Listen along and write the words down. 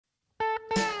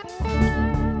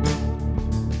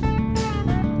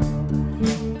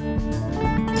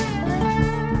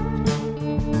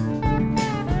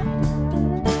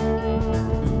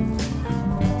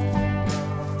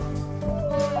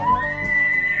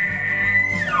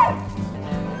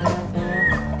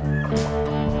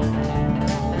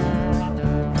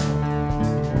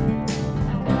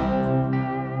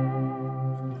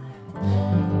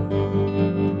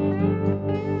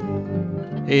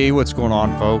Hey, what's going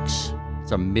on, folks?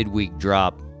 It's a midweek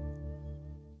drop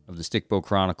of the Stickbow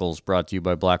Chronicles brought to you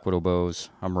by Blackwidow Bows.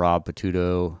 I'm Rob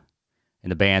Patuto,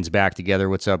 and the band's back together.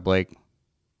 What's up, Blake?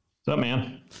 What's up,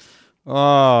 man?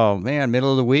 Oh, man, middle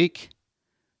of the week,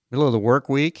 middle of the work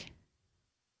week.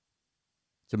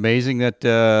 It's amazing that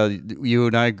you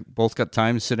and I both got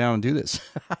time to sit down and do this.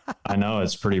 I know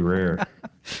it's pretty rare.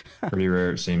 Pretty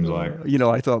rare, it seems like.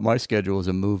 I thought my schedule was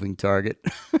a moving target.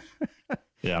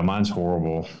 Yeah, mine's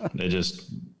horrible.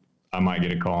 I might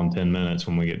get a call in 10 minutes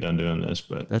when we get done doing this,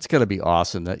 but That's got to be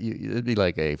awesome. It'd be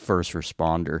like a first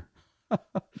responder.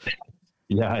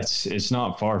 yeah, it's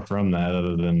not far from that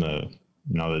other than the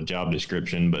job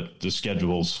description, but the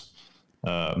schedule's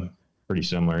pretty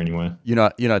similar anyway.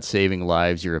 You're not saving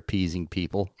lives, you're appeasing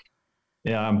people.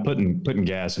 Yeah, I'm putting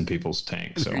gas in people's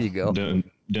tanks. So There you go.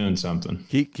 Doing something.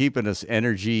 Keeping us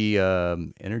energy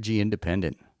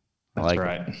independent. That's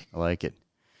right. I like it.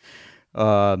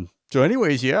 So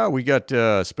anyways, yeah, we got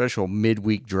a special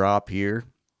midweek drop here.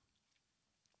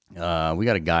 We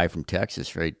got a guy from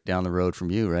Texas right down the road from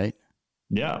you, right?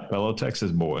 Yeah, fellow Texas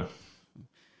boy.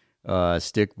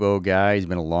 Stickbow guy. He's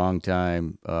been a long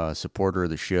time supporter of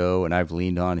the show, and I've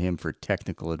leaned on him for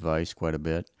technical advice quite a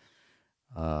bit.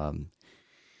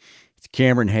 It's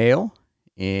Cameron Hale,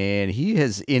 and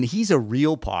he's a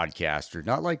real podcaster,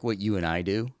 not like what you and I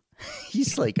do.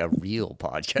 He's like a real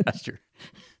podcaster.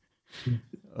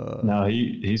 No,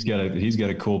 he's got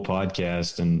a cool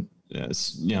podcast, and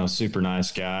super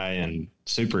nice guy and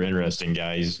super interesting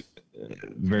guy. He's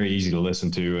very easy to listen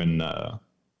to and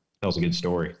tells a good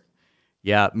story.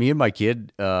 Yeah, me and my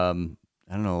kid, I don't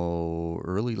know,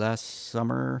 early last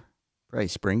summer, probably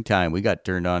springtime, we got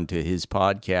turned on to his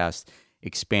podcast,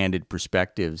 Expanded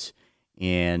Perspectives.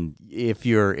 And if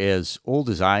you're as old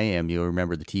as I am, you'll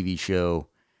remember the TV show.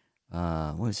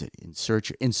 What is it? In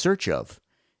Search of.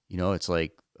 It's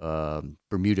like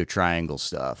Bermuda Triangle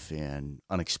stuff and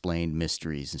unexplained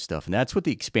mysteries and stuff. And that's what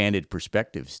the Expanded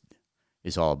Perspectives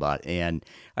is all about. And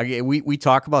we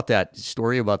talk about that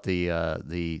story about the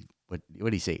what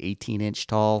do you say, 18-inch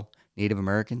tall Native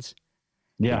Americans?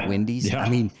 Yeah. Wendy's. Yeah. I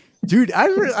mean, dude,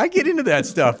 I get into that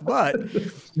stuff, but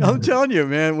I'm telling you,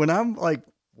 man, when I'm like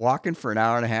walking for an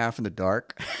hour and a half in the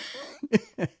dark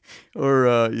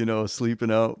or,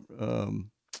 sleeping out,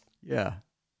 yeah,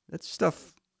 that's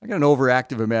stuff. I got an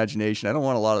overactive imagination. I don't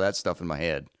want a lot of that stuff in my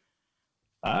head.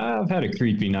 I've had a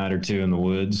creepy night or two in the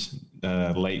woods,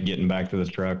 late getting back to the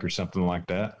truck or something like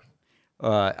that.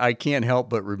 I can't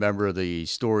help but remember the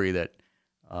story that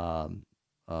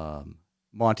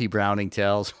Monty Browning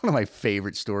tells. One of my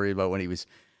favorite stories about when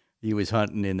he was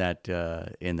hunting in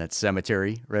that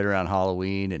cemetery right around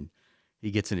Halloween, and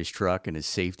he gets in his truck and his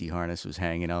safety harness was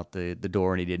hanging out the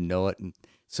door, and he didn't know it, and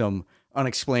some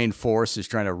unexplained force is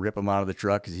trying to rip him out of the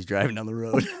truck as he's driving down the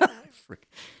road. Yeah.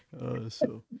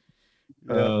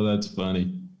 Oh, that's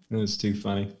funny. That's too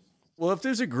funny. Well, if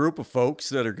there's a group of folks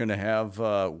that are going to have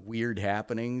weird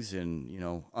happenings and,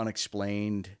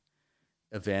 unexplained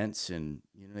events and,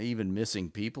 even missing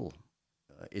people,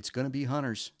 it's going to be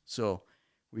hunters. So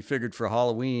we figured for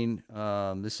Halloween,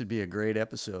 this would be a great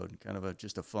episode, kind of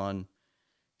just a fun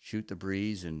shoot the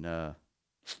breeze and,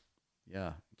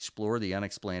 explore the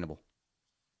unexplainable.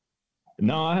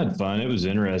 No, I had fun. It was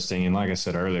interesting. And like I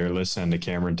said earlier, listening to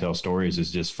Cameron tell stories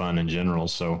is just fun in general.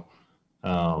 So,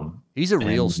 he's a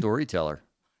real storyteller.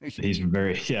 He's he's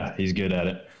good at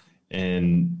it.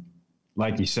 And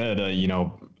like you said,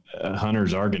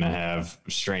 hunters are going to have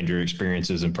stranger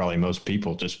experiences than probably most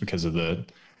people just because of the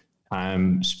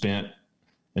time spent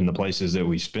in the places that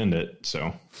we spend it.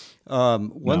 So, it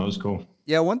was cool.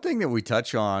 Yeah. One thing that we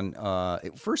touch on,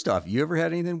 first off, you ever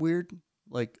had anything weird,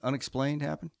 like unexplained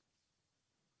happen?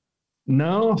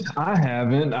 No, I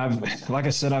haven't. Like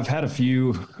I said, I've had a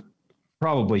few,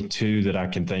 probably two that I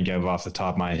can think of off the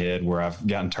top of my head where I've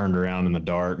gotten turned around in the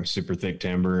dark and super thick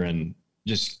timber and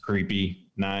just creepy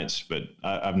nights, but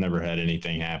I've never had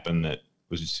anything happen that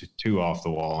was just too off the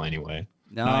wall anyway.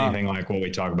 No. Not anything like what we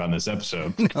talk about in this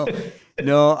episode.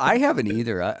 No, I haven't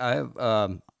either.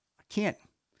 I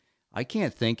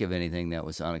can't think of anything that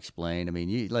was unexplained. I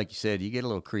mean, like you said, you get a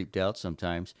little creeped out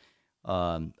sometimes.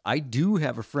 I do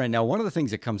have a friend. Now, one of the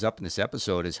things that comes up in this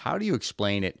episode is how do you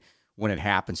explain it when it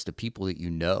happens to people that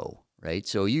you know, right?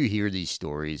 So you hear these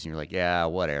stories and you're like, yeah,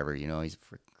 whatever, he's a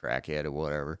freaking crackhead or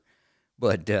whatever.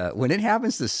 But when it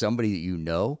happens to somebody that you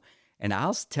know, and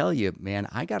I'll tell you, man,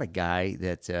 I got a guy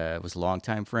that was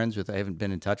longtime friends with. I haven't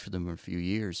been in touch with him in a few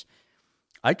years.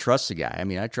 I trust the guy. I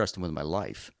mean, I trust him with my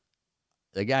life.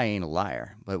 The guy ain't a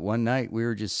liar. But one night we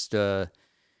were just...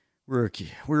 we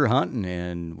were hunting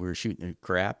and we were shooting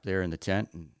crap there in the tent,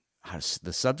 and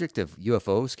the subject of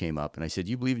UFOs came up, and I said,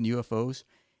 "You believe in UFOs?"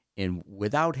 And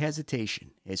without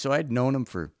hesitation, and so I'd known him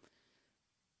for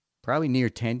probably near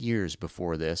 10 years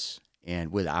before this,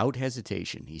 and without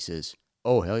hesitation, he says,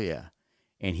 "Oh, hell yeah."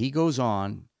 And he goes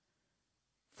on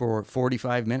for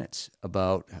 45 minutes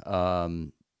about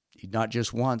not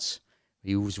just once.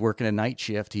 He was working a night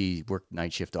shift. He worked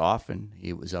night shift often.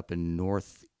 He was up in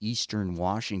northeastern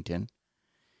Washington,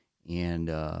 and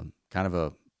kind of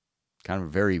a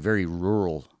very, very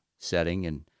rural setting,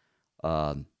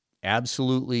 and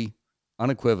absolutely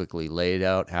unequivocally laid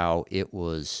out how it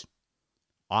was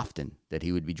often that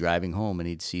he would be driving home and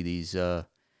he'd see these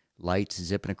lights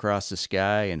zipping across the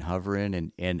sky and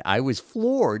hovering. And I was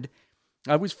floored.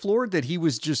 I was floored that he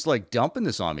was just like dumping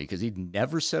this on me because he'd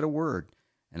never said a word.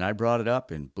 And I brought it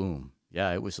up and boom.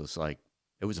 Yeah, it was just like,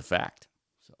 it was a fact.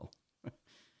 So,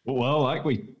 well, like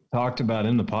we talked about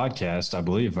in the podcast, I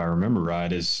believe, if I remember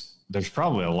right, is there's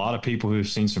probably a lot of people who've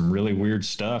seen some really weird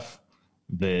stuff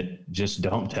that just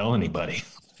don't tell anybody.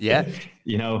 yeah.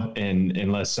 And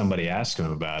unless somebody asks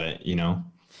them about it,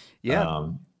 Yeah.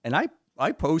 And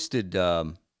I posted,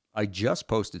 I just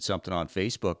posted something on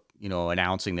Facebook,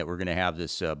 announcing that we're going to have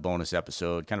this bonus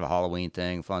episode, kind of a Halloween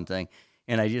thing, fun thing.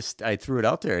 And I threw it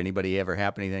out there. Anybody ever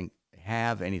have anything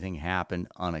happen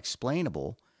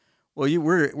unexplainable? Well,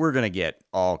 we're going to get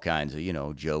all kinds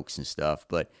of, jokes and stuff,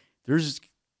 but there's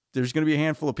going to be a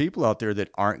handful of people out there that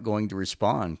aren't going to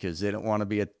respond because they don't want to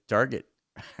be a target,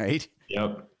 right?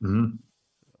 Yep. Mm-hmm.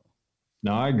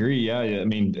 No, I agree. Yeah. I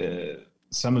mean,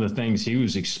 some of the things he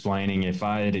was explaining, if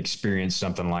I had experienced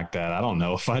something like that, I don't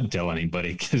know if I'd tell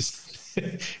anybody because,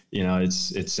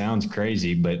 it sounds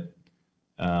crazy, but,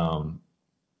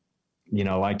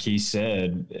 like he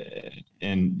said,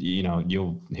 and,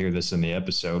 you'll hear this in the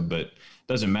episode, but it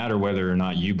doesn't matter whether or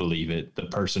not you believe it. The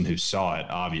person who saw it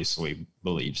obviously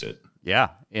believes it. Yeah.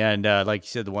 And like you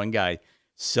said, the one guy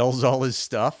sells all his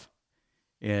stuff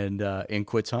and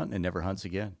quits hunting and never hunts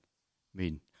again. I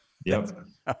mean, yep.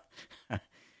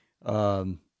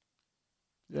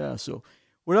 Yeah. So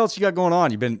what else you got going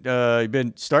on? You've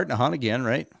been starting to hunt again,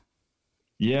 right?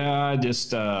 Yeah. I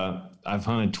just, I've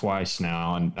hunted twice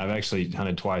now, and I've actually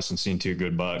hunted twice and seen 2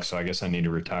 good bucks. So I guess I need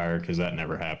to retire because that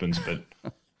never happens. But,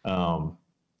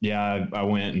 yeah, I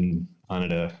went and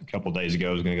hunted a couple days ago.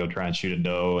 I was going to go try and shoot a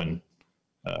doe, and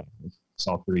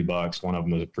saw 3 bucks. One of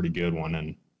them was a pretty good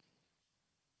one.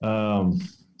 And,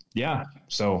 yeah,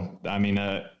 so, I mean,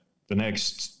 the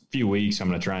next few weeks, I'm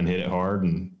going to try and hit it hard.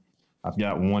 And I've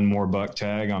got one more buck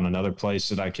tag on another place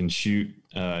that I can shoot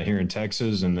here in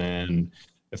Texas. And then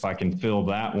if I can fill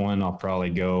that one, I'll probably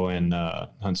go and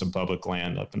hunt some public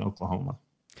land up in Oklahoma.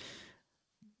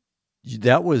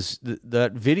 That was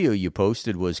that video you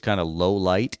posted was kind of low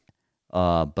light,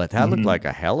 but that looked like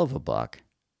a hell of a buck.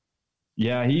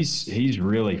 Yeah, he's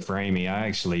really framey.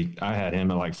 I had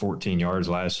him at like 14 yards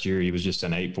last year. He was just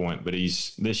an 8-point, but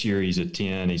this year he's a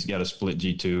 10. He's got a split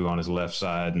G2 on his left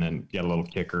side, and then got a little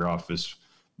kicker off his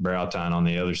brow tine on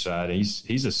the other side.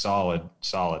 He's a solid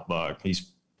buck.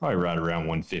 He's probably right around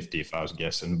 150 if I was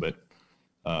guessing, but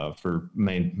for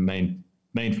main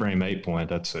frame 8-point,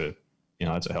 that's a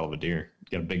hell of a deer.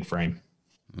 Got a big frame.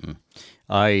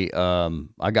 Mm.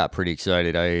 I got pretty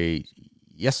excited.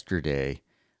 Yesterday.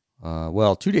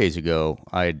 2 days ago,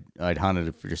 I'd hunted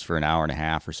it for an hour and a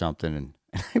half or something, and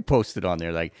I posted on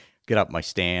there, like, get up my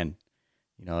stand.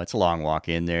 It's a long walk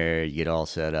in there. You get all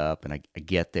set up, and I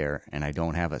get there, and I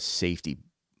don't have a safety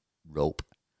rope.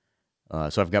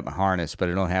 So I've got my harness, but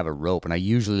I don't have a rope, and I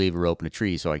usually leave a rope in a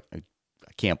tree, so I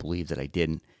can't believe that I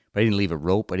didn't. But I didn't leave a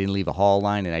rope, I didn't leave a haul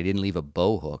line, and I didn't leave a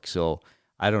bow hook. So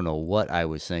I don't know what I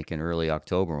was thinking early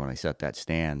October when I set that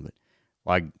stand, but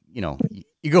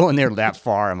you go in there that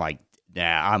far, I'm like,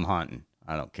 nah, I'm hunting.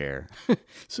 I don't care.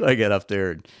 So I got up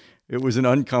there, and it was an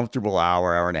uncomfortable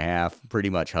hour and a half,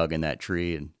 pretty much hugging that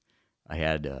tree. And I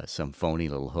had some phony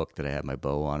little hook that I had my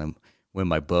bow on him. When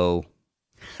my bow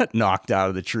knocked out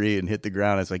of the tree and hit the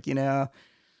ground, I was like, I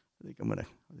think I'm gonna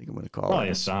call probably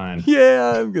it a sign.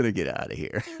 Yeah, I'm gonna get out of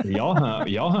here. Y'all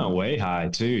hunt way high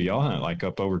too. Y'all hunt like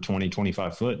up over 20,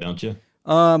 25 foot, don't you?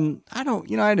 I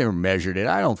don't, I never measured it.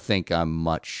 I don't think I'm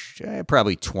much,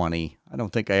 probably 20. I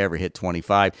don't think I ever hit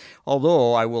 25.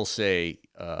 Although I will say,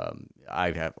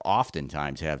 I have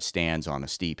oftentimes have stands on a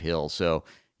steep hill. So,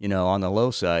 on the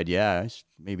low side, yeah,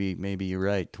 maybe you're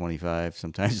right. 25,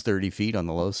 sometimes 30 feet on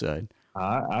the low side.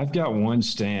 I've got one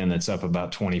stand that's up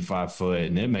about 25 foot,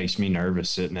 and it makes me nervous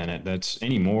sitting in it. That's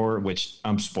anymore, which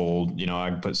I'm spoiled. I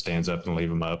can put stands up and leave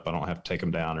them up. I don't have to take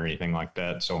them down or anything like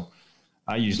that. So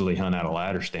I usually hunt out of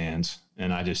ladder stands,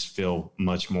 and I just feel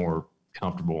much more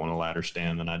comfortable in a ladder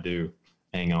stand than I do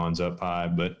hang-ons up high.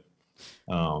 But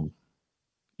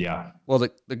Yeah. Well,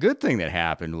 the good thing that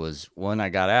happened was when I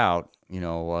got out,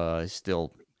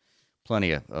 still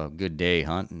plenty of a good day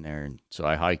hunting there, and so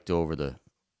I hiked over the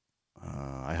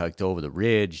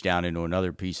ridge down into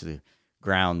another piece of the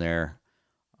ground there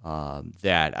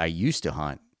that I used to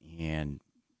hunt, and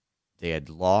they had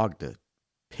logged the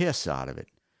piss out of it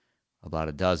about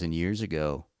a dozen years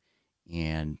ago,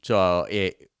 and so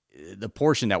the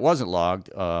portion that wasn't logged,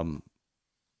 I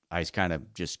was kind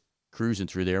of just cruising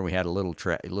through there. We had a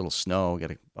little snow,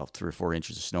 got about 3 or 4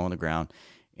 inches of snow on the ground,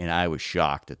 and I was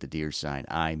shocked at the deer sign.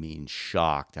 I mean,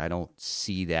 shocked. I don't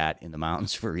see that in the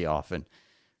mountains very often.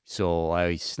 So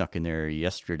I snuck in there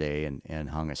yesterday and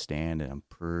hung a stand, and I'm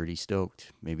pretty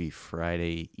stoked. Maybe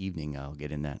Friday evening I'll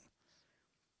get in that.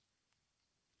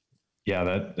 Yeah.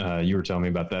 That, you were telling me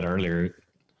about that earlier.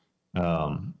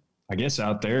 I guess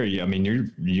out there, I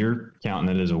mean, you're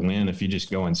counting it as a win if you just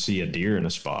go and see a deer in a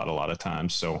spot a lot of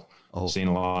times. So Oh, seeing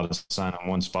a lot of sign on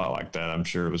one spot like that, I'm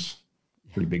sure it was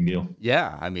a pretty big deal.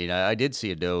 yeah. I mean, I did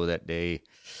see a doe that day,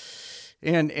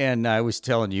 and I was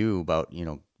telling you about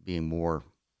being more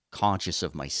conscious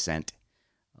of my scent,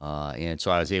 and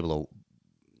so I was able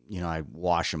to I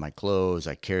washed my clothes.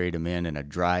 I carried them in a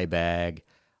dry bag.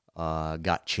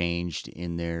 Got changed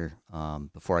in there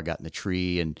before I got in the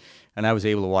tree, and I was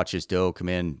able to watch this doe come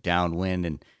in downwind,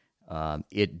 and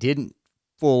it didn't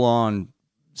full on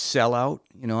sell out.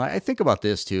 I think about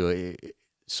this too.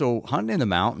 So hunting in the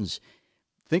mountains,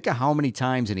 think of how many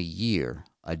times in a year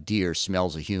a deer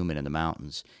smells a human in the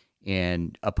mountains,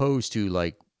 and opposed to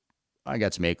like I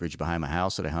got some acreage behind my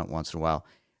house that I hunt once in a while.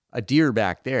 A deer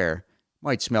back there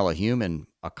might smell a human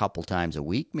a couple times a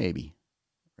week, maybe,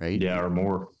 right? Yeah. Or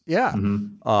more. Yeah.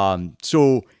 Mm-hmm.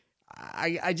 So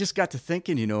I just got to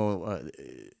thinking,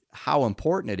 how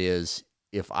important it is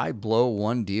if I blow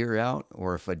one deer out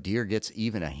or if a deer gets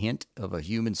even a hint of a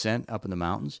human scent up in the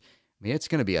mountains. I mean, it's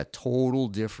going to be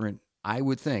I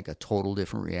would think, a total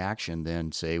different reaction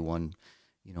than, say, one,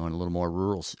 in a little more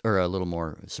rural or a little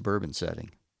more suburban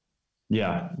setting.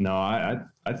 Yeah. No,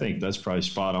 I think that's probably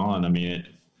spot on. I mean,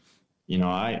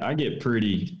 I get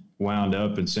pretty wound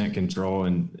up in scent control,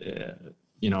 and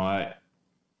I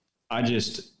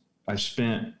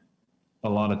spent a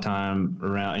lot of time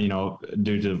around,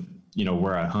 due to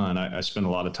where I hunt. I spend a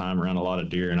lot of time around a lot of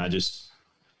deer, and I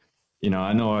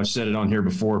know I've said it on here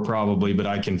before probably, but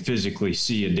I can physically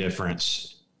see a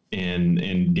difference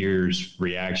in deer's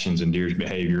reactions and deer's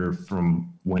behavior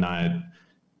from when I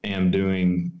am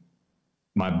doing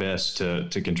my best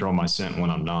to control my scent when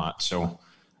I'm not. So,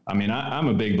 I mean, I'm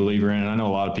a big believer in it. I know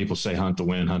a lot of people say hunt the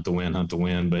wind, hunt the wind, hunt the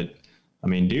wind, but I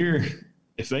mean, deer,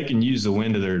 if they can use the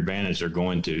wind to their advantage, they're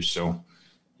going to. So,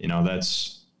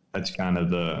 that's kind of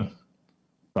the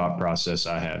thought process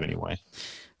I have anyway.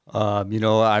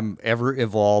 I'm ever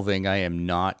evolving. I am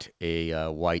not a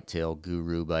whitetail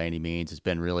guru by any means. It's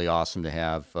been really awesome to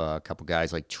have a couple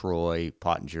guys like Troy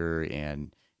Pottinger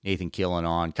and Nathan Killen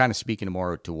on, kind of speaking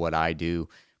more to what I do.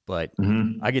 But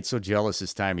Mm-hmm. I get so jealous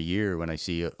this time of year when I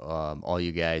see all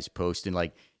you guys posting.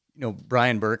 Like,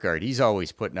 Brian Burkhardt, he's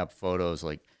always putting up photos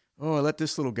like, oh, I let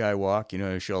this little guy walk,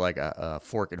 show like a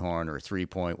fork and horn or a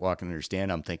 3-point walking in their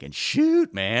stand. I'm thinking,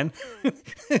 shoot, man.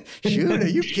 Shoot, are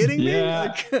you kidding me? Yeah,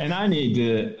 Like, and I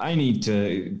need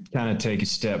to kind of take a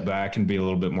step back and be a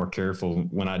little bit more careful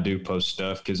when I do post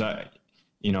stuff, because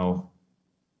you know,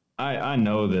 I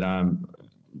know that I'm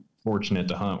fortunate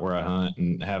to hunt where I hunt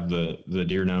and have the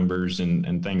deer numbers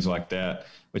and things like that,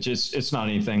 which it's not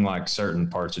anything like certain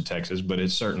parts of Texas, but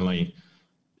it's certainly,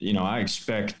 I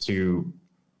expect to,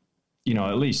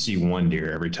 at least see one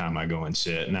deer every time I go and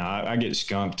sit. Now I get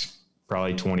skunked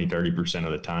probably 20-30%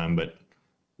 of the time, but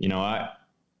you know, I,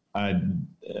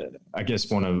 I guess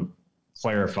want to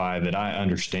clarify that I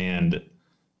understand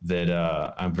that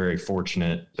I'm very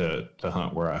fortunate to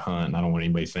hunt where I hunt. And I don't want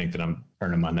anybody to think that I'm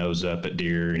turning my nose up at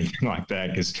deer or anything like that.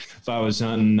 Because if I was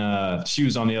hunting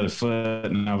shoes on the other foot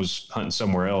and I was hunting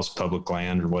somewhere else, public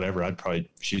land or whatever, I'd probably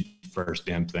shoot the first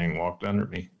damn thing walked under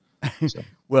me. So.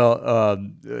 well,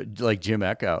 like Jim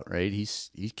Eckhout, right?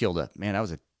 He's killed that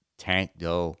was a tank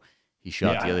doe he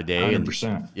shot the other day.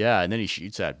 100%. And then he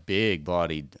shoots that big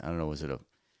bodied, I don't know,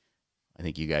 I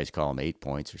think you guys call them 8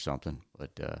 points or something,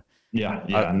 but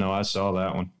No, I saw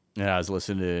that one. yeah, I was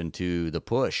listening to The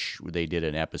Push. They did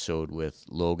an episode with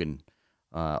Logan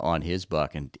on his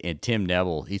buck, and Tim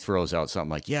Neville, he throws out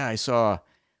something like, I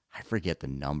forget the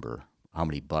number, how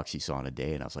many bucks he saw in a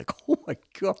day, and I was like, oh my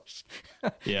gosh.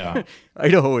 Yeah.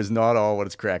 Idaho is not all what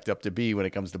it's cracked up to be when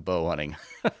it comes to bow hunting.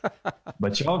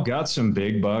 But y'all got some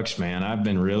big bucks, man. I've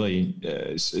been really,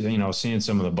 seeing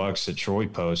some of the bucks that Troy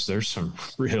posts. There's some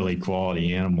really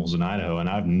quality animals in Idaho, and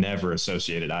I've never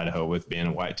associated Idaho with being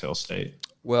a whitetail state.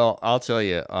 Well, I'll tell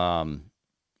you, I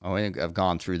think I've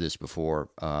gone through this before.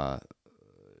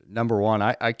 Number one,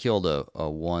 I killed a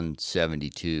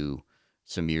 172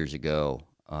 some years ago.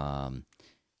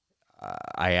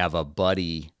 I have a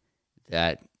buddy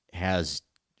that has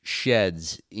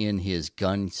sheds in his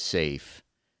gun safe,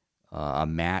 a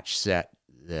match set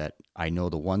that I know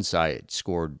the one side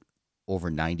scored over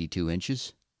 92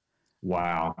 inches.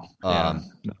 Wow.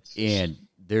 And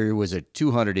there was a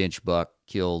 200-inch buck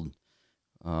killed,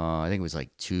 I think it was like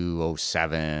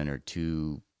 207 or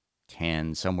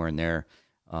 210, somewhere in there,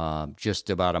 just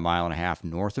about a mile and a half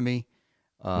north of me.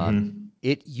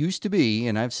 It used to be,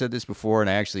 and I've said this before, and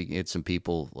I actually get some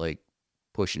people like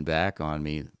pushing back on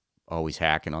me, always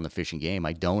hacking on the fishing game.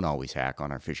 I don't always hack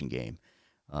on our fishing game,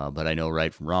 but I know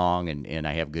right from wrong, and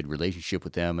I have a good relationship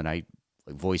with them, and I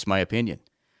voice my opinion.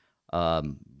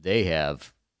 They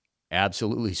have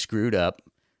absolutely screwed up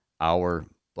our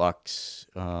bucks,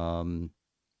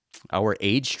 our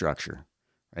age structure,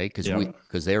 right?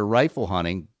 Because they're rifle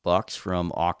hunting bucks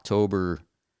from October,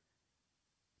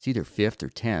 it's either 5th or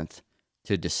 10th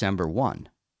to December 1.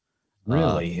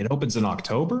 Really? It opens in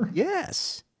October?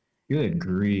 Yes. Good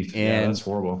grief. Yeah, that's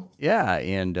horrible. Yeah,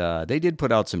 and they did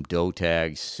put out some doe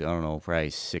tags, I don't know, probably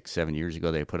 6-7 years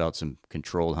ago. They put out some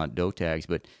controlled hunt doe tags.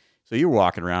 But so you're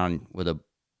walking around with a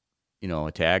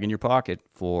tag in your pocket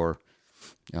for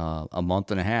a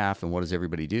month and a half, and what does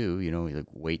everybody do? You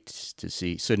wait to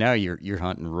see. So now you're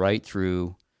hunting right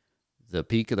through the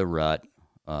peak of the rut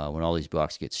when all these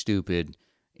bucks get stupid,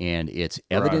 and it's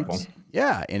evident. Rifle.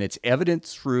 Yeah, and it's evident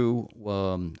through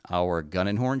our gun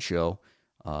and horn show.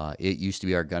 It used to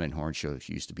be our gun and horn shows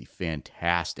used to be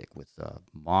fantastic with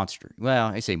monster. Well,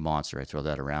 I say monster, I throw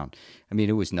that around. I mean,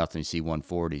 it was nothing to see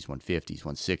 140s, 150s,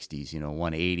 160s,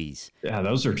 180s. Yeah,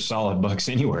 those are solid bucks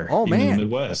anywhere. Oh, even man. in the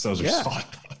Midwest, those are solid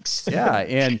bucks. Yeah,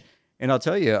 and I'll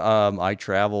tell you, I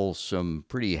travel some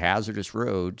pretty hazardous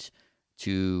roads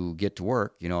to get to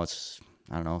work. It's,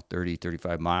 I don't know, 30,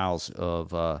 35 miles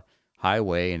of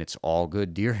highway, and it's all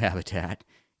good deer habitat.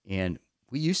 And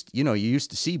you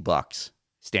used to see bucks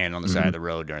standing on the side of the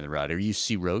road during the rut, or you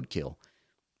see roadkill.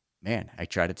 Man, I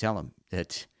try to tell them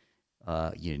that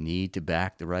you need to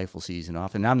back the rifle season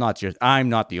off. And I'm not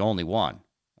the only one.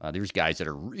 There's guys that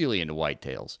are really into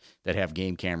whitetails that have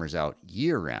game cameras out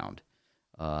year round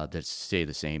that say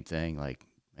the same thing.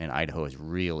 And Idaho has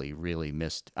really, really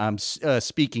missed. I'm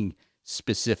speaking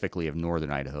specifically of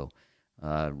northern Idaho.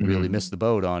 Really missed the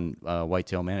boat on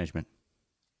whitetail management.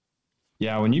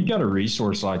 Yeah, when you've got a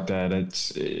resource like that,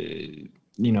 it's,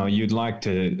 you'd like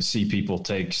to see people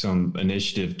take some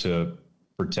initiative to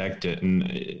protect it.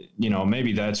 And,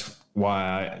 maybe that's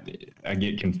why I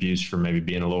get confused for maybe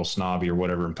being a little snobby or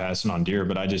whatever and passing on deer.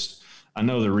 But I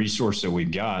know the resource that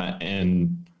we've got,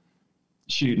 and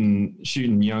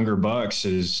shooting younger bucks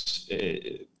is,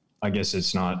 I guess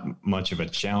it's not much of a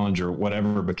challenge or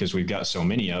whatever, because we've got so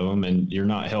many of them, and you're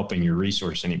not helping your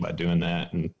resource any by doing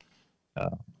that. And,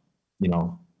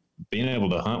 being able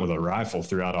to hunt with a rifle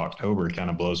throughout October kind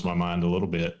of blows my mind a little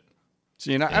bit.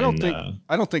 See, and I don't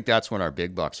think that's when our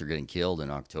big bucks are getting killed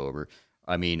in October.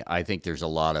 I mean, I think there's a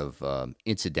lot of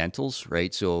incidentals,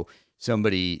 right? So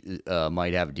somebody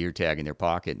might have a deer tag in their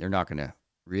pocket, and they're not going to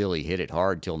really hit it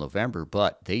hard till November,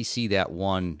 but they see that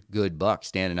one good buck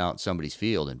standing out in somebody's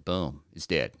field, and boom, it's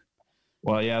dead.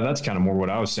 Well, yeah, that's kind of more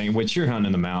what I was saying. Which you're hunting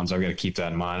in the mountains, I've got to keep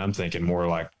that in mind. I'm thinking more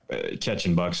like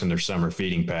catching bucks in their summer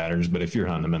feeding patterns. But if you're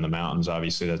hunting them in the mountains,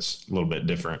 obviously that's a little bit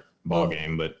different ball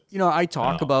game. But I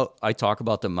talk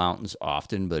about the mountains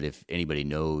often. But if anybody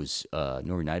knows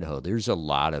northern Idaho, there's a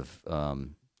lot of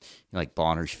like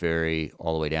Bonner's Ferry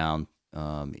all the way down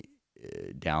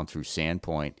through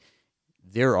Sandpoint.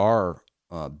 There are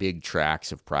big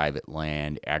tracts of private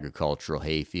land, agricultural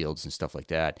hay fields and stuff like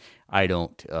that. I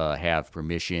don't have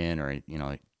permission, or I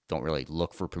don't really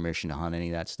look for permission to hunt any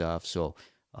of that stuff. So,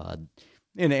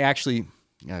 and actually,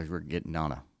 we're getting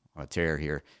on a tear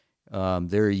here.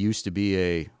 There used to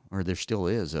be there still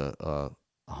is a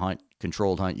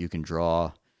controlled hunt you can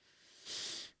draw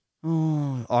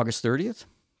August 30th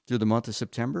through the month of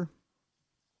September.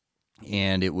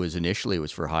 And it was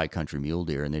for high country mule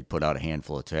deer, and they'd put out a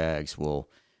handful of tags. Well,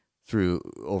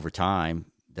 over time,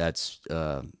 that's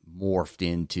morphed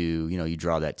into, you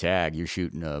draw that tag, you're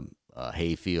shooting a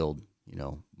hay field,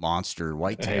 monster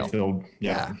whitetail. Hayfield.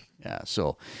 Yeah. Yeah.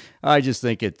 So I just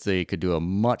think they could do a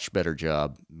much better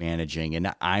job managing.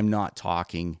 And I'm not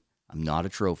a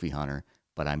trophy hunter,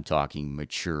 but I'm talking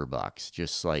mature bucks,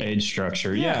 just like Age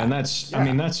structure. Yeah. And that's, I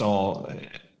mean, that's all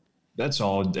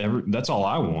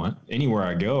I want. Anywhere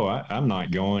I go, I'm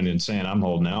not going and saying I'm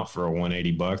holding out for a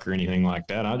 180 buck or anything like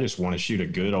that. I just want to shoot a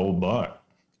good old buck.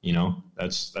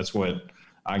 That's what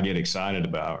I get excited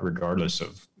about, regardless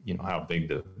of, how big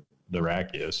the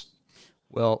rack is.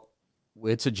 Well,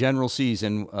 it's a general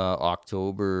season,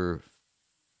 October.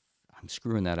 I'm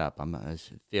screwing that up. I'm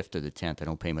 5th or the 10th. I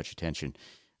don't pay much attention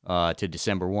to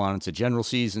December 1. It's a general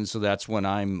season, so that's when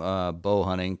I'm bow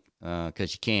hunting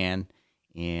because you can.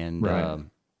 And Right.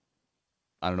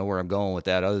 I don't know where I'm going with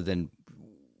that other than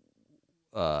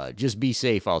just be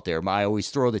safe out there. I always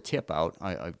throw the tip out.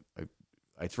 I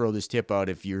throw this tip out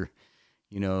if you're,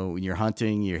 when you're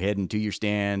hunting, you're heading to your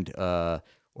stand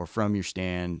or from your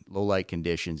stand, low light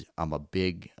conditions. I'm a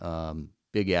big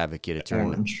advocate of turning.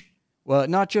 Orange. Well,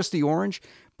 not just the orange,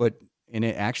 but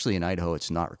actually in Idaho,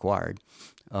 it's not required.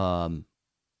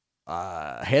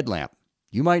 Headlamp.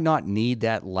 You might not need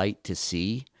that light to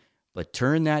see, but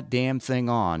turn that damn thing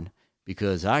on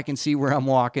because I can see where I'm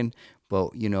walking.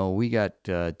 But, we got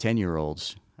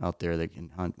 10-year-olds out there that can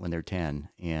hunt when they're 10.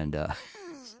 And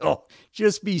so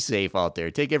just be safe out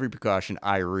there. Take every precaution.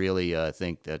 I really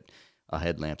think that a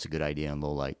headlamp's a good idea in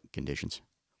low light conditions.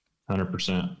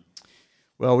 100%.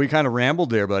 Well, we kind of rambled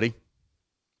there, buddy.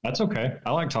 That's okay.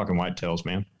 I like talking whitetails,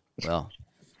 man. Well,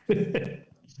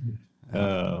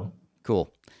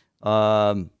 cool.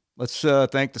 Let's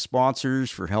thank the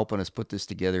sponsors for helping us put this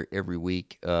together every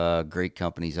week. Great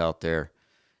companies out there.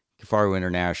 Kifaru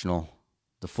International,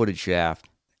 The Footed Shaft,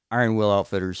 Ironwill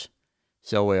Outfitters,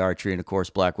 Selway Archery, and, of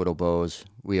course, Blackwidow Bows.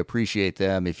 We appreciate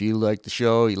them. If you like the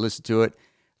show, you listen to it,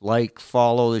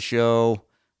 follow the show,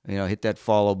 hit that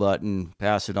follow button,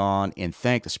 pass it on, and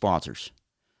thank the sponsors.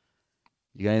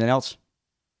 You got anything else?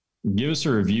 Give us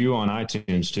a review on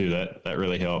iTunes too. That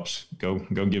really helps. Go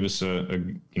give us a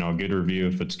good review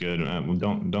if it's good.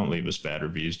 Don't leave us bad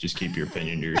reviews. Just keep your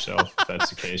opinion to yourself if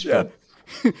that's the case. Yeah.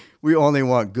 We only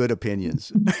want good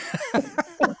opinions.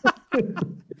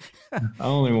 I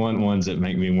only want ones that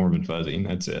make me warm and fuzzy, and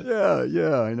that's it.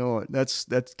 Yeah, I know.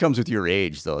 That comes with your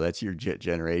age, though. That's your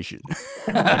generation.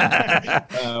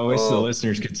 I wish the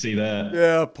listeners could see that.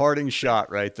 Yeah, parting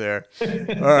shot right there.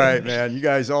 All right, man. You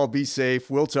guys all be safe.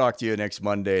 We'll talk to you next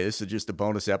Monday. This is just a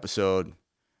bonus episode.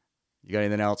 You got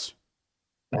anything else?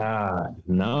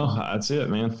 No, that's it,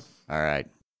 man. All right.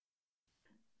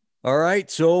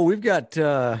 So we've got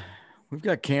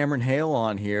Cameron Hale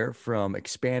on here from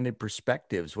Expanded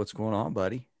Perspectives. What's going on,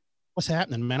 buddy? What's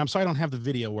happening, man? I'm sorry I don't have the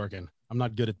video working. I'm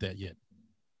not good at that yet.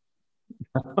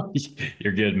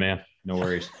 You're good, man. No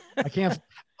worries. I can't.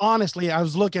 Honestly, I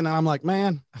was looking and I'm like,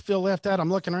 man, I feel left out.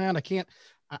 I'm looking around. I can't.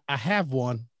 I have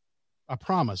one. I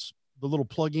promise. The little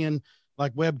plug-in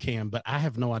like webcam, but I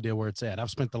have no idea where it's at. I've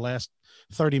spent the last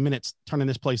 30 minutes turning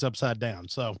this place upside down.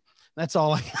 So that's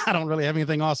all. I don't really have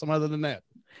anything awesome other than that.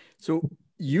 So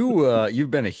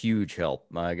you've been a huge help.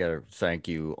 I got to thank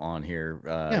you on here.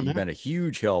 You've been a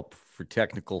huge help for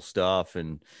technical stuff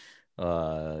and,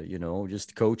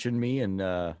 just coaching me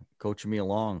and coaching me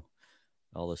along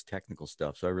all this technical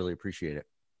stuff. So I really appreciate it.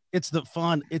 It's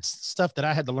stuff that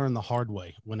I had to learn the hard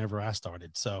way whenever I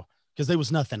started. So, because there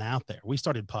was nothing out there. We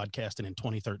started podcasting in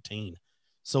 2013.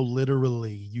 So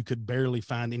literally you could barely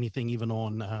find anything even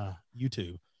on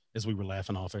YouTube, as we were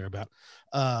laughing off air about,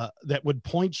 that would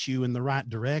point you in the right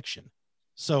direction.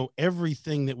 So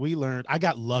everything that we learned, I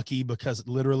got lucky because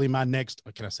literally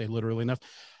can I say literally enough?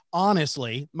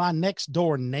 Honestly, my next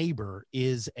door neighbor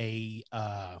is a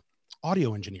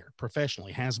audio engineer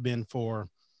professionally, has been for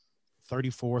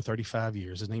 34, 35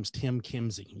 years. His name's Tim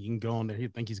Kimsey. You can go on there. I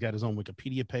think he's got his own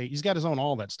Wikipedia page. He's got his own,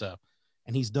 all that stuff.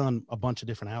 And he's done a bunch of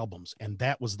different albums. And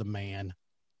that was the man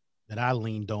that I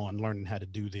leaned on learning how to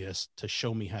do this, to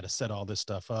show me how to set all this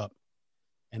stuff up.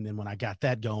 And then when I got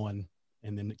that going,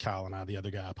 and then Kyle and I, the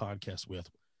other guy I podcast with,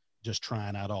 just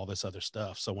trying out all this other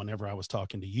stuff. So whenever I was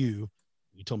talking to you,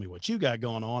 you told me what you got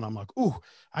going on. I'm like, ooh,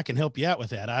 I can help you out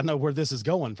with that. I know where this is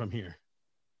going from here.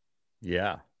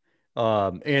 Yeah.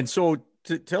 And so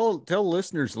to tell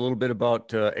listeners a little bit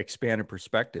about Expanded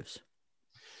Perspectives.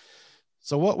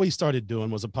 So what we started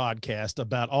doing was a podcast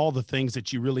about all the things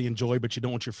that you really enjoy, but you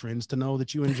don't want your friends to know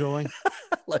that you enjoy.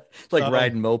 like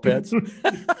riding mopeds.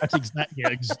 That's exactly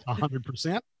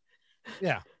 100%.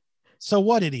 Yeah. So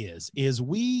what it is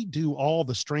we do all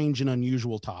the strange and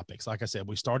unusual topics. Like I said,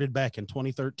 we started back in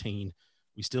 2013.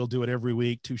 We still do it every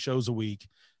week, 2 shows a week.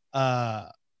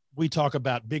 We talk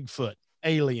about Bigfoot,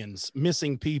 aliens,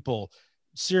 missing people,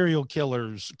 serial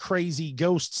killers, crazy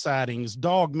ghost sightings,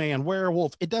 dog man,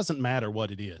 werewolf. It doesn't matter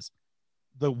what it is.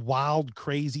 The wild,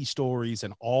 crazy stories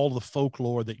and all the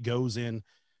folklore that goes in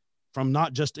from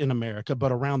not just in America,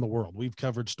 but around the world. We've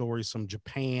covered stories from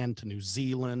Japan to New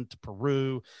Zealand to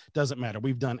Peru. Doesn't matter.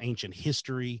 We've done ancient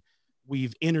history.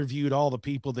 We've interviewed all the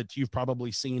people that you've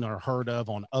probably seen or heard of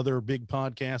on other big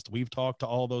podcasts. We've talked to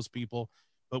all those people,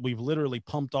 but we've literally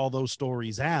pumped all those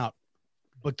stories out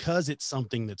because it's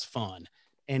something that's fun.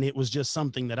 And it was just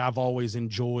something that I've always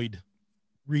enjoyed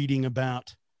reading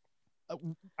about.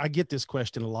 I get this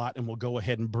question a lot, and we'll go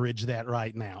ahead and bridge that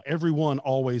right now. Everyone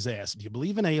always asks, do you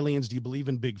believe in aliens? Do you believe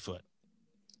in Bigfoot?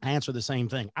 I answer the same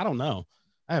thing. I don't know.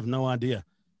 I have no idea.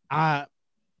 I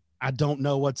don't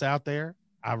know what's out there.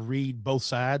 I read both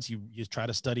sides. You try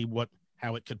to study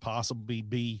how it could possibly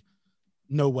be.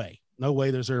 No way. No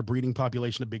way there's a breeding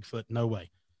population of Bigfoot. No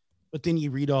way. But then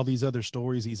you read all these other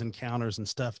stories, these encounters and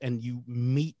stuff, and you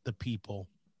meet the people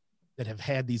that have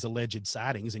had these alleged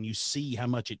sightings, and you see how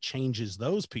much it changes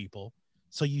those people.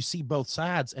 So you see both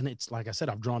sides, and it's like I said,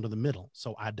 I've drawn to the middle,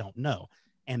 so I don't know.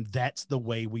 And that's the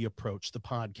way we approach the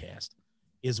podcast,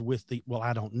 is with well,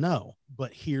 I don't know,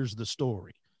 but here's the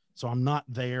story. So I'm not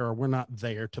there, or we're not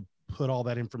there to put all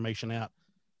that information out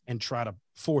and try to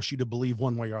force you to believe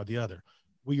one way or the other.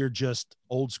 We are just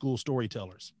old school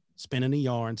storytellers, spinning a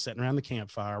yarn, sitting around the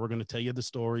campfire. We're going to tell you the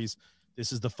stories.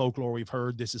 This is the folklore we've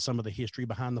heard. This is some of the history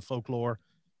behind the folklore,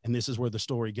 and this is where the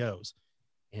story goes.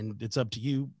 And it's up to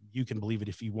you. You can believe it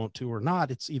if you want to or not.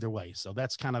 It's either way. So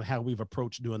that's kind of how we've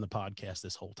approached doing the podcast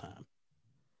this whole time.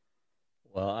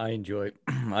 Well, I enjoy.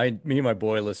 Me and my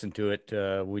boy listen to it.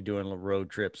 We doing little road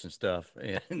trips and stuff,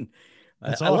 and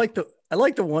I like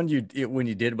the one when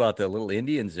you did about the little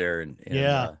Indians there, and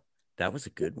yeah, that was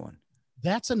a good one.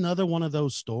 That's another one of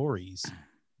those stories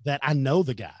that I know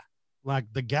the guy.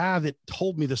 Like the guy that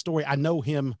told me the story, I know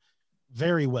him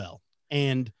very well.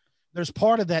 And there's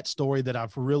part of that story that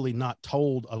I've really not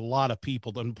told a lot of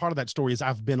people. And part of that story is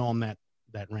I've been on that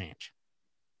ranch.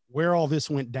 Where all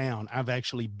this went down, I've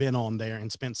actually been on there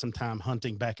and spent some time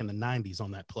hunting back in the 90s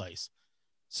on that place.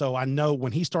 So I know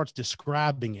when he starts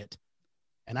describing it,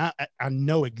 and I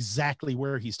know exactly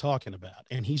where he's talking about.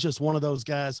 And he's just one of those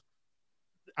guys.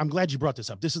 I'm glad you brought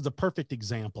this up. This is the perfect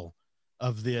example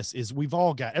of this. Is we've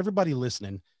all got, everybody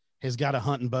listening has got a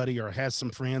hunting buddy or has some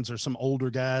friends or some older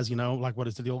guys, you know, like what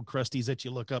is it, the old crusties that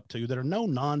you look up to that are no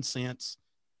nonsense,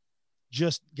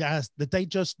 just guys that they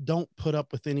just don't put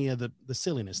up with any of the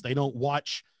silliness. They don't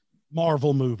watch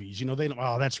Marvel movies, you know, they don't,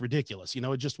 oh, that's ridiculous. You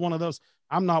know, it's just one of those,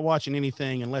 I'm not watching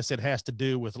anything unless it has to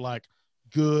do with like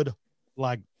good,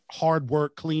 like hard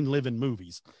work, clean living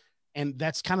movies. And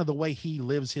that's kind of the way he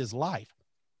lives his life.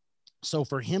 So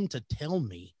for him to tell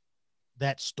me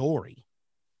that story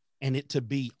and it to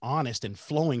be honest and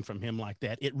flowing from him like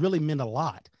that, it really meant a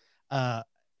lot.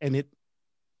 And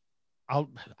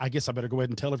I guess I better go ahead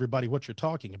and tell everybody what you're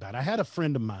talking about. I had a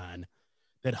friend of mine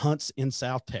that hunts in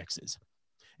South Texas,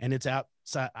 and it's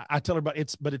outside. I tell everybody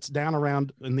it's down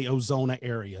around in the Ozona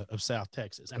area of South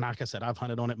Texas. And like I said, I've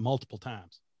hunted on it multiple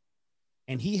times.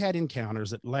 And he had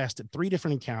encounters that lasted 3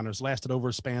 different encounters, lasted over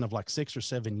a span of like 6 or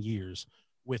 7 years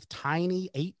with tiny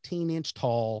 18-inch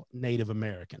tall Native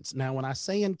Americans. Now, when I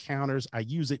say encounters, I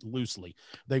use it loosely.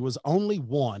 There was only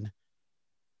one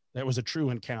that was a true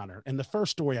encounter. And the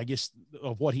first story, I guess,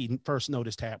 of what he first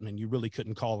noticed happening, you really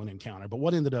couldn't call an encounter. But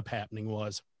what ended up happening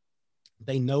was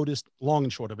they noticed, long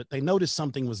and short of it, they noticed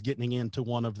something was getting into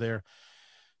one of their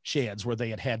sheds where they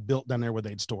had built down there, where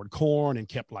they'd stored corn and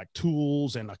kept like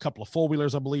tools and a couple of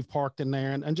 4-wheelers, I believe, parked in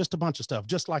there, and just a bunch of stuff,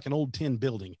 just like an old tin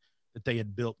building that they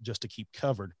had built just to keep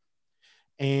covered.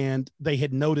 And they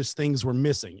had noticed things were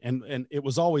missing. And it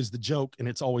was always the joke, and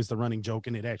it's always the running joke,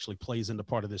 and it actually plays into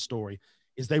part of this story,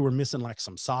 is they were missing like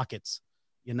some sockets,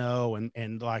 you know,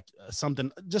 and like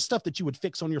something, just stuff that you would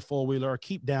fix on your 4-wheeler or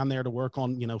keep down there to work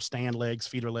on, you know, stand legs,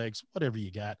 feeder legs, whatever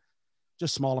you got,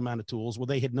 just small amount of tools. Well,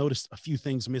 they had noticed a few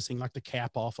things missing, like the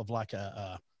cap off of like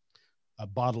a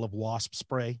bottle of wasp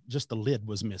spray, just the lid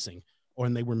was missing.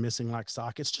 And they were missing like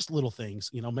sockets, just little things,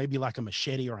 you know, maybe like a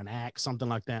machete or an axe, something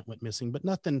like that went missing, but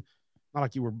nothing, not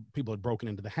like people had broken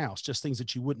into the house, just things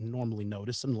that you wouldn't normally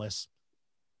notice unless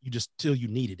till you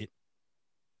needed it.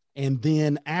 And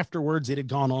then afterwards, it had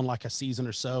gone on like a season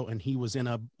or so, and he was in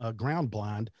a ground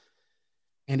blind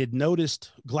and had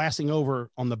noticed, glassing over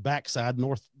on the backside,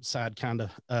 north side kind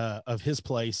of his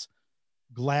place,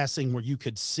 glassing where you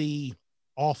could see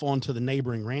off onto the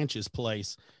neighboring ranch's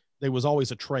place. There was always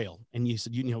a trail, and you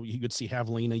said, you know, you could see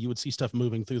javelina, you would see stuff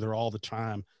moving through there all the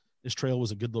time. This trail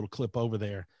was a good little clip over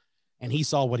there. and he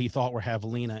saw what he thought were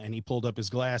javelina, and he pulled up his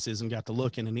glasses and got to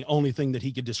looking, and the only thing that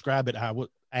he could describe it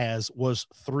as was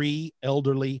 3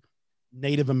 elderly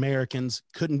Native Americans,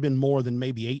 couldn't have been more than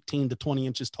maybe 18 to 20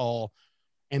 inches tall,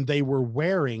 and they were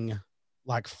wearing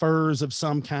like furs of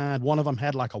some kind. One of them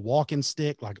had like a walking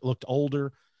stick, like looked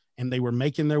older, and they were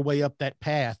making their way up that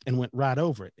path and went right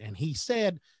over it. And he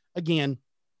said, again,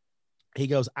 he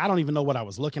goes, I don't even know what I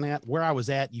was looking at. Where I was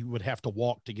at, you would have to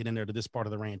walk to get in there to this part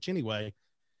of the ranch anyway.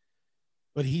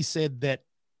 But he said that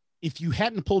if you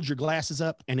hadn't pulled your glasses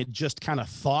up and it just kind of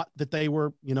thought that they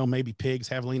were, you know, maybe pigs,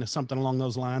 javelina, something along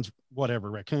those lines, whatever,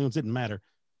 raccoons, didn't matter,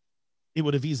 it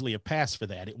would have easily have passed for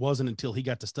that. It wasn't until he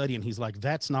got to study and he's like,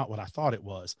 that's not what I thought it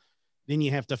was. Then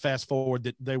you have to fast forward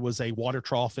that there was a water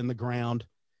trough in the ground.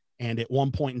 And at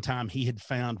one point in time, he had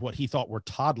found what he thought were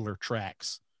toddler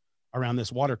tracks around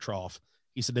this water trough.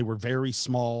 He said they were very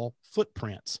small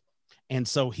footprints. And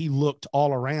so he looked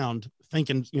all around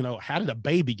thinking, you know, how did a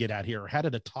baby get out here? Or how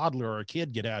did a toddler or a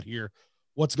kid get out here?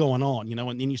 What's going on? You know,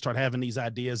 and then you start having these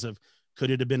ideas of,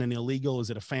 could it have been an illegal? Is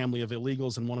it a family of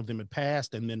illegals and one of them had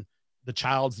passed? And then the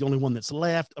child's the only one that's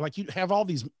left. Like, you have all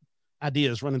these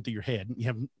ideas running through your head.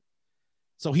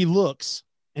 So he looks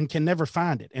and can never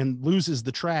find it and loses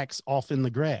the tracks off in the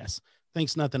grass,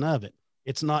 thinks nothing of it.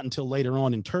 It's not until later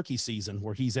on in turkey season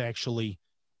where he's actually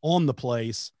on the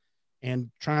place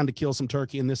and trying to kill some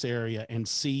turkey in this area and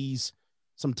sees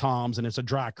some toms, and it's a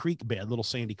dry creek bed, little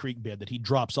sandy creek bed that he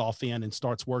drops off in and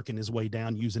starts working his way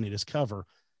down using it as cover,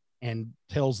 and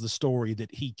tells the story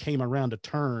that he came around a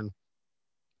turn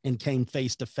and came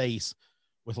face to face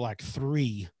with like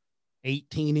 3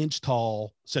 18-inch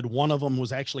tall, said one of them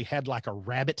was actually had like a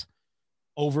rabbit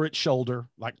over its shoulder,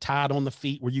 like tied on the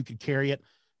feet where you could carry it.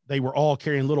 They were all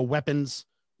carrying little weapons,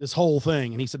 this whole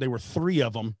thing. And he said there were 3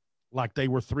 of them, like they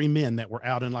were 3 men that were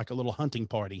out in like a little hunting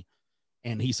party.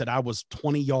 And he said, I was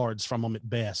 20 yards from them at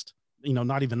best, you know,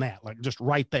 not even that, like just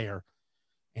right there.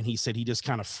 And he said he just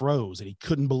kind of froze and he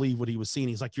couldn't believe what he was seeing.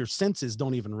 He's like, your senses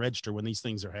don't even register when these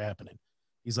things are happening.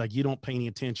 He's like, you don't pay any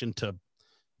attention to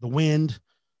the wind,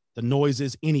 the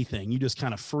noises, anything. You just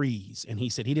kind of freeze. And he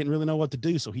said he didn't really know what to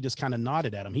do. So he just kind of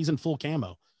nodded at him. He's in full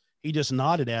camo. He just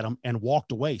nodded at him and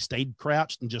walked away, stayed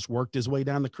crouched and just worked his way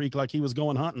down the creek like he was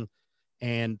going hunting.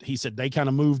 And he said they kind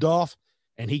of moved off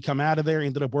and he come out of there,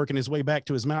 ended up working his way back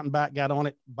to his mountain bike, got on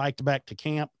it, biked back to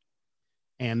camp.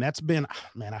 And that's been,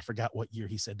 man, I forgot what year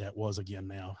he said that was again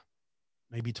now.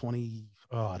 Maybe 20,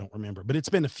 I don't remember, but it's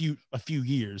been a few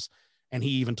years. And he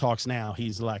even talks now.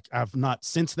 He's like, I've not,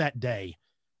 since that day,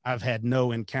 I've had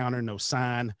no encounter, no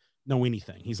sign, no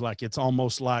anything. He's like, it's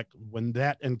almost like when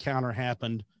that encounter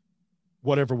happened,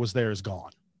 whatever was there is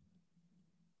gone.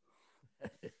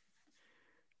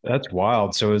 That's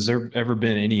wild. So has there ever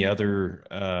been any other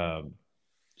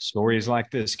stories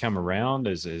like this come around?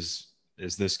 Is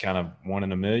this kind of one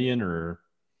in a million or?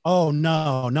 Oh,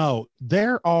 no.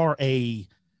 There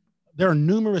are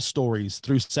numerous stories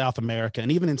through South America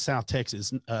and even in South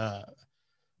Texas.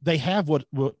 They have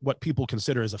what people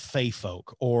consider as a fae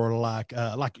folk, or like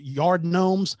yard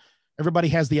gnomes. Everybody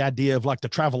has the idea of like the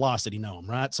Travelocity gnome,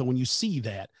 right? So when you see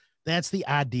that, that's the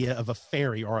idea of a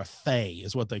fairy or a fae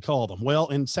is what they call them. Well,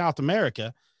 in South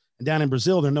America and down in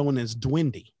Brazil, they're known as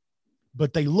duende,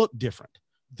 but they look different.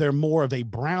 They're more of a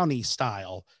brownie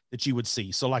style that you would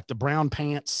see. So like the brown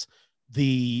pants,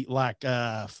 the like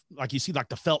you see like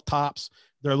the felt tops,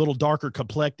 they're a little darker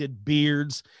complected,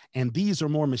 beards, and these are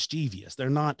more mischievous. They're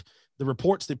not the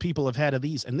reports that people have had of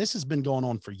these. And this has been going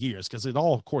on for years because it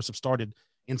all, of course, have started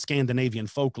in Scandinavian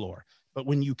folklore. But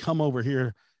when you come over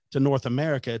here to North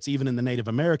America, it's even in the Native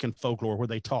American folklore where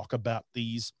they talk about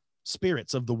these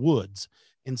spirits of the woods.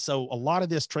 And so a lot of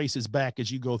this traces back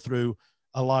as you go through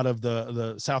a lot of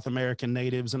the South American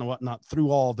natives and whatnot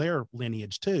through all their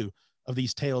lineage too, of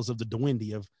these tales of the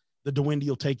duende, of the duende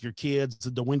will take your kids,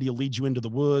 the duende will lead you into the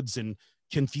woods and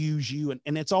confuse you.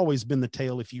 And it's always been the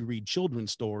tale, if you read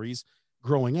children's stories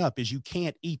growing up, is you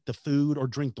can't eat the food or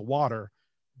drink the water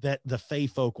that the fae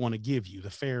folk want to give you, the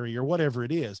fairy or whatever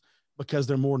it is, because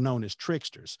they're more known as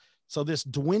tricksters. So this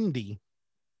duende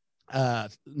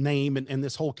name and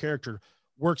this whole character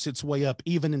works its way up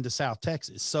even into South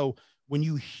Texas. So when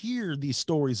you hear these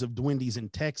stories of duendes in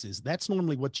Texas, that's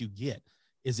normally what you get.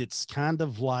 Is it's kind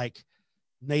of like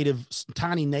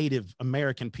tiny Native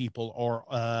American people, or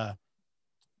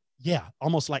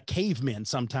almost like cavemen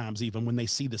sometimes, even when they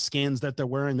see the skins that they're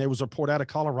wearing. There was a report out of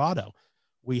Colorado.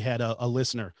 We had a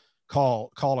listener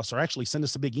call us, or actually send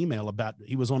us a big email about,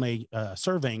 he was on a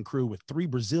surveying crew with 4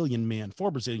 Brazilian men,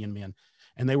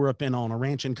 and they were up on a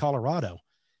ranch in Colorado.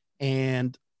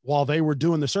 And while they were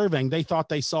doing the surveying, they thought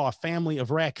they saw a family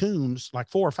of raccoons, like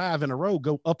 4 or 5 in a row,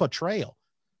 go up a trail.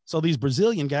 So these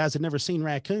Brazilian guys had never seen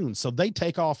raccoons. So they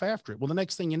take off after it. Well, the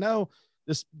next thing you know,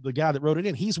 the guy that wrote it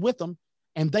in, he's with them,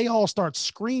 and they all start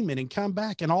screaming and come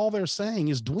back, and all they're saying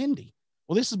is Dwindy.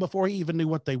 Well, this is before he even knew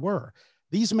what they were.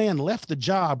 These men left the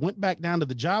job, went back down to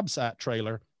the job site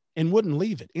trailer, and wouldn't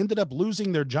leave it. Ended up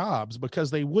losing their jobs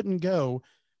because they wouldn't go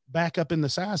back up in the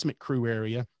seismic crew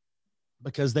area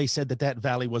because they said that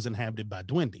valley was inhabited by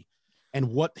Dwindy. And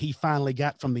what he finally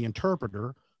got from the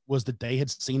interpreter was that they had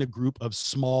seen a group of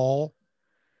small,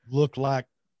 looked like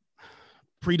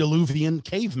pre-Diluvian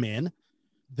cavemen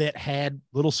that had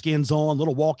little skins on,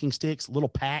 little walking sticks, little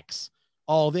packs,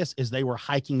 all this as they were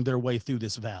hiking their way through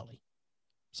this valley.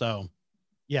 So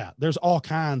yeah, there's all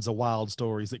kinds of wild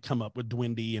stories that come up with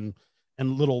Dwindy and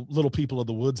little people of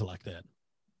the woods like that.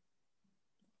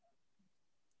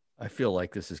 I feel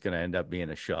like this is going to end up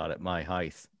being a shot at my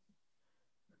height.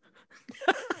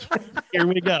 Here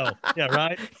we go. Yeah,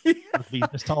 right. Yeah. Be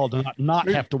this tall to not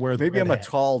have to wear. Maybe I'm a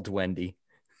tall Dwindy.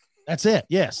 That's it.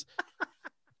 Yes,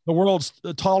 the world's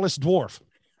tallest dwarf,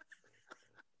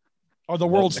 or the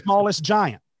world's smallest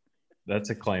giant. That's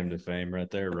a claim to fame right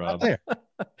there, Rob. Right there.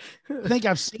 I think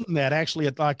I've seen that actually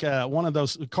at like one of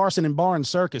those Carson and Barnes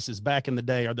circuses back in the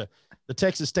day, or the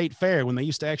Texas State Fair, when they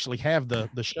used to actually have the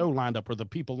show lined up, or the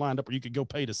people lined up where you could go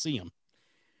pay to see them.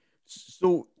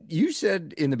 So you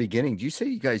said in the beginning, do you say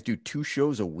you guys do 2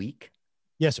 shows a week?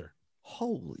 Yes, sir.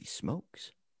 Holy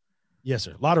smokes. Yes,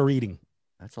 sir. A lot of reading.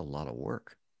 That's a lot of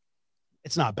work.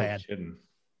 It's not bad.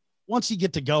 Once you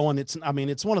get to going, it's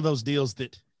one of those deals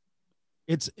that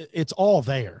it's all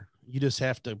there. You just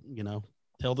have to,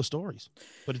 tell the stories,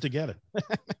 put it together.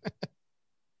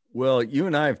 Well, you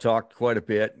and I have talked quite a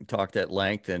bit, talked at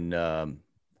length, and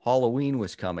Halloween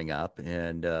was coming up.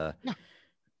 And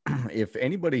if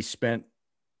anybody spent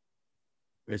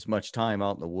as much time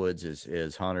out in the woods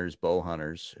as hunters, bow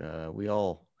hunters, we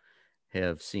all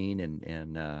have seen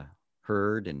and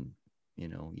heard, and,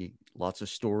 lots of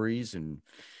stories and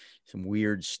some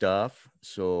weird stuff.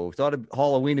 So thought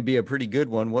Halloween would be a pretty good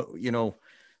one.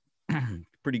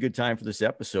 Pretty good time for this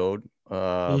episode.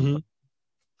 What do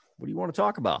you want to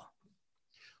talk about?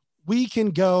 We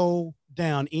can go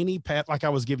down any path. Like I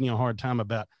was giving you a hard time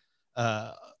about,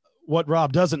 what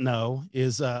Rob doesn't know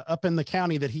is up in the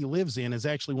county that he lives in is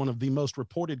actually one of the most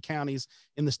reported counties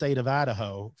in the state of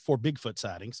Idaho for Bigfoot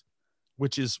sightings,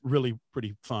 which is really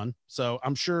pretty fun. So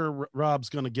I'm sure Rob's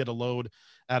going to get a load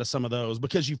out of some of those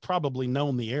because you've probably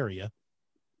known the area.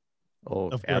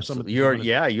 Oh, absolutely. You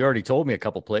already told me a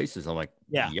couple places. I'm like,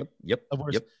 yeah, yep.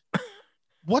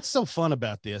 What's so fun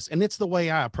about this? And it's the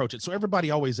way I approach it. So everybody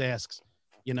always asks,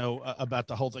 about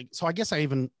the whole thing. So I guess I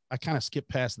kind of skipped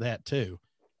past that too.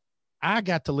 I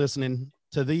got to listening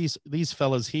to these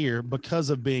fellas here because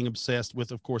of being obsessed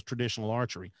with, of course, traditional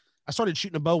archery. I started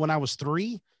shooting a bow when I was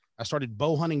 3. I started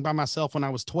bow hunting by myself when I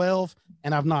was 12,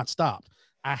 and I've not stopped.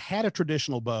 I had a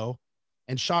traditional bow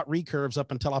and shot recurves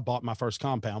up until I bought my first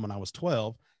compound when I was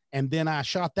 12. And then I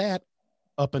shot that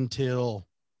up until,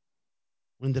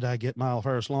 when did I get my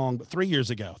first long? But 3 years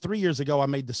ago. 3 years ago, I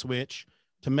made the switch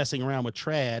to messing around with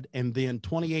trad. And then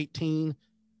 2018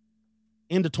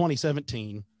 into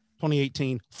 2017,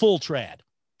 full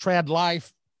trad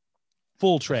life,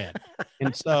 full trad.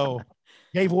 And so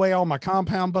gave away all my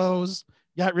compound bows,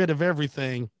 got rid of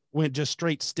everything, went just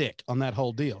straight stick on that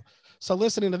whole deal. So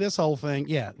listening to this whole thing,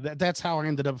 that's how I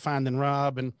ended up finding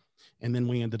Rob, and then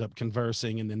we ended up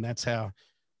conversing, and then that's how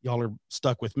y'all are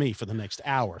stuck with me for the next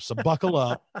hour. So buckle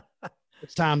up.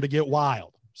 It's time to get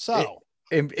wild. So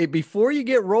before you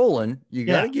get rolling, you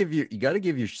got to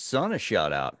give your son a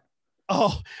shout out.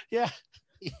 Oh, yeah.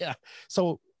 Yeah.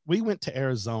 So we went to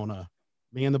Arizona,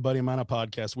 me and the buddy of mine I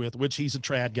podcast with, which he's a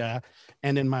trad guy.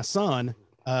 And then my son,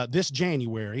 this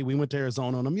January, we went to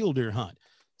Arizona on a mule deer hunt.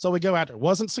 So we go out there,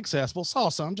 wasn't successful, saw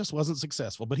some, just wasn't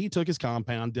successful, but he took his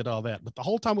compound, did all that. But the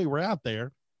whole time we were out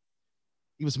there,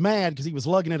 he was mad because he was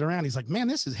lugging it around. He's like, man,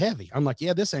 this is heavy. I'm like,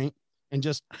 yeah, this ain't. And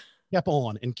just kept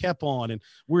on. And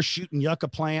we're shooting yucca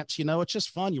plants. It's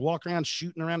just fun. You walk around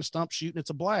shooting around a stump, shooting.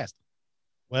 It's a blast.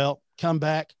 Well, come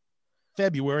back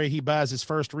February, he buys his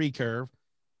first recurve,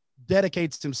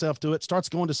 dedicates himself to it, starts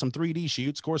going to some 3D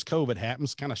shoots. Of course, COVID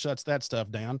happens, kind of shuts that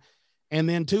stuff down. And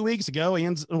then 2 weeks ago,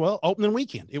 opening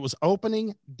weekend. It was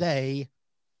opening day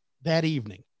that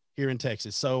evening here in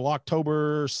Texas. So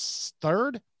October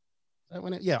 3rd,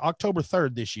 October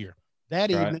 3rd this year.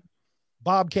 That evening,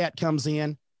 Bobcat comes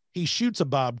in. He shoots a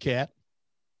bobcat.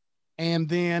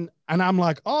 And I'm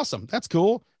like, awesome. That's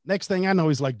cool. Next thing I know,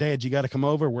 he's like, Dad, you got to come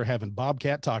over. We're having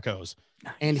bobcat tacos.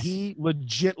 Nice. And he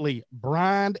legitly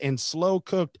brined and slow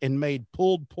cooked and made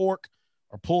pulled pork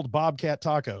or pulled bobcat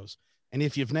tacos. And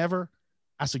if you've never,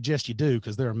 I suggest you do,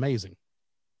 because they're amazing.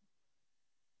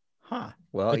 Huh.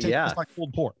 Well, They taste yeah. just like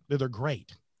pulled pork. They're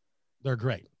great. They're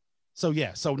great. So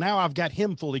yeah. So now I've got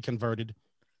him fully converted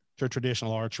to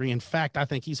traditional archery. In fact, I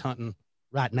think he's hunting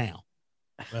right now.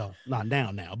 Well, not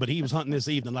now, but he was hunting this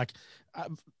evening. Like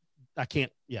I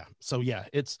can't. Yeah. So yeah,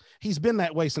 he's been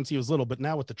that way since he was little, but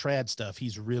now with the trad stuff,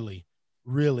 he's really,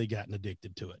 really gotten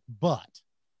addicted to it. But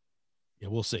yeah,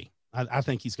 we'll see. I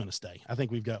think he's going to stay. I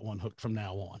think we've got one hooked from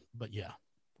now on, but yeah.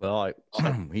 Well,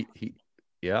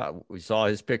 yeah, we saw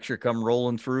his picture come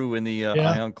rolling through in the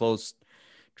Eye Hunt Close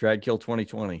Trad Kill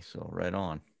 2020. So right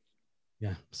on.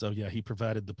 Yeah. So yeah, he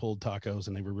provided the pulled tacos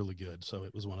and they were really good. So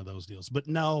it was one of those deals, but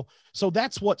no. So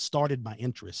that's what started my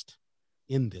interest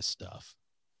in this stuff,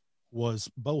 was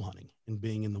bow hunting and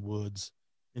being in the woods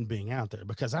and being out there,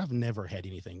 because I've never had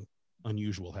anything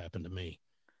unusual happen to me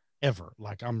ever.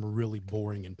 Like, I'm really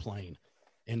boring and plain.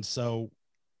 And so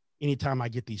anytime I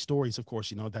get these stories, of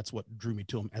course, that's what drew me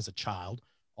to them as a child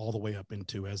all the way up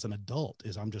into as an adult,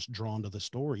 is I'm just drawn to the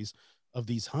stories of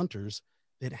these hunters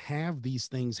that have these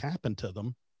things happen to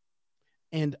them.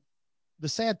 And the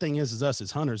sad thing is us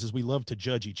as hunters is we love to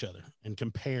judge each other and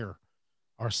compare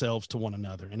ourselves to one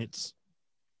another. And it's,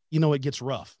 it gets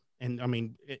rough. And I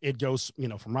mean, it goes,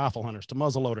 from rifle hunters to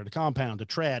muzzleloader to compound to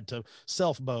trad to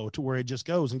self bow, to where it just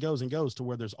goes and goes and goes, to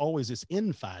where there's always this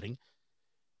infighting.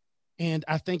 And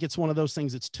I think it's one of those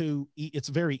things it's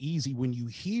very easy when you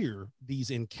hear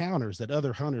these encounters that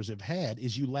other hunters have had,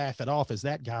 is you laugh it off as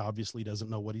that guy obviously doesn't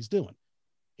know what he's doing.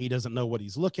 He doesn't know what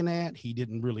he's looking at. He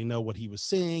didn't really know what he was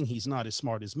seeing. He's not as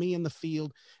smart as me in the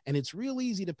field. And it's real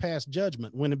easy to pass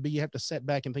judgment when you have to sit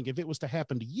back and think, if it was to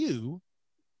happen to you,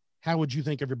 how would you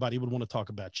think everybody would want to talk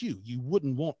about you? You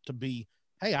wouldn't want to be,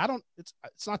 hey,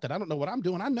 it's not that I don't know what I'm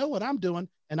doing. I know what I'm doing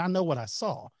and I know what I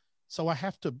saw. So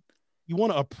you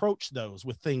want to approach those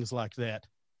with things like that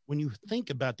when you think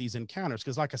about these encounters.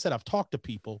 Because like I said, I've talked to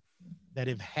people that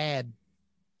have had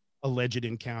alleged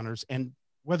encounters, and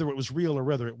whether it was real or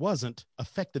whether it wasn't,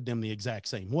 affected them the exact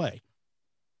same way.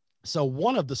 So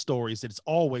one of the stories that's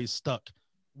always stuck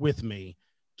with me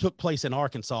took place in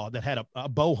Arkansas, that had a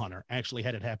bow hunter actually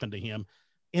had it happen to him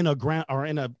in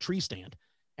a tree stand.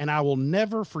 And I will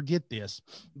never forget this,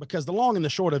 because the long and the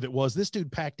short of it was, this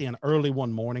dude packed in early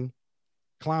one morning,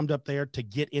 climbed up there to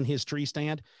get in his tree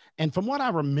stand. And from what I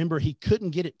remember, he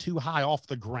couldn't get it too high off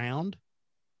the ground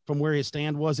from where his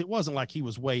stand was. It wasn't like he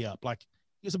was way up, like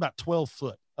he was about 12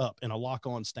 foot up in a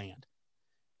lock-on stand,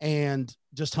 and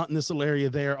just hunting this little area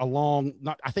there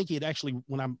I think he had actually,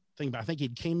 when I'm thinking about it, I think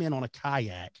he'd came in on a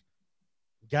kayak,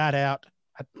 got out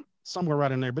somewhere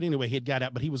right in there. But anyway, he had got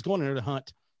out, but he was going in there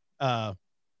to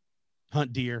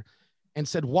hunt deer, and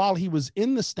said while he was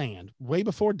in the stand way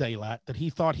before daylight that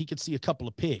he thought he could see a couple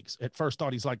of pigs. At first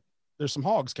thought, he's like, there's some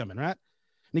hogs coming, right?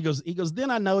 And he goes, then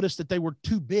I noticed that they were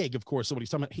too big, of course. So what he's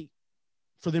talking about,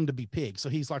 for them to be pigs. So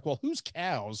he's like, well, whose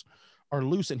cows are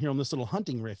loose in here on this little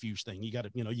hunting refuge thing? You got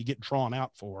to, you get drawn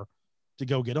out for to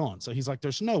go get on. So he's like,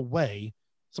 there's no way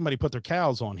somebody put their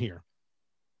cows on here.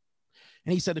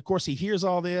 And he said, of course, he hears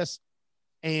all this.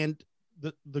 And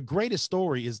the greatest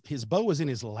story is his bow is in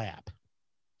his lap,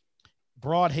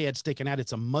 broadhead sticking out.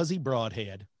 It's a muzzy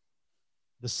broadhead.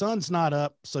 The sun's not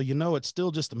up, so it's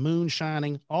still just the moon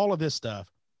shining, all of this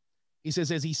stuff. He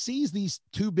says, as he sees these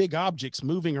two big objects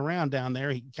moving around down there,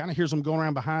 he kind of hears them going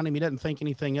around behind him. He doesn't think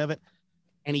anything of it.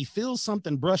 And he feels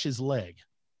something brush his leg.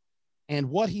 And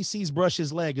what he sees brush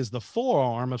his leg is the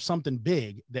forearm of something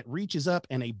big that reaches up,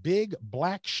 and a big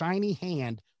black shiny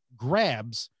hand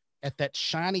grabs at that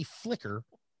shiny flicker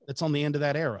that's on the end of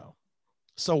that arrow.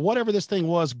 So whatever this thing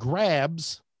was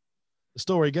grabs, the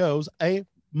story goes, a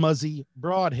muzzy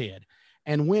broadhead.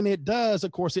 And when it does,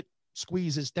 of course, it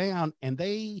squeezes down, and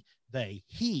the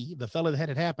fellow that had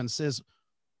it happen says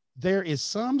there is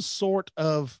some sort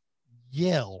of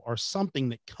yell or something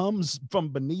that comes from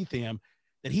beneath him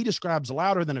that he describes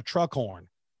louder than a truck horn,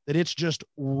 that it's just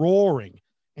roaring.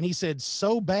 And he said,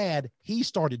 so bad, he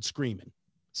started screaming.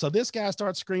 So this guy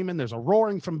starts screaming. There's a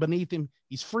roaring from beneath him.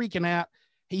 He's freaking out.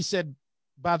 He said,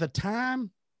 by the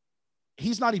time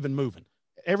he's not even moving,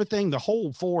 the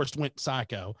whole forest went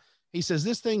psycho. He says,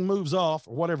 this thing moves off,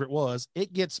 or whatever it was.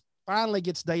 Finally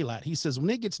gets daylight. He says,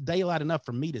 when it gets daylight enough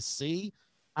for me to see,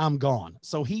 I'm gone.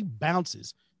 So he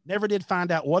bounces. Never did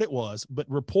find out what it was, but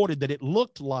reported that it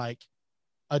looked like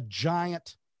a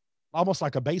giant, almost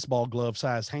like a baseball glove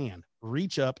sized hand,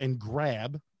 reach up and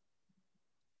grab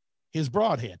his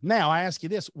broadhead. Now I ask you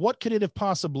this, what could it have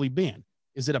possibly been?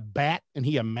 Is it a bat and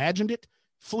he imagined it,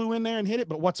 flew in there and hit it?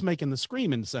 But what's making the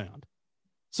screaming sound?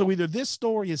 So either this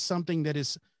story is something that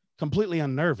is completely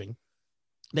unnerving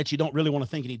that you don't really want to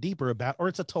think any deeper about, or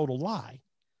it's a total lie.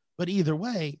 But either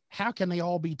way, how can they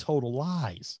all be total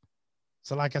lies?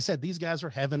 So like I said, these guys are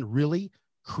having really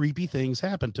creepy things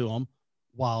happen to them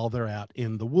while they're out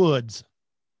in the woods.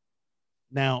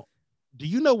 Now, do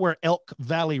you know where Elk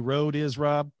Valley Road is,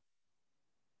 Rob?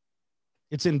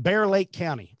 It's in Bear Lake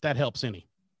County, if that helps any.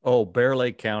 Oh, Bear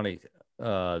Lake County.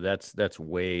 That's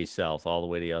way south, all the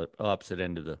way to the opposite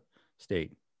end of the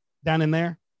state. Down in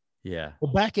there? Yeah.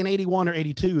 Well, back in 81 or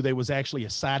 82, there was actually a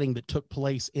sighting that took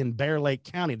place in Bear Lake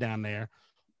County down there.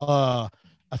 A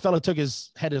fellow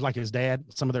had his dad,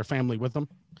 some of their family with them,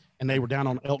 and they were down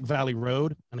on Elk Valley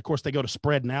Road. And of course, they go to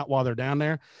spreading out while they're down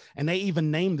there. And they even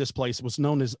named this place. It was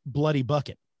known as Bloody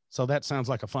Bucket. So that sounds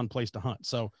like a fun place to hunt.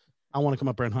 So I want to come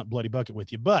up there and hunt Bloody Bucket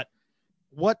with you. But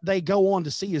what they go on to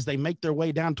see is they make their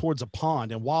way down towards a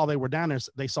pond. And while they were down there,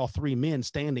 they saw 3 men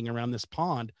standing around this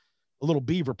pond, a little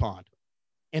beaver pond.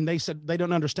 And they said they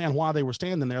don't understand why they were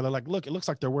standing there. They're like, look, it looks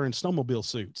like they're wearing snowmobile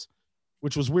suits,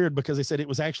 which was weird because they said it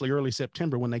was actually early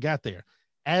September when they got there.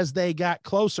 As they got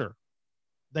closer,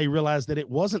 they realized that it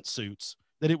wasn't suits,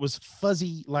 that it was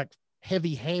fuzzy, like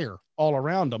heavy hair all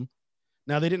around them.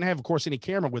 Now, they didn't have, of course, any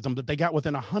camera with them, but they got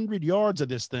within 100 yards of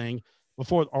this thing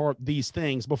before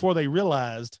they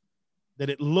realized that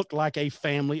it looked like a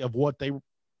family of what they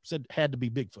said had to be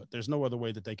Bigfoot. There's no other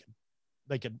way that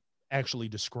they could actually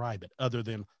describe it other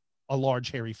than a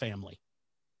large hairy family.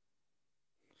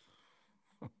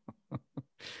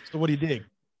 So what do you dig?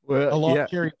 Well, a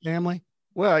large hairy family?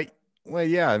 Well,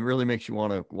 yeah, it really makes you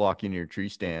want to walk in your tree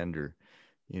stand or,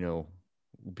 be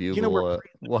able you know where,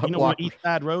 to you know what East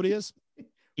Side Road is?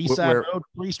 East Side Road,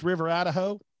 Priest River,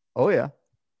 Idaho. Oh, yeah.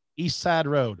 East Side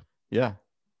Road. Yeah.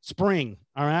 Spring.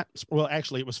 All right. Well,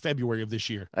 actually, it was February of this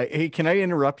year. Hey, can I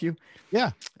interrupt you?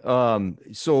 Yeah.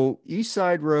 So East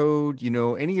Side Road,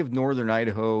 any of Northern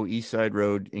Idaho, East Side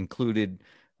Road included,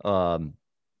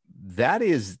 that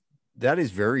is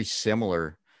very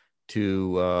similar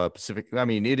to Pacific. I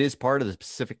mean, it is part of the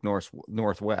Pacific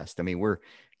Northwest. I mean,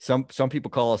 some people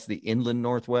call us the inland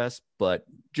Northwest, but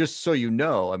just so you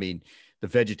know, I mean, the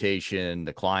vegetation,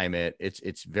 the climate,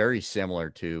 it's very similar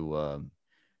to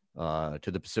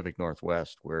the Pacific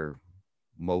Northwest, where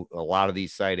a lot of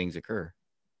these sightings occur.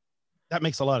 That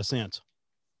makes a lot of sense.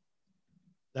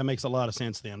 That makes a lot of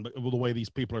sense then, but the way these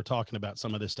people are talking about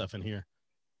some of this stuff in here,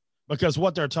 because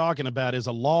what they're talking about is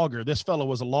a logger. This fellow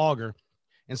was a logger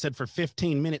and said for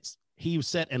 15 minutes, he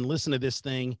sat and listened to this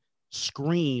thing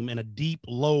scream in a deep,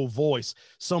 low voice,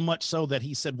 so much so that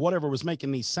he said whatever was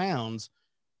making these sounds,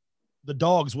 the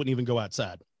dogs wouldn't even go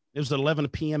outside. It was at 11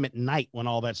 p.m. at night when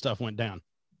all that stuff went down.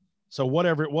 So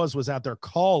whatever it was out there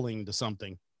calling to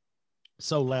something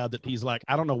so loud that he's like,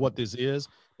 I don't know what this is,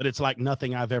 but it's like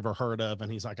nothing I've ever heard of.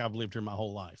 And he's like, I've lived here my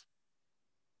whole life.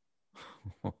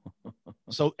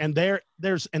 So, and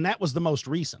that was the most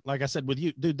recent. Like I said, with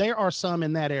you, dude, there are some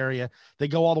in that area. They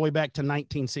go all the way back to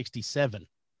 1967,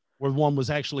 where one was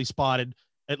actually spotted.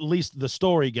 At least the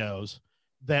story goes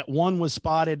that one was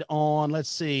spotted on, let's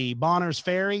see, Bonner's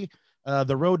Ferry,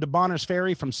 the road to Bonner's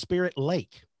Ferry from Spirit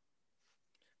Lake.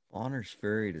 Bonner's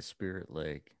Ferry to Spirit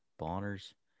Lake.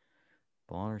 Bonner's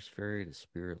Ferry to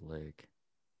Spirit Lake.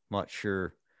 I'm not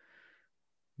sure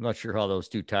how those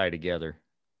two tie together.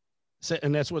 So,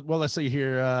 and that's what, well, let's see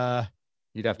here.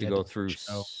 You'd have to go through.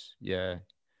 Yeah.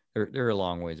 They're a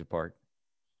long ways apart.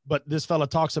 But this fella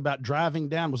talks about driving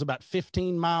down, was about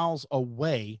 15 miles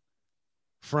away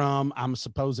from, I'm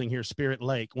supposing here, Spirit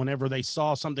Lake, whenever they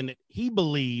saw something that he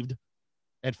believed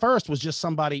at first was just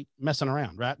somebody messing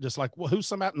around, right? Just like, well, who's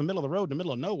some out in the middle of the road, in the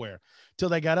middle of nowhere, till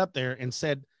they got up there and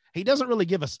said, he doesn't really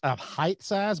give us a height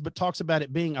size, but talks about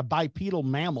it being a bipedal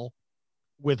mammal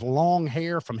with long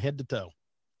hair from head to toe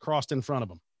crossed in front of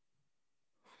him.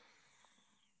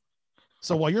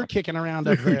 So while you're kicking around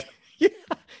up there.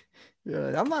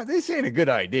 Yeah, this ain't a good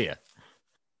idea.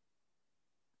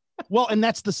 Well, and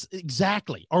that's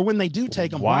exactly. Or when they do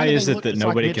take them, why is it that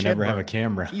nobody can ever have a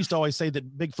camera? He used to always say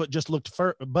that Bigfoot just looked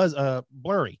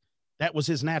blurry. That was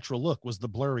his natural look, was the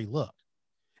blurry look.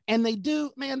 And they do,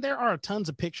 man, there are tons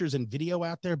of pictures and video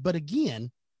out there, but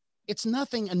again, it's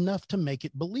nothing enough to make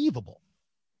it believable.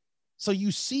 So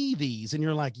you see these and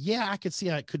you're like, yeah, I could see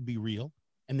how it could be real.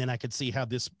 And then I could see how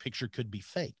this picture could be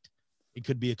faked. It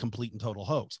could be a complete and total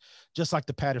hoax. Just like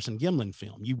the Patterson-Gimlin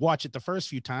film. You watch it the first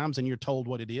few times and you're told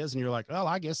what it is. And you're like, well,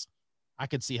 I guess I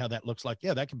could see how that looks like.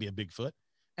 Yeah, that could be a Bigfoot.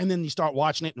 And then you start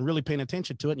watching it and really paying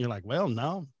attention to it. And you're like, well,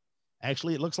 no,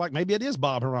 actually it looks like maybe it is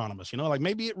Bob Hieronymus, like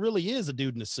maybe it really is a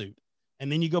dude in a suit.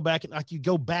 And then you go back and like you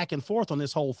go back and forth on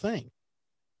this whole thing.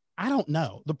 I don't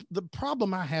know. The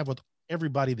problem I have with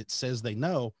everybody that says they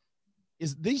know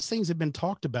is these things have been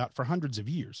talked about for hundreds of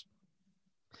years.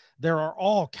 There are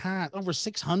over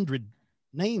 600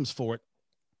 names for it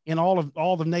in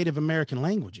all the Native American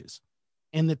languages.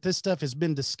 And that this stuff has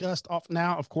been discussed off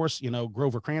now. Of course,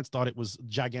 Grover Krantz thought it was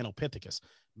Gigantopithecus.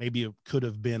 Maybe it could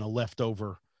have been a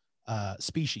leftover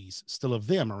species still of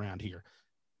them around here.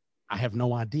 I have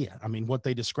no idea. I mean, what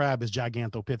they describe as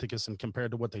Gigantopithecus and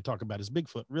compared to what they talk about as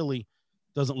Bigfoot really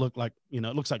doesn't look like, it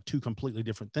looks like two completely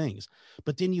different things.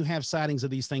 But then you have sightings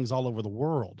of these things all over the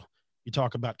world. You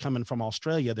talk about coming from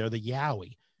Australia, they're the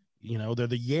Yowie, they're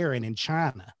the Yeren in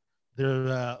China. They're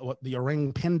the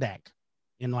Orang Pendak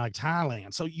in like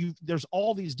Thailand. So there's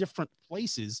all these different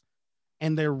places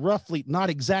and they're roughly not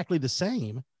exactly the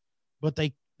same, but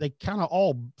they kind of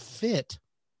all fit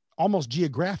almost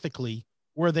geographically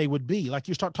where they would be. Like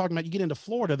you start talking about, you get into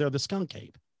Florida, they're the skunk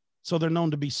ape. So they're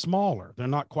known to be smaller. They're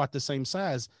not quite the same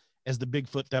size as the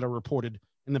Bigfoot that are reported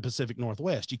in the Pacific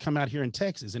Northwest. You come out here in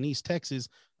Texas, in East Texas,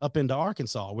 up into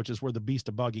Arkansas, which is where the Beast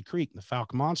of Boggy Creek, the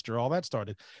Falk Monster, all that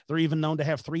started. They're even known to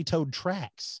have three-toed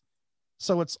tracks.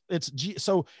 So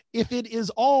so if it is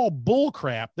all bull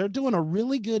crap, they're doing a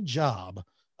really good job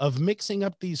of mixing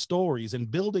up these stories and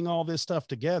building all this stuff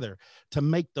together to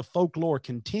make the folklore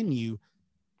continue,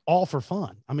 all for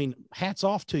fun. I mean, hats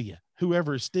off to you,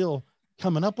 whoever is still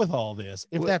coming up with all this,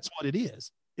 if that's what it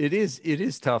is. It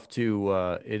is tough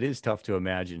to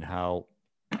imagine how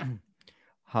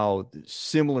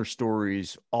similar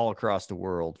stories all across the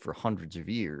world for hundreds of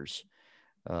years,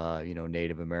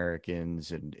 Native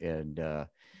Americans and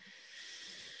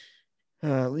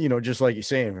just like you're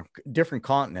saying, different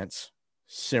continents,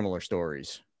 similar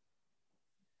stories.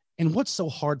 And what's so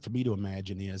hard for me to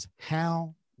imagine is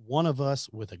how one of us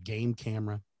with a game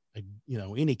camera,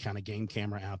 any kind of game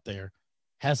camera out there,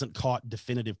 hasn't caught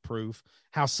definitive proof,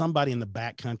 how somebody in the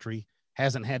backcountry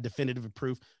hasn't had definitive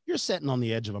proof. You're sitting on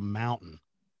the edge of a mountain,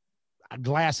 a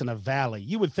glass in a valley.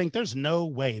 You would think there's no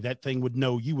way that thing would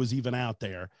know you was even out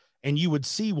there. And you would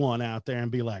see one out there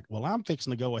and be like, well, I'm fixing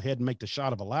to go ahead and make the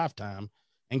shot of a lifetime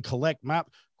and collect my, of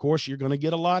course, you're going to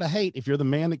get a lot of hate if you're the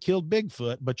man that killed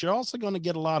Bigfoot, but you're also going to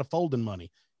get a lot of folding money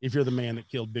if you're the man that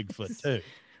killed Bigfoot too.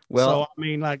 Well, so, I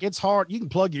mean, like, it's hard. You can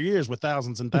plug your ears with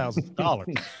thousands and thousands of dollars.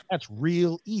 That's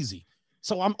real easy.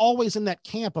 So I'm always in that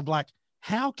camp of like,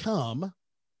 how come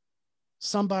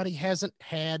somebody hasn't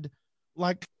had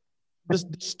like this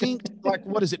distinct, like,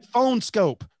 what is it? Phone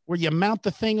scope, where you mount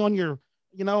the thing on your,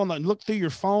 and look through your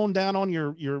phone down on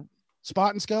your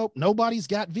spot and scope. Nobody's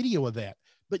got video of that.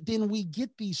 But then we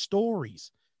get these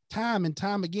stories time and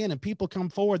time again, and people come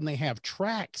forward and they have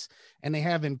tracks and they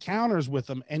have encounters with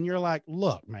them. And you're like,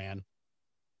 look, man,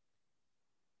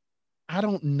 I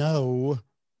don't know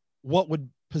what would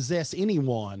possess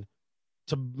anyone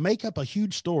to make up a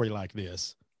huge story like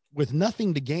this with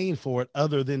nothing to gain for it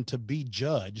other than to be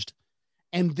judged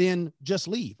and then just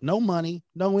leave. No money,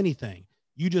 no anything.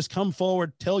 You just come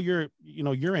forward, tell your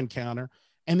encounter,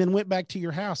 and then went back to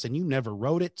your house and you never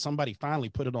wrote it. Somebody finally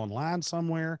put it online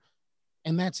somewhere.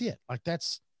 And that's it. Like,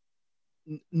 that's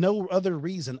no other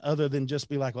reason other than just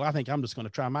be like, well, I think I'm just going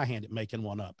to try my hand at making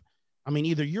one up. I mean,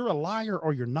 either you're a liar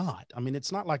or you're not. I mean,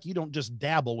 it's not like you don't just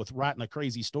dabble with writing a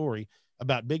crazy story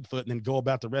about Bigfoot and then go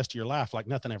about the rest of your life like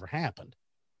nothing ever happened.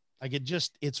 Like,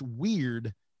 it's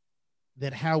weird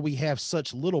that how we have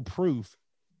such little proof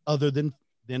other than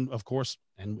of course,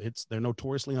 and they're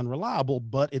notoriously unreliable,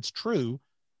 but it's true.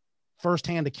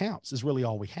 Firsthand accounts is really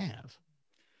all we have.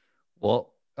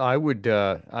 Well, I would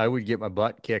get my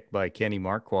butt kicked by Kenny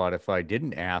Marquardt if I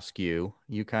didn't ask you.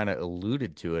 You kind of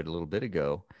alluded to it a little bit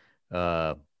ago.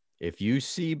 If you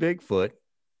see Bigfoot,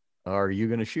 are you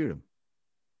going to shoot him?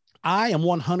 I am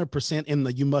 100% in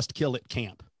the you must kill it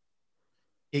camp.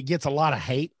 It gets a lot of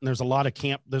hate, and there's a lot of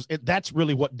camp. That's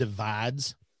really what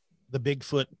divides the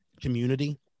Bigfoot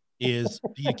community is,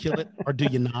 do you kill it or do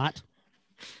you not?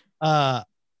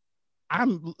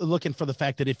 I'm looking for the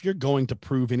fact that if you're going to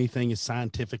prove anything is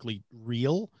scientifically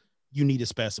real, you need a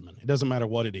specimen. It doesn't matter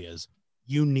what it is.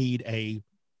 You need a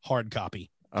hard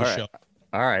copy to show.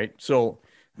 All right. So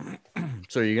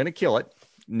you're going to kill it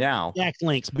now. Jack's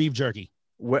Links, beef jerky.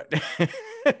 What?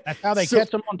 That's how they catch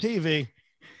them on TV.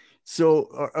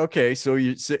 So, okay. So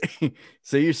you're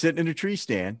sitting in a tree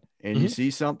stand and you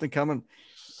see something coming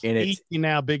and it's easy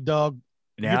now, big dog.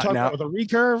 You're talking about with a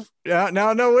recurve?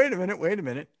 No, wait a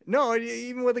minute. No,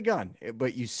 even with a gun,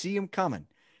 but you see them coming.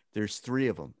 There's three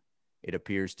of them. It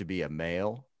appears to be a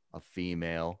male, a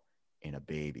female, and a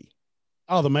baby.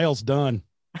 Oh, the male's done.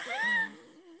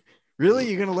 Really?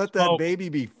 You're going to let that baby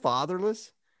be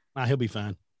fatherless? Nah, he'll be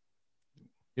fine.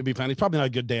 He'll be fine. He's probably not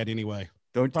a good dad anyway.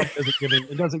 Don't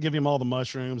Probably doesn't give him all the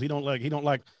mushrooms. He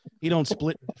don't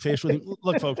split fish with him.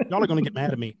 Look, folks, y'all are going to get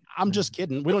mad at me. I'm just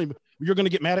kidding. You're going to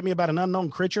get mad at me about an unknown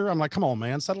creature. I'm like, come on,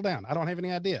 man, settle down. I don't have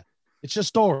any idea. It's just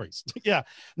stories. Yeah.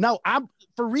 No, I'm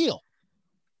for real.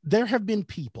 There have been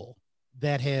people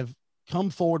that have come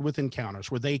forward with encounters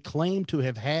where they claim to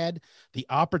have had the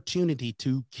opportunity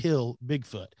to kill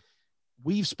Bigfoot.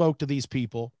 We've spoke to these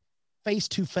people face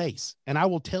to face. And I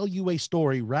will tell you a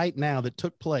story right now that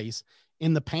took place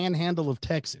in the panhandle of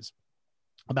Texas,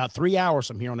 about 3 hours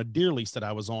from here on a deer lease that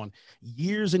I was on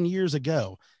years and years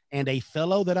ago. And a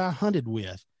fellow that I hunted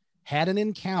with had an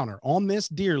encounter on this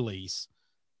deer lease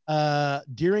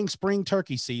during spring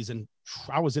turkey season.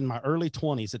 I was in my early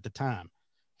 20s at the time.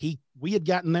 We had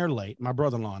gotten there late, my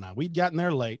brother-in-law and I, we'd gotten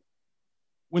there late.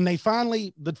 When the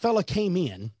fella came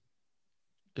in,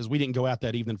 because we didn't go out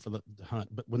that evening for the hunt,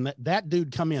 but when that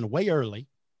dude come in way early,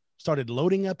 started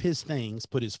loading up his things,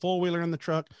 put his four-wheeler in the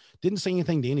truck, didn't say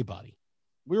anything to anybody.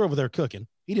 We were over there cooking.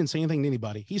 He didn't say anything to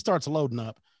anybody. He starts loading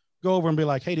up, go over and be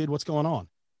like, hey, dude, what's going on?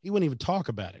 He wouldn't even talk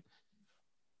about it.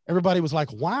 Everybody was like,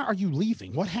 why are you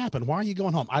leaving? What happened? Why are you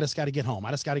going home? I just got to get home.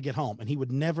 I just got to get home. And he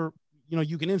would never,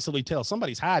 you can instantly tell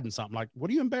somebody's hiding something. Like, what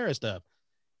are you embarrassed of?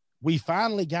 We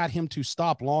finally got him to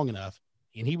stop long enough,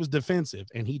 and he was defensive,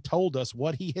 and he told us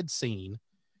what he had seen.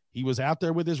 He was out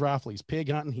there with his rifle. He's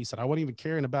pig hunting. He said, I wasn't even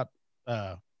caring about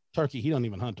turkey. He don't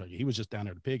even hunt turkey. He was just down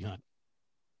there to pig hunt.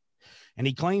 And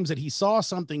he claims that he saw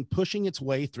something pushing its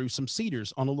way through some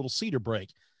cedars on a little cedar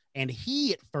break. And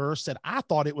he at first said, I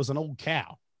thought it was an old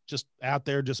cow just out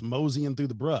there, just moseying through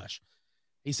the brush.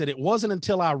 He said, it wasn't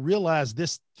until I realized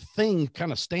this thing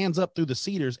kind of stands up through the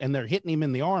cedars and they're hitting him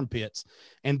in the armpits.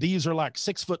 And these are like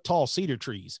 6 foot tall cedar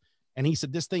trees. And he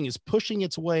said, this thing is pushing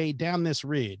its way down this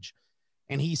ridge.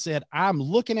 And he said, I'm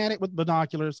looking at it with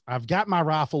binoculars. I've got my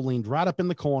rifle leaned right up in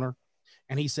the corner.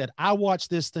 And he said, I watched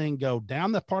this thing go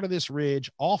down the part of this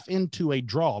ridge off into a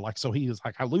draw. So he was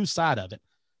like, I lose sight of it.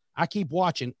 I keep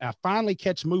watching. I finally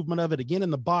catch movement of it again in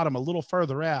the bottom, a little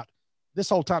further out. This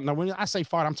whole time. Now, when I say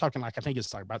far, I'm talking I think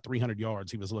it's like about 300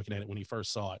 yards. He was looking at it when he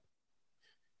first saw it.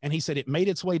 And he said, it made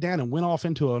its way down and went off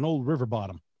into an old river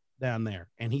bottom down there.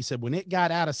 And he said, when it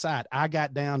got out of sight, I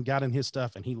got down, got in his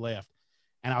stuff, and he left.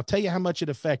 And I'll tell you how much it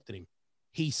affected him.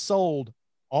 He sold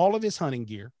all of his hunting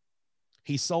gear.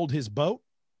 He sold his boat,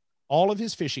 all of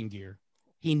his fishing gear.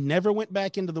 He never went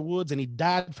back into the woods, and he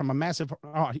died from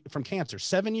from cancer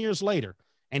 7 years later.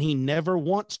 And he never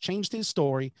once changed his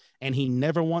story, and he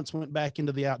never once went back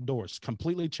into the outdoors.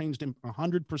 Completely changed him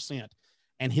 100%.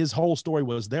 And his whole story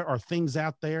was, there are things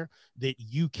out there that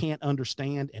you can't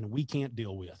understand and we can't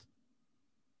deal with.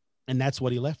 And that's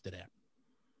what he left it at.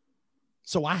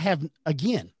 So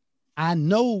I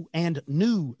know and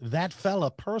knew that fella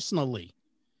personally,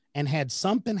 and had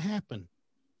something happen.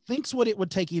 Thinks what it would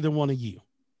take either one of you.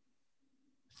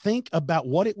 Think about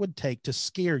what it would take to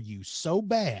scare you so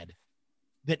bad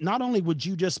that not only would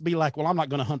you just be like, well, I'm not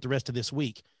going to hunt the rest of this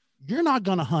week. You're not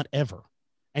going to hunt ever.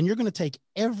 And you're going to take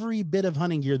every bit of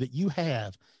hunting gear that you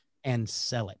have and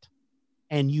sell it.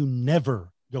 And you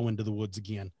never go into the woods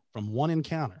again from one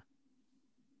encounter.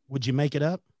 Would you make it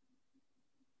up?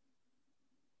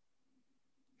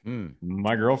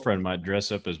 My girlfriend might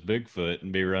dress up as Bigfoot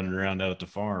and be running around out at the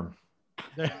farm.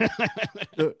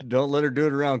 Don't let her do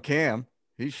it around Cam.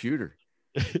 He's shooter.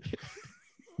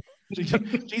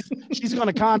 She's going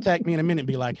to contact me in a minute and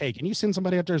be like, hey, can you send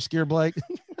somebody up there to scare Blake?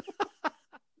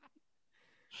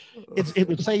 It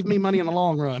would save me money in the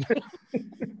long run.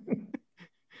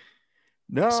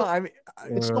 No, So, I mean,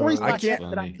 it's stories I like can't.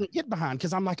 that I can't get behind,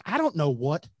 because I'm like, I don't know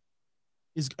what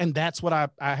is, and that's what I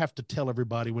have to tell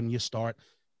everybody when you start,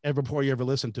 before you ever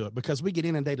listen to it, because we get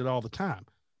inundated all the time.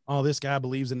 Oh, this guy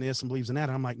believes in this and believes in that.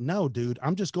 And I'm like, no, dude,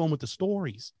 I'm just going with the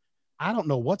stories. I don't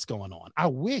know what's going on. I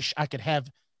wish I could have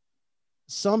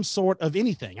some sort of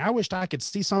anything. I wished I could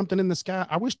see something in the sky.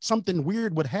 I wish something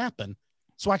weird would happen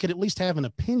so I could at least have an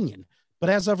opinion. But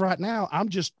as of right now, I'm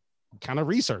just kind of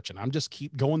researching. I'm just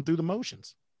keep going through the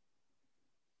motions.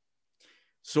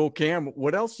 So Cam,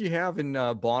 what else do you have in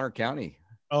Bonner County?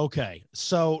 Okay.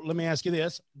 So let me ask you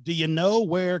this. Do you know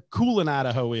where Coolin,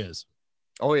 Idaho is?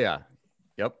 Oh yeah.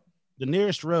 Yep. The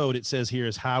nearest road it says here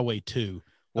is Highway 2.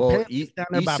 Well, Apparently it's down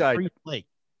there by side, Priest Lake.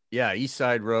 Yeah, East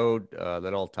Side Road.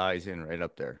 That all ties in right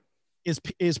up there.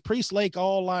 Is Priest Lake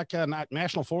all like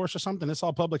national forest or something? It's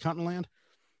all public hunting land?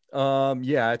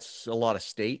 Yeah, it's a lot of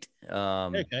state.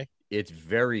 Okay. It's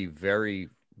very, very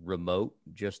remote.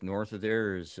 Just north of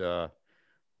there is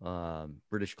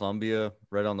British Columbia,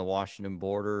 right on the Washington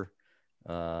border.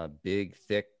 Big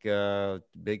thick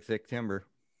timber.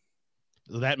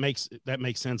 that makes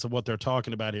sense of what they're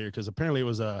talking about here, because apparently it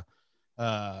was a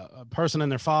person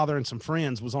and their father and some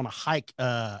friends was on a hike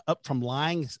up from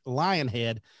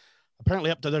Lionhead,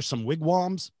 apparently up to, there's some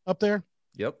wigwams up there.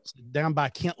 Yep. Down by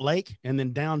Kent Lake, and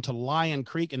then down to Lion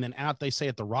Creek, and then out, they say,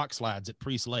 at the rock slides at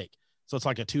Priest Lake. So it's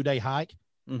like a 2-day hike.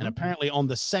 And apparently on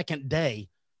the second day,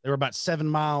 they were about 7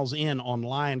 miles in on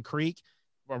Lion Creek,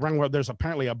 around where there's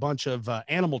apparently a bunch of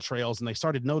animal trails, and they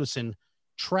started noticing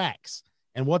tracks.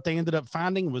 And what they ended up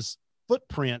finding was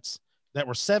footprints that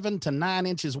were 7 to 9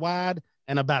 inches wide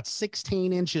and about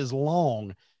 16 inches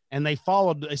long. And they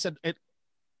followed, they said,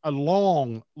 a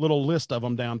long little list of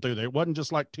them down through there. It wasn't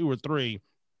just like 2 or 3.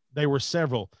 They were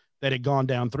several that had gone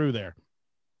down through there.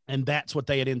 And that's what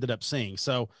they had ended up seeing.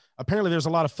 So apparently there's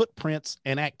a lot of footprints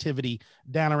and activity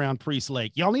down around Priest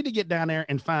Lake. Y'all need to get down there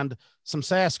and find some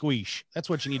Sasquatch. That's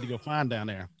what you need to go find down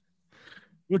there.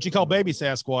 What you call baby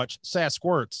Sasquatch?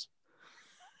 Sasquirts.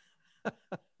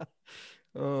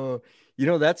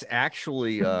 That's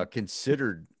actually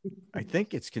considered, I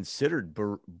think it's considered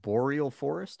boreal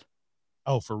forest.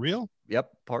 Oh, for real?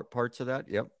 Yep. Parts of that.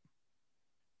 Yep.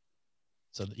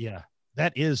 So yeah,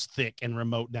 that is thick and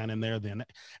remote down in there then.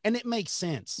 And it makes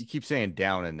sense. You keep saying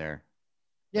down in there.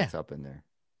 Yeah. It's up in there.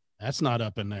 That's not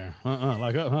up in there.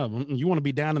 You want to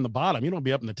be down in the bottom. You don't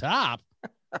be up in the top.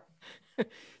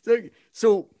 So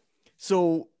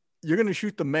you're going to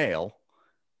shoot the male.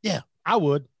 Yeah, I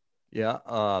would. Yeah.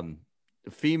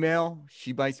 The female,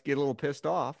 she might get a little pissed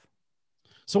off.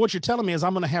 So what you're telling me is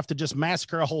I'm going to have to just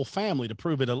massacre a whole family to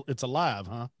prove it's alive,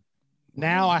 huh?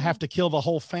 Now I have to kill the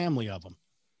whole family of them.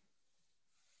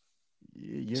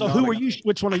 So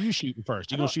which one are you shooting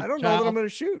first? You going to shoot? I don't know that I'm going to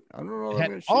shoot. I don't know that I'm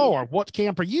going to shoot. Oh, or what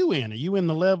camp are you in? Are you in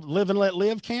the live and let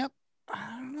live camp?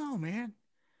 I don't know, man.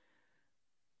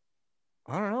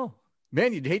 I don't know.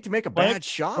 Man, you'd hate to make a bad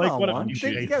shot on one. You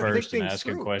shoot first and ask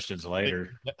him questions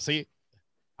later. See,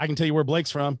 I can tell you where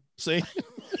Blake's from. See?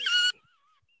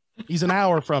 He's an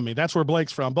hour from me. That's where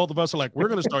Blake's from. Both of us are like, we're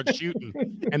going to start shooting,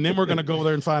 and then we're going to go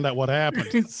there and find out what happened.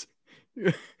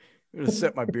 I'm going to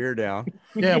set my beer down.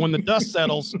 Yeah, when the dust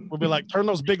settles, we'll be like, turn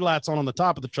those big lights on the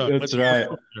top of the truck. That's right.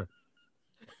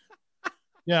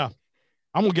 Yeah.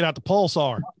 I'm going to get out the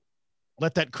pulsar.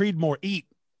 Let that Creedmoor eat.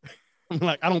 I'm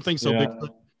like, I don't think so, Bigfoot.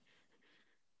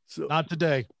 So, not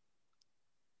today.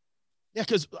 Yeah,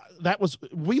 because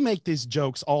we make these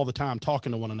jokes all the time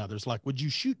talking to one another. It's like, would you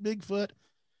shoot Bigfoot?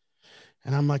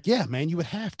 And I'm like, yeah, man, you would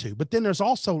have to. But then there's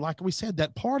also, like we said,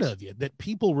 that part of you that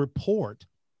people report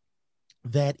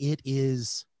that it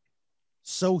is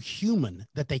so human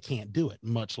that they can't do it,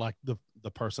 much like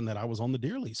the person that I was on the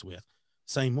deer lease with.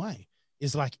 Same way.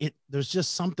 It's like there's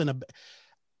just something about,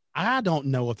 I don't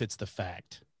know if it's the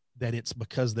fact that it's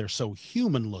because they're so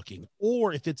human looking,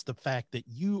 or if it's the fact that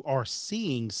you are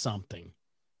seeing something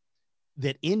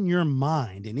that in your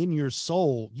mind and in your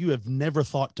soul, you have never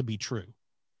thought to be true.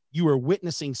 You are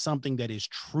witnessing something that is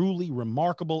truly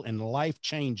remarkable and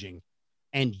life-changing,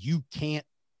 and you can't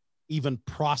even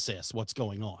process what's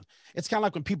going on. It's kind of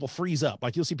like when people freeze up.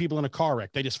 Like you'll see people in a car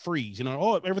wreck, they just freeze.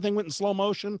 Oh, everything went in slow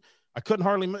motion. I couldn't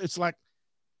hardly. It's like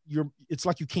you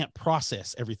can't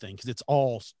process everything because it's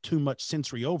all too much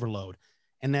sensory overload.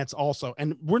 And that's also,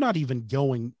 and we're not even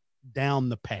going down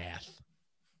the path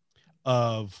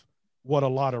of what a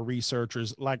lot of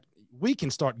researchers like. We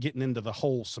can start getting into the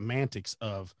whole semantics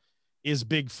of, is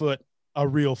Bigfoot a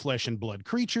real flesh and blood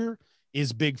creature?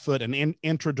 Is Bigfoot an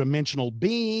interdimensional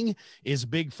being? Is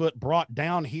Bigfoot brought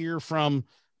down here from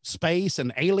space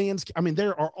and aliens? I mean,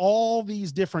 there are all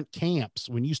these different camps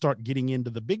when you start getting into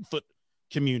the Bigfoot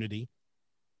community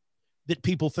that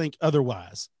people think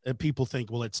otherwise. People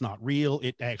think, well, it's not real.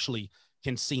 It actually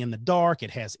can see in the dark.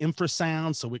 It has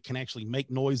infrasound, so it can actually make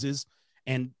noises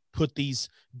and put these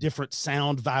different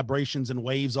sound vibrations and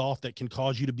waves off that can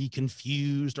cause you to be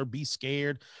confused or be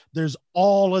scared. There's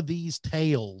all of these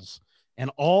tales and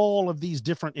all of these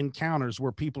different encounters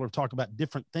where people are talking about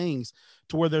different things,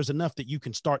 to where there's enough that you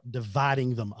can start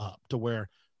dividing them up, to where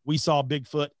we saw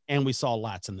Bigfoot and we saw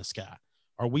lights in the sky,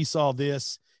 or we saw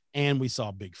this and we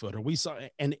saw Bigfoot, or we saw,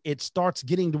 and it starts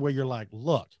getting to where you're like,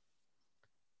 look,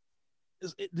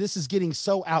 this is getting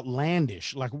so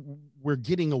outlandish. Like we're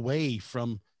getting away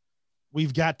from,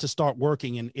 we've got to start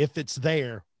working. And if it's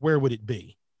there, where would it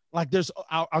be? Like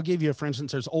I'll give you for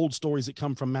instance, there's old stories that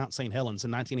come from Mount St. Helens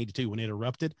in 1982 when it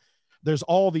erupted. There's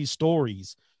all these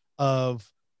stories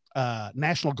of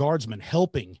National Guardsmen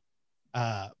helping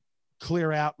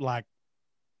clear out, like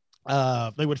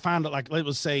they would find it, like, let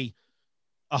us say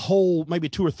a whole, maybe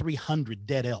 200 or 300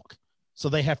 dead elk. So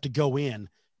they have to go in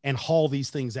and haul these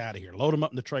things out of here, load them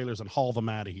up in the trailers and haul them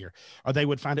out of here. Or they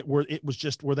would find it where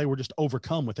they were just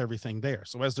overcome with everything there.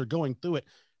 So as they're going through it,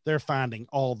 they're finding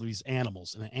all these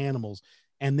animals.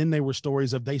 And then there were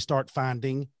stories of they start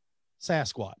finding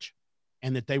Sasquatch,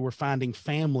 and that they were finding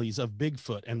families of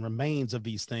Bigfoot and remains of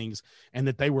these things, and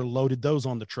that they were loaded those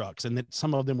on the trucks, and that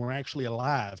some of them were actually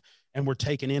alive and were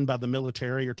taken in by the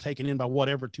military or taken in by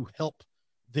whatever to help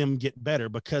them get better.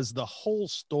 Because the whole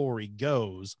story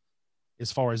goes,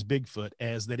 as far as Bigfoot,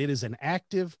 as that it is an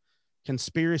active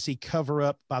conspiracy cover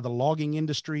up by the logging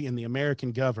industry and the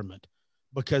American government,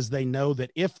 because they know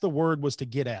that if the word was to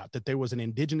get out that there was an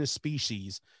indigenous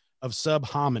species of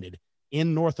subhominid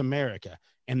in North America,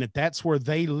 and that's where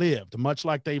they lived, much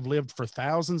like they've lived for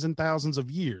thousands and thousands of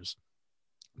years,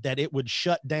 that it would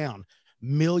shut down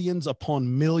millions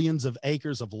upon millions of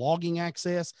acres of logging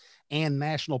access and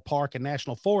national park and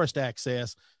national forest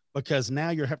access, because now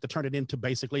you have to turn it into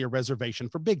basically a reservation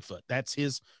for Bigfoot. That's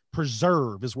his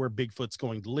preserve, is where Bigfoot's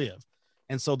going to live.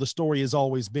 And so the story has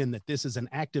always been that this is an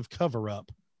active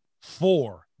cover-up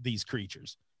for these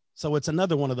creatures. So it's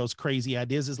another one of those crazy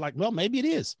ideas, is like, well, maybe it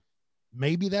is.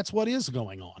 Maybe that's what is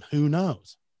going on. Who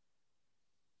knows?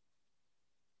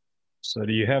 So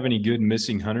do you have any good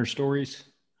missing hunter stories?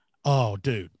 Oh,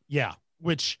 dude. Yeah.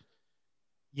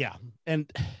 Yeah.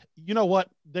 And you know what?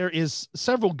 There is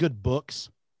several good books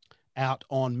out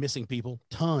on missing people,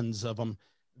 tons of them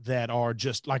that are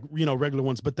just like, regular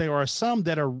ones, but there are some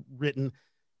that are written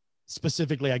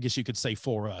specifically, I guess you could say,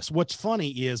 for us. What's funny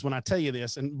is when I tell you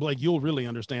this, and Blake, you'll really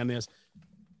understand this,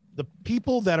 the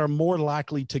people that are more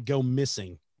likely to go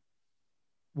missing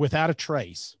without a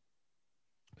trace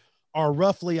are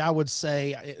roughly, I would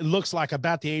say, it looks like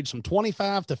about the age from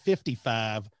 25 to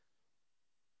 55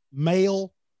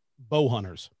 male bow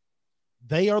hunters.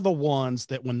 They are the ones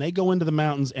that when they go into the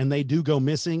mountains and they do go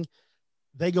missing,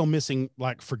 they go missing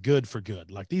like for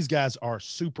good. Like these guys are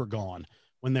super gone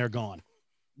when they're gone.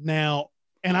 Now,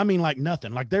 and I mean like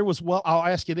nothing. Like there was, well, I'll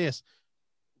ask you this.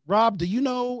 Rob, do you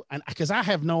know, and because I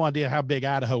have no idea how big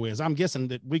Idaho is. I'm guessing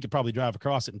that we could probably drive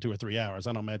across it in 2 or 3 hours.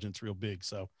 I don't imagine it's real big.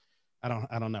 So I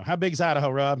don't know. How big is Idaho,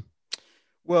 Rob?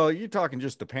 Well, you're talking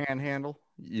just the panhandle.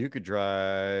 You could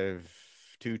drive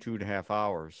 2.5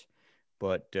 hours,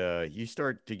 but you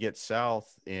start to get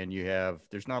south and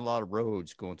there's not a lot of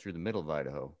roads going through the middle of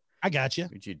Idaho. I got you.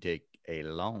 Which would take a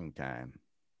long time.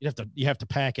 You have to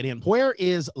pack it in. Where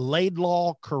is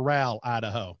Laidlaw Corral,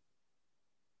 Idaho?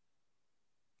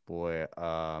 Boy,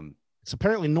 it's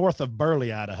apparently north of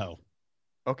Burley, Idaho.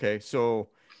 Okay, so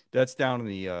that's down in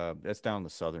the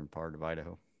southern part of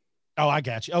Idaho. Oh, I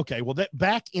got you. Okay, well,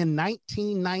 back in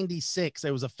 1996,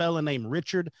 there was a fella named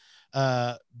Richard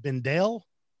Bendel.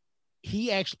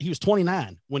 He was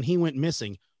 29 when he went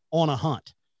missing on a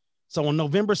hunt. So on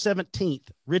November 17th,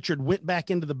 Richard went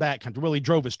back into the backcountry. Well, he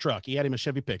drove his truck. He had him a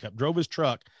Chevy pickup, drove his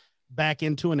truck back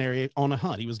into an area on a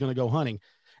hunt. He was going to go hunting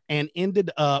and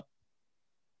ended up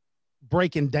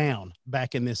breaking down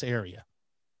back in this area.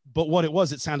 But what it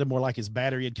was, it sounded more like his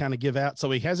battery had kind of give out.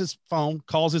 So he has his phone,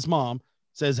 calls his mom,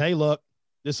 says, hey, look,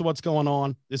 this is what's going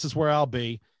on. This is where I'll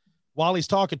be. While he's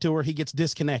talking to her, he gets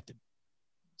disconnected.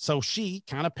 So she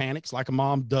kind of panics like a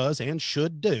mom does and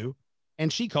should do.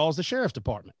 And she calls the sheriff's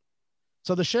department.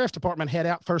 So the sheriff's department head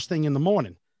out first thing in the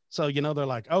morning. So, they're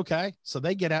like, okay. So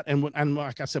they get out. And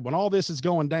like I said, when all this is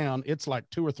going down, it's like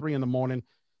 2 or 3 in the morning.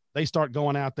 They start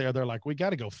going out there. They're like, we got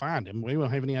to go find him. We don't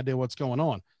have any idea what's going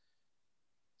on.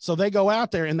 So they go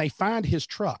out there and they find his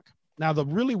truck. Now, the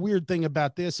really weird thing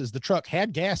about this is the truck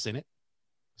had gas in it.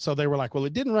 So they were like, well,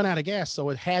 it didn't run out of gas. So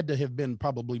it had to have been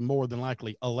probably more than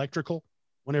likely electrical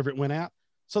whenever it went out.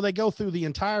 So they go through the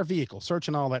entire vehicle,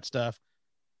 searching all that stuff.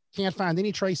 Can't find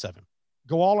any trace of him.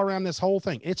 Go all around this whole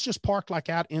thing. It's just parked like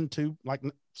out into like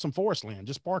some forest land,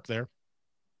 just parked there.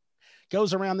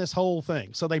 Goes around this whole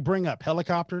thing. So they bring up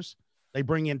helicopters. They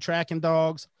bring in tracking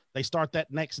dogs. They start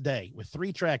that next day with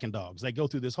 3 tracking dogs. They go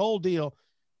through this whole deal.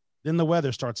 Then the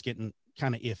weather starts getting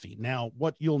kind of iffy. Now,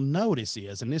 what you'll notice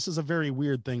is, and this is a very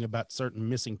weird thing about certain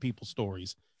missing people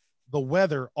stories, the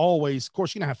weather always, of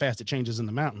course, you know how fast it changes in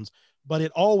the mountains, but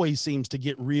it always seems to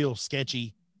get real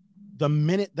sketchy the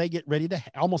minute they get ready to,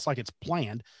 almost like it's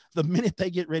planned, the minute they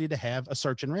get ready to have a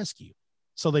search and rescue.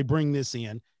 So they bring this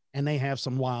in and they have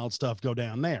some wild stuff go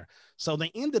down there. So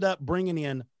they ended up bringing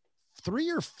in 3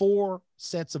 or 4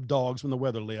 sets of dogs when the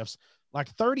weather lifts, like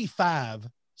 35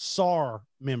 SAR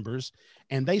members,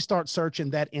 and they start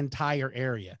searching that entire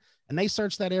area. And they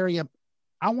searched that area,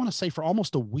 I want to say for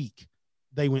almost a week.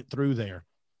 They went through there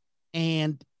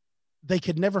and they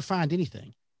could never find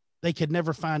anything. They could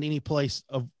never find any place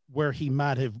of where he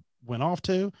might have went off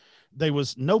to. There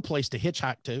was no place to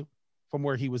hitchhike to from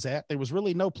where he was at. There was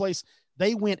really no place.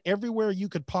 They went everywhere you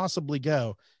could possibly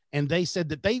go. And they said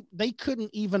that they couldn't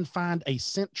even find a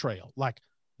scent trail. Like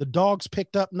the dogs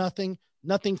picked up nothing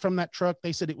from that truck.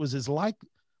 They said it was as like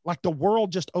the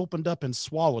world just opened up and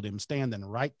swallowed him standing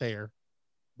right there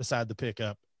beside the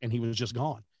pickup, and he was just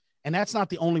gone. And that's not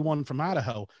the only one from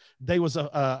Idaho. There was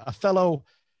a fellow,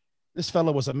 this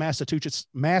fellow was a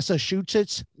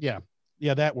Massachusetts, yeah,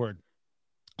 that word,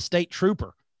 state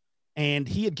trooper. And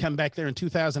he had come back there in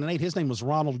 2008. His name was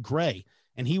Ronald Gray,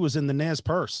 and he was in the Nez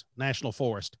Perce National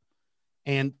Forest,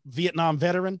 and Vietnam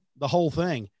veteran, the whole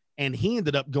thing. And he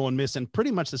ended up going missing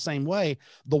pretty much the same way.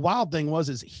 The wild thing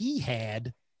is he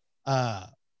had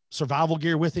survival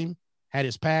gear with him, had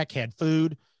his pack, had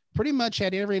food, pretty much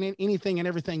had anything and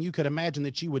everything you could imagine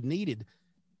that you would needed,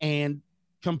 and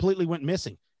completely went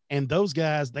missing. And those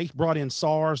guys, they brought in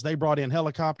SARS, they brought in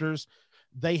helicopters.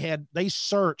 They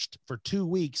searched for 2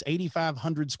 weeks,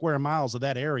 8,500 square miles of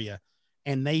that area,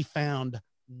 and they found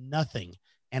nothing.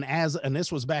 And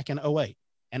this was back in 2008.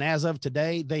 And as of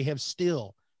today, they have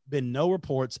still been no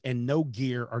reports and no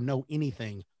gear or no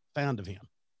anything found of him.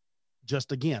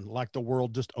 Just again, like the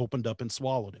world just opened up and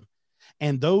swallowed him.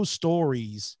 And those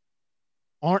stories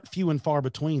aren't few and far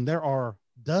between. There are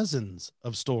dozens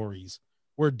of stories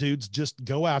where dudes just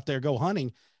go out there, go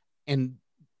hunting, and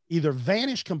either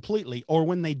vanish completely, or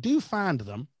when they do find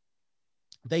them,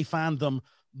 they find them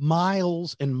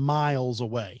miles and miles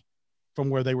away from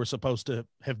where they were supposed to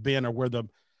have been, or where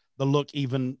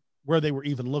where they were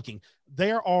even looking.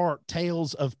 There are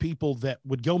tales of people that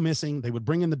would go missing. They would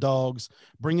bring in the dogs,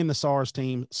 bring in the SARS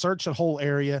team, search a whole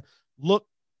area, look,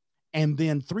 and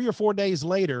then 3 or 4 days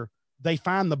later, they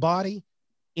find the body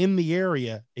in the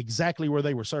area exactly where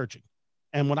they were searching.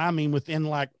 And what I mean, within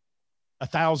like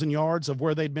 1,000 yards of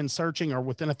where they'd been searching, or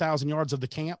within 1,000 yards of the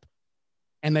camp.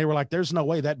 And they were like, there's no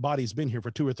way that body's been here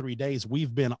for 2 or 3 days.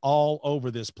 We've been all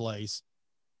over this place,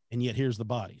 and yet here's the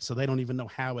body. So they don't even know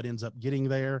how it ends up getting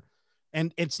there.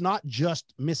 And it's not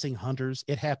just missing hunters.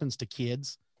 It happens to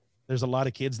kids. There's a lot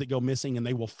of kids that go missing, and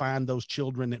they will find those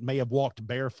children that may have walked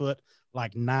barefoot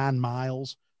like 9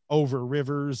 miles over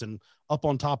rivers and up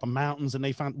on top of mountains. And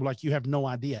they find, like, you have no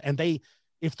idea. And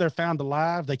if they're found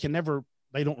alive, they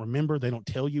don't remember. They don't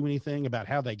tell you anything about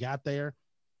how they got there.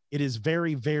 It is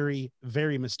very, very,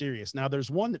 very mysterious. Now, there's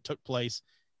one that took place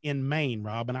in Maine,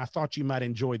 Rob, and I thought you might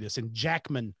enjoy this, in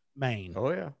Jackman, Maine.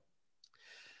 Oh, yeah.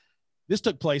 This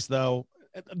took place, though.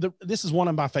 This is one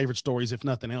of my favorite stories, if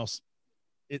nothing else.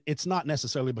 It's not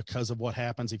necessarily because of what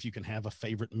happens if you can have a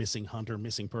favorite missing hunter,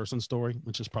 missing person story,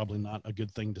 which is probably not a good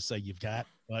thing to say you've got,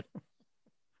 but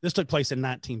this took place in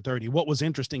 1930. What was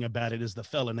interesting about it is the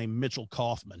fella named Mitchell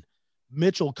Kaufman.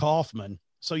 Mitchell Kaufman.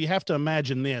 So you have to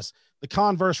imagine this. The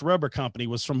Converse Rubber Company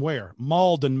was from where?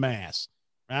 Malden, Mass.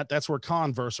 Right? That's where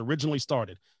Converse originally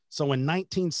started. So in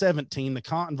 1917, the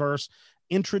Converse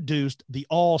introduced the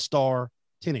All-Star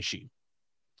tennis shoe.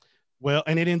 Well,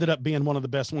 and it ended up being one of the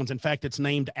best ones. In fact, it's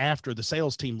named after the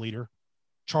sales team leader.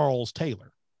 Charles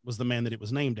Taylor was the man that it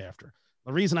was named after.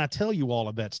 The reason I tell you all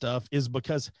of that stuff is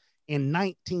because in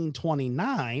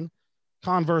 1929,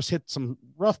 Converse hit some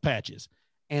rough patches,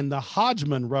 and the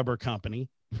Hodgman Rubber Company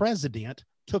president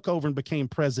took over and became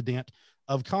president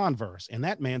of Converse. And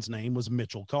that man's name was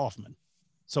Mitchell Kaufman.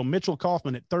 So Mitchell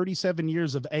Kaufman, at 37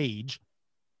 years of age,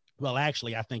 well,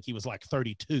 actually, I think he was like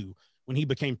 32 when he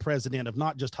became president of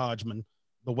not just Hodgman,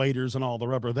 the waders and all the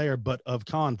rubber there, but of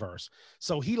Converse.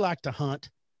 So he liked to hunt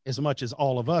as much as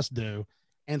all of us do.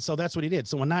 And so that's what he did.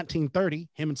 So in 1930,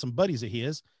 him and some buddies of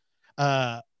his,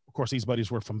 of course, these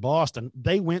buddies were from Boston,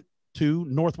 they went to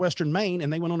northwestern Maine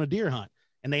and they went on a deer hunt.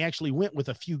 And they actually went with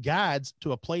a few guides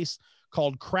to a place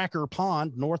called Cracker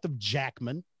Pond, north of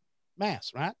Jackman,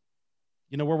 Mass, right?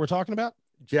 You know where we're talking about?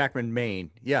 Jackman, Maine.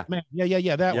 Yeah.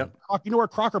 Yeah. That one. You know where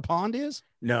Crocker Pond is?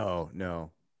 No.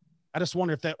 I just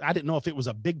wonder I didn't know if it was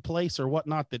a big place or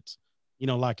whatnot that's,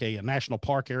 like a national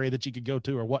park area that you could go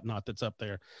to or whatnot that's up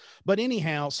there. But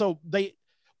anyhow, so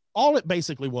all it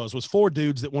basically was 4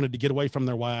 dudes that wanted to get away from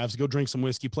their wives, go drink some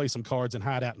whiskey, play some cards, and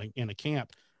hide out in a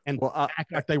camp and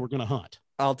act like they were going to hunt.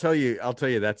 I'll tell you,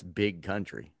 that's big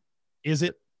country. Is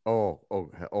it? Oh,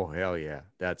 hell yeah.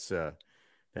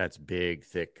 That's big,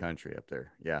 thick country up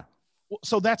there. Yeah.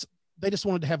 So they just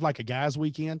wanted to have like a guys'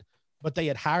 weekend, but they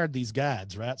had hired these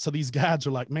guides, right? So these guides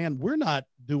are like, man, we're not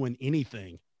doing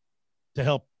anything to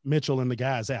help Mitchell and the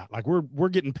guys out. Like we're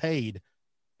getting paid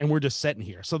and we're just sitting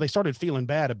here. So they started feeling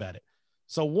bad about it.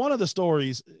 So one of the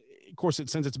stories, of course,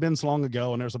 since it's been so long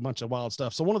ago and there's a bunch of wild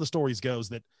stuff. So one of the stories goes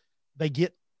that they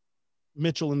get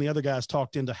Mitchell and the other guys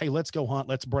talked into, hey, let's go hunt.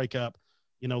 Let's break up,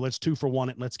 let's 2-for-1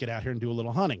 it and let's get out here and do a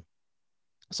little hunting.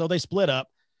 So they split up.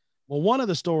 Well, one of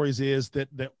the stories is that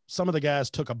some of the guys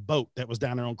took a boat that was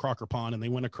down there on Crocker Pond and they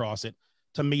went across it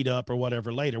to meet up or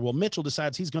whatever later. Well, Mitchell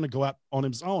decides he's going to go out on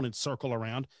his own and circle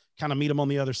around, kind of meet him on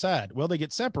the other side. Well, they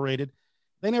get separated.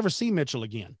 They never see Mitchell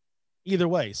again either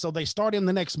way. So they start in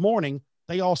the next morning.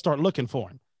 They all start looking for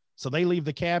him. So they leave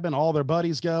the cabin. All their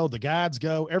buddies go, the guides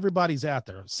go, everybody's out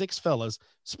there. 6 fellas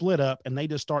split up and they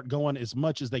just start going as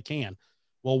much as they can.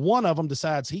 Well, one of them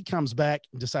decides, he comes back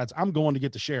and decides, I'm going to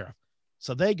get the sheriff.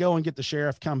 So they go and get the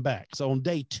sheriff, come back. So on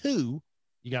day 2,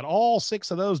 you got all 6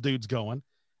 of those dudes going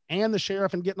and the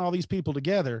sheriff and getting all these people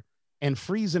together, and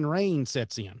freezing rain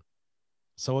sets in.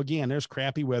 So again, there's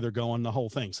crappy weather going, the whole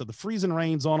thing. So the freezing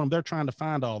rain's on them. They're trying to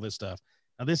find all this stuff.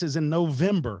 Now this is in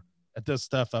November at this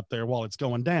stuff up there while it's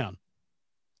going down.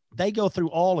 They go through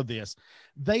all of this.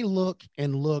 They look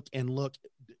and look and look.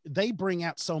 They bring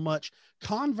out so much.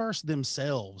 Converse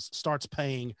themselves starts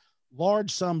paying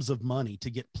large sums of money to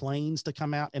get planes to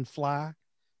come out and fly.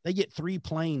 They get 3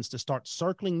 planes to start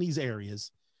circling these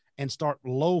areas and start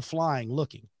low flying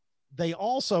looking. They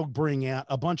also bring out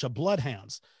a bunch of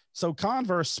bloodhounds. So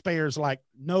Converse spares like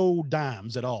no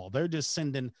dimes at all. They're just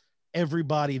sending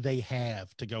everybody they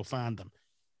have to go find them.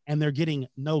 And they're getting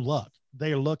no luck.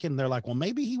 They're looking, they're like, well,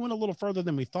 maybe he went a little further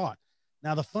than we thought.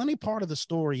 Now, the funny part of the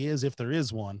story is, if there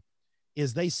is one,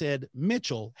 is they said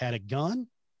Mitchell had a gun,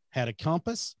 had a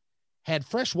compass, had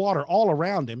fresh water all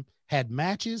around him, had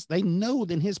matches. They know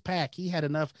in his pack he had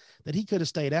enough that he could have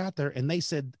stayed out there. And they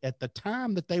said at the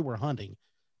time that they were hunting,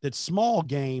 that small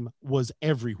game was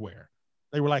everywhere.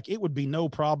 They were like, it would be no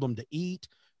problem to eat,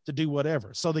 to do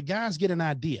whatever. So the guys get an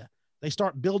idea. They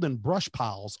start building brush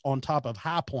piles on top of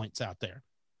high points out there.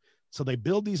 So they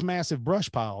build these massive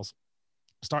brush piles,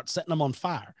 start setting them on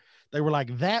fire. They were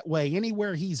like, that way,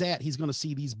 anywhere he's at, he's going to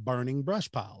see these burning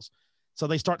brush piles. So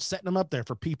they start setting them up there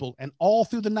for people. And all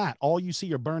through the night, all you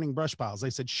see are burning brush piles. They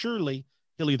said, surely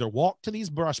he'll either walk to these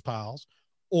brush piles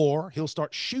or he'll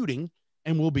start shooting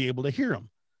and we'll be able to hear him.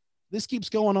 This keeps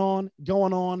going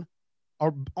on,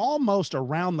 or almost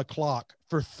around the clock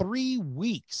for 3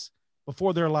 weeks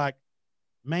before they're like,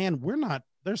 man,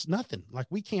 there's nothing. Like,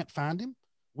 we can't find him.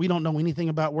 We don't know anything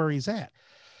about where he's at.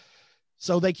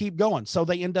 So they keep going. So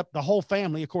they end up, the whole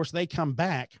family, of course, they come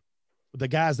back, the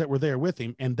guys that were there with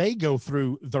him, and they go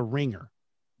through the ringer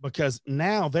because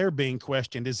now they're being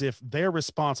questioned as if they're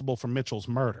responsible for Mitchell's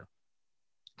murder.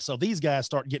 So these guys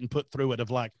start getting put through it of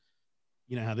like,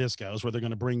 you know how this goes, where they're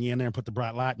going to bring you in there and put the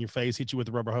bright light in your face, hit you with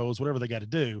the rubber hose, whatever they got to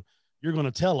do. You're going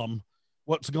to tell them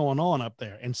what's going on up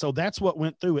there. And so that's what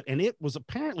went through it. And it was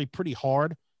apparently pretty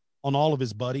hard on all of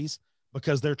his buddies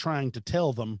because they're trying to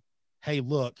tell them, hey,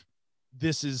 look,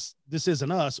 this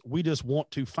isn't us. We just want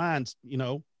to find,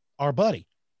 our buddy.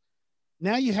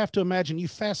 Now you have to imagine, you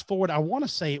fast forward, I want to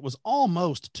say it was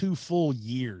almost 2 full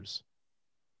years.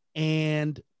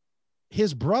 And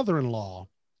his brother-in-law,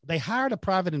 they hired a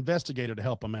private investigator to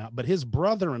help him out, but his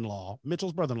brother-in-law,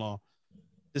 Mitchell's brother-in-law,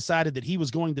 decided that he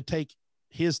was going to take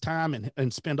his time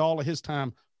and spend all of his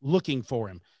time looking for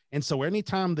him. And so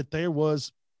anytime that there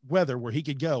was weather where he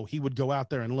could go, he would go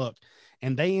out there and look.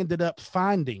 And they ended up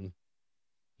finding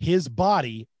his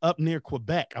body up near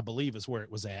Quebec, I believe is where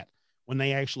it was at when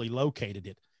they actually located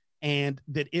it. And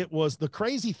that it was, the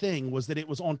crazy thing was that it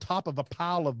was on top of a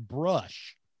pile of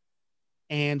brush.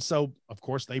 And so, of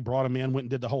course, they brought him in, went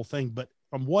and did the whole thing. But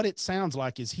from what it sounds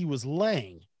like is he was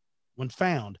laying, when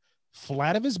found,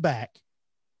 flat of his back,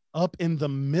 up in the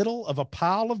middle of a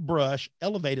pile of brush,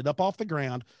 elevated up off the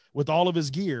ground with all of his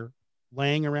gear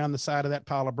laying around the side of that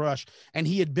pile of brush. And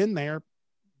he had been there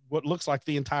what looks like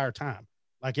the entire time.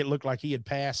 Like it looked like he had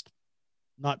passed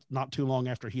not too long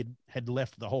after he had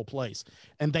left the whole place.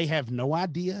 And they have no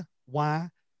idea why.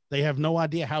 They have no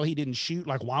idea how he didn't shoot.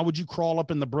 Like, why would you crawl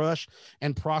up in the brush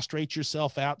and prostrate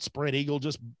yourself out, spread eagle,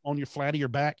 just on your flat of your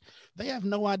back? They have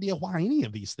no idea why any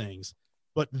of these things.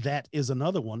 But that is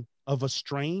another one of a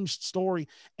strange story.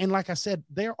 And like I said,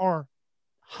 there are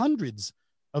hundreds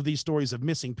of these stories of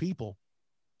missing people.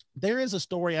 There is a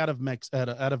story out of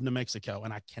New Mexico,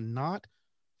 and I cannot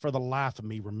for the life of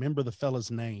me remember the fella's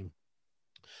name,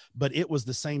 but it was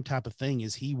the same type of thing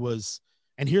as he was.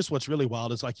 And here's what's really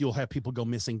wild is, like, you'll have people go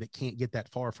missing that can't get that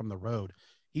far from the road.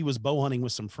 He was bow hunting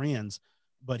with some friends,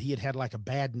 but he had like a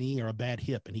bad knee or a bad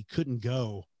hip, and he couldn't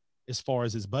go as far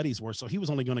as his buddies were. So he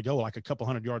was only going to go like a couple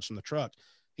 100 yards from the truck.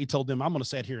 He told them, I'm going to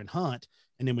sit here and hunt.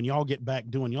 And then when y'all get back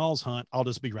doing y'all's hunt, I'll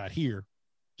just be right here,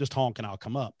 just honk and I'll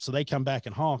come up. So they come back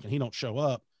and honk and he don't show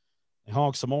up. They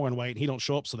honk some more and wait and he don't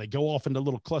show up. So they go off into a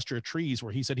little cluster of trees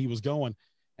where he said he was going,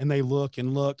 and they look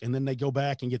and look, and then they go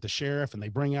back and get the sheriff and they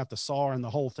bring out the SAR and the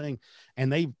whole thing.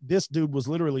 And this dude was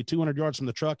literally 200 yards from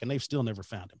the truck, and they've still never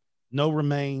found him. no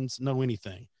remains, no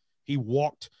anything. He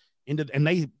walked into,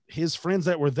 and his friends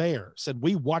that were there said,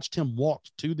 we watched him walk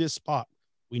to this spot.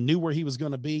 We knew where he was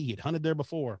going to be. He'd hunted there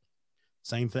before.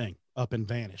 Same thing, up and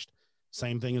vanished.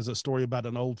 Same thing as a story about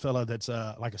an old fella that's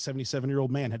like a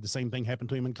 77-year-old man, had the same thing happen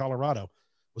to him in Colorado,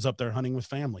 was up there hunting with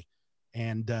family,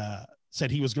 and said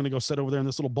he was going to go sit over there in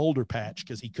this little boulder patch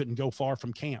because he couldn't go far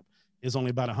from camp. It's only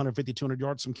about 150, 200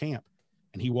 yards from camp.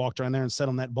 And he walked around there and sat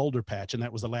on that boulder patch, and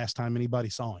that was the last time anybody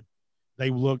saw him. They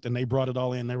looked and they brought it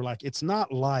all in. They were like, it's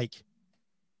not like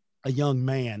a young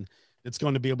man that's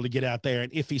going to be able to get out there,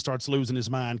 and if he starts losing his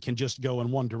mind, can just go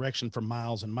in one direction for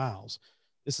miles and miles.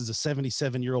 This is a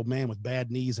 77-year-old man with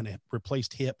bad knees and a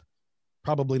replaced hip,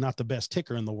 probably not the best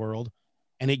ticker in the world.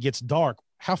 And it gets dark.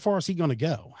 How far is he going to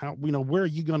go? Where are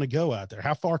you going to go out there?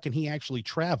 How far can he actually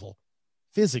travel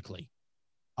physically?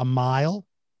 A mile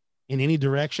in any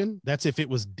direction? That's if it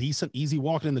was decent, easy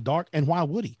walking in the dark. And why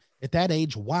would he? At that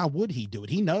age, why would he do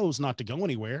it? He knows not to go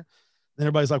anywhere. Then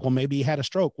everybody's like, well, maybe he had a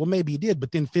stroke. Well, maybe he did,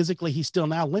 but then physically he's still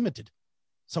now limited.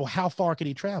 So how far could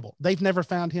he travel? They've never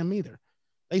found him either.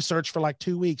 They searched for like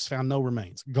 2 weeks, found no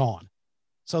remains, gone.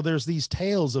 So there's these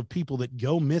tales of people that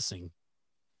go missing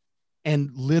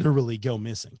and literally go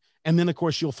missing. And then of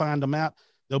course you'll find them out.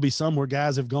 There'll be some where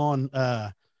guys have gone,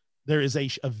 there is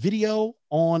a video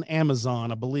on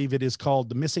Amazon. I believe it is called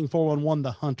The Missing 411,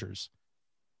 The Hunters.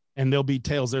 And there'll be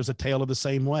tales. There's a tale of the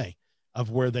same way,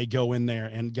 of where they go in there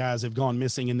and guys have gone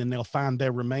missing, and then they'll find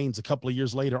their remains a couple of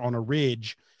years later on a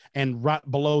ridge. And right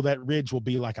below that ridge will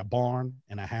be like a barn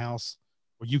and a house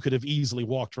where you could have easily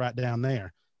walked right down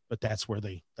there. But that's where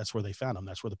they found them.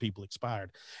 That's where the people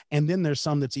expired. And then there's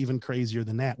some that's even crazier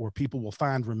than that, where people will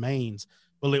find remains,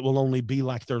 but it will only be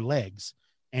like their legs,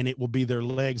 and it will be their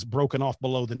legs broken off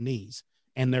below the knees,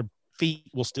 and their feet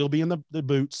will still be in the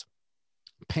boots,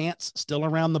 pants still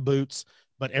around the boots,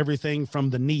 but everything from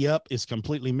the knee up is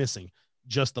completely missing.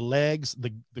 Just the legs,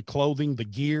 the clothing, the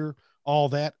gear, all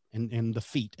that, and the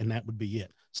feet. And that would be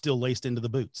it. Still laced into the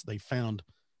boots they found.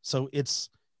 So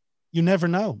you never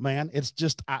know, man. It's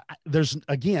just, there's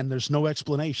no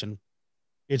explanation.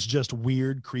 It's just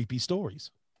weird, creepy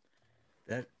stories.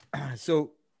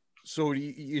 So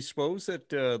you suppose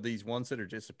that these ones that are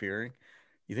disappearing,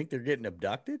 you think they're getting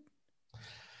abducted?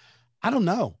 I don't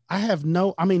know.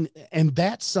 And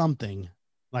that's something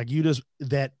like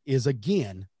that is,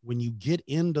 again, when you get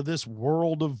into this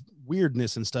world of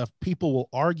weirdness and stuff, people will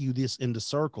argue this into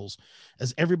circles,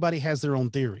 as everybody has their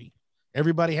own theory.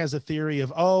 Everybody has a theory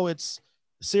of, oh, it's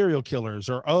serial killers,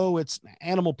 or, oh, it's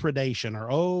animal predation,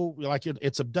 or, oh, like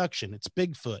it's abduction, it's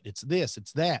Bigfoot, it's this,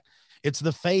 it's that, it's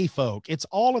the Fae folk. It's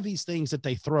all of these things that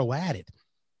they throw at it.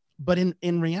 But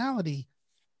in reality,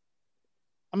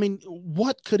 I mean,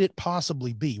 what could it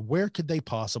possibly be? Where could they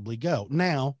possibly go?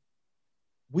 Now,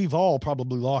 we've all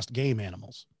probably lost game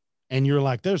animals, and you're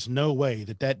like, there's no way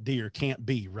that deer can't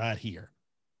be right here.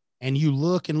 And you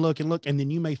look and look and look, and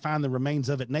then you may find the remains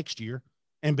of it next year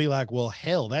and be like, well,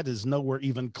 hell, that is nowhere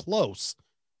even close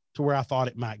to where I thought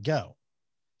it might go.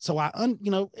 So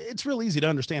it's real easy to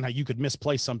understand how you could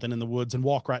misplace something in the woods and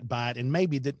walk right by it, and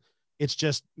maybe that it's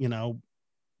just,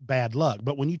 bad luck.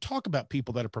 But when you talk about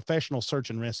people that are professional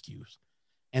search and rescues,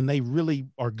 and they really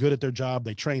are good at their job,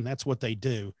 they train, that's what they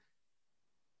do.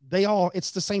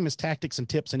 It's the same as tactics and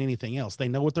tips and anything else. They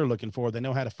know what they're looking for. They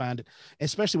know how to find it,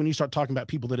 especially when you start talking about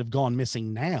people that have gone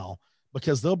missing now,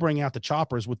 because they'll bring out the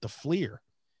choppers with the FLIR,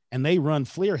 and they run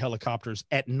FLIR helicopters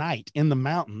at night in the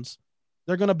mountains.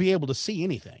 They're going to be able to see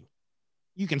anything.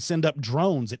 You can send up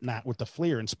drones at night with the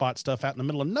FLIR and spot stuff out in the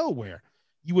middle of nowhere.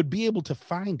 You would be able to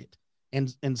find it.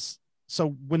 And so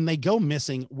when they go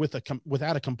missing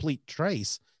without a complete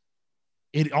trace,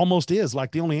 it almost is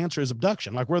like the only answer is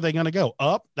abduction. Like, where are they going to go?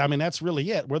 Up? I mean, that's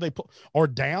really it. Where they put, or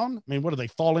down? I mean, what do they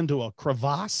fall into, a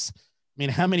crevasse? I mean,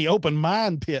 how many open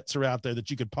mine pits are out there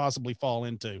that you could possibly fall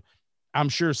into? I'm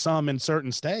sure some in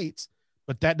certain states,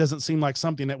 but that doesn't seem like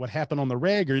something that would happen on the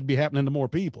reg, or it'd be happening to more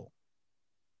people.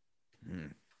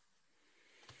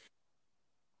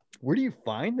 Where do you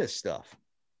find this stuff?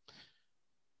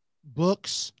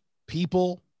 Books,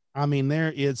 people. I mean,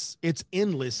 it's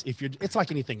endless. It's like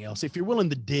anything else. If you're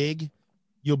willing to dig,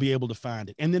 you'll be able to find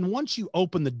it. And then once you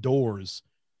open the doors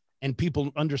and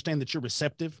people understand that you're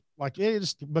receptive, like,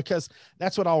 it's because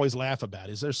that's what I always laugh about,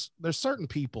 is there's certain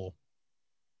people,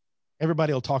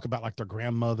 everybody will talk about like their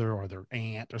grandmother or their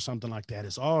aunt or something like that,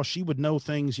 is, oh, she would know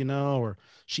things, or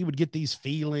she would get these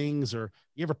feelings, or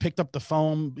you ever picked up the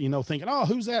phone, thinking, oh,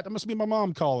 who's that? That must be my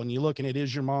mom calling. You look and it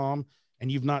is your mom.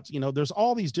 And you've not, there's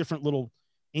all these different little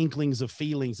inklings of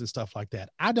feelings and stuff like that.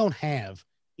 I don't have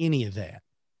any of that.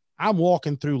 I'm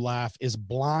walking through life as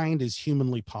blind as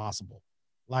humanly possible.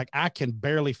 Like I can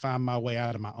barely find my way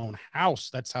out of my own house.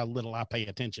 That's how little I pay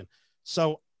attention.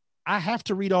 So I have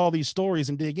to read all these stories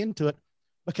and dig into it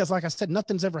because, like I said,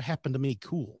 nothing's ever happened to me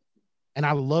cool. And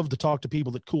I love to talk to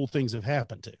people that cool things have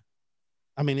happened to.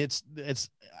 I mean,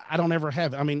 I don't ever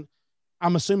have, I mean,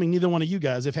 I'm assuming neither one of you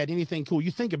guys have had anything cool.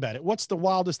 You think about it. What's the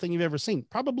wildest thing you've ever seen?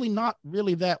 Probably not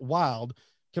really that wild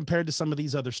compared to some of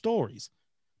these other stories,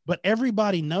 but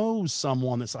everybody knows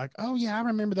someone that's like, oh yeah, I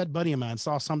remember that buddy of mine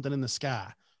saw something in the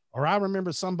sky. Or I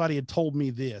remember somebody had told me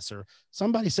this, or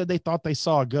somebody said they thought they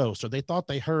saw a ghost, or they thought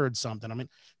they heard something. I mean,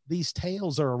 these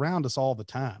tales are around us all the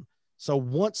time. So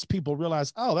once people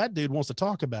realize, oh, that dude wants to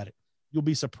talk about it, you'll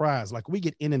be surprised. Like we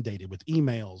get inundated with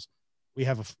emails. We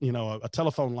have a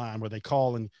telephone line where they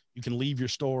call and you can leave your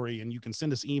story and you can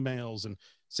send us emails and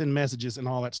send messages and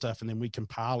all that stuff. And then we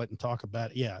compile it and talk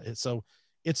about it. Yeah. So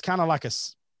it's kind of like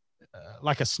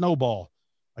a snowball.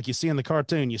 Like you see in the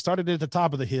cartoon, you started at the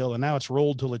top of the hill and now it's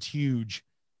rolled till it's huge.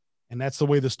 And that's the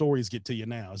way the stories get to you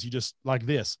now, is you just like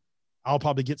this. I'll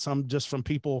probably get some just from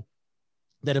people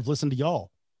that have listened to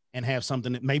y'all and have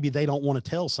something that maybe they don't want to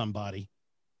tell somebody.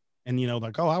 And,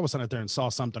 like, oh, I was out there and saw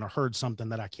something or heard something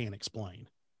that I can't explain.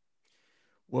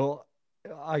 Well,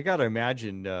 I got to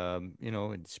imagine,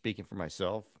 and speaking for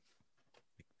myself,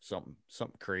 something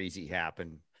crazy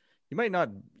happened. You might not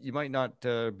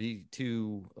be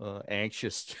too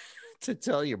anxious to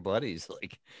tell your buddies,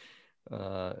 like,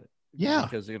 yeah,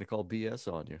 because they're going to call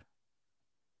BS on you.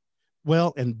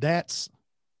 Well, and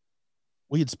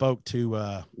we had spoke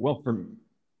to,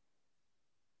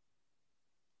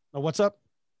 what's up?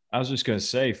 I was just going to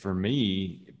say, for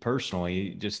me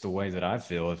personally, just the way that I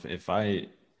feel, if I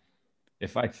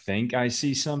think I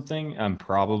see something, I'm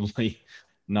probably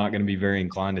not going to be very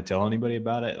inclined to tell anybody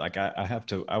about it. Like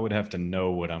I would have to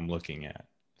know what I'm looking at,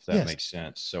 if that makes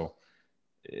sense. So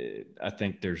I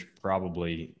think there's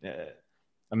probably,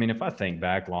 if I think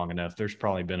back long enough, there's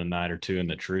probably been a night or two in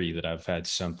the tree that I've had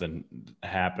something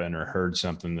happen or heard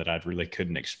something that I really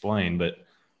couldn't explain, but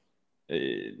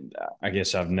I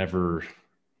guess I've never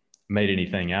made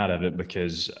anything out of it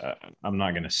because I'm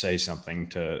not going to say something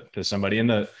to somebody.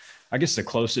 And I guess the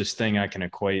closest thing I can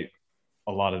equate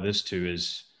a lot of this to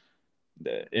is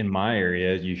in my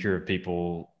area, you hear of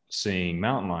people seeing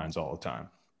mountain lions all the time.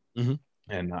 Mm-hmm.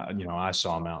 And, I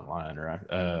saw a mountain lion, or,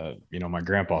 my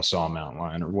grandpa saw a mountain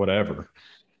lion or whatever.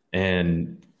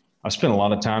 And I spent a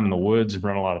lot of time in the woods and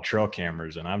run a lot of trail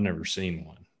cameras, and I've never seen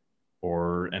one.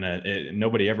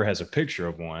 Nobody ever has a picture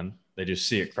of one. They just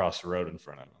see it cross the road in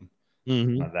front of them.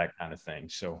 Mm-hmm. That kind of thing.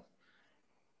 So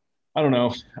I don't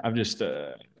know. I've just,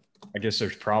 I guess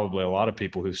there's probably a lot of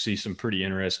people who see some pretty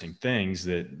interesting things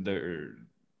that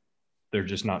they're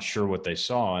just not sure what they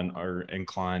saw and are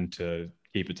inclined to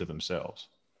keep it to themselves.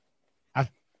 I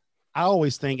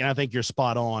always think, and I think you're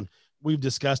spot on. We've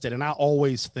discussed it. And I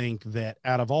always think that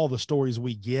out of all the stories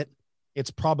we get,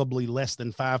 it's probably less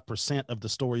than 5% of the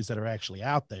stories that are actually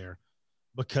out there,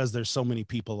 because there's so many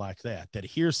people like that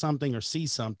hear something or see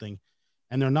something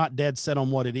and they're not dead set on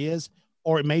what it is,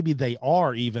 or maybe they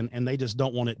are even, and they just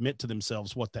don't want to admit to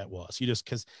themselves what that was.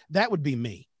 Cause that would be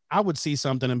me. I would see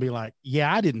something and be like,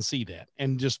 yeah, I didn't see that,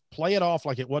 and just play it off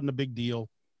like it wasn't a big deal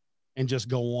and just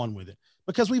go on with it.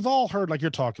 Because we've all heard, like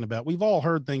you're talking about, we've all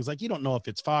heard things like, you don't know if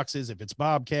it's foxes, if it's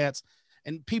bobcats,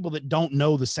 and people that don't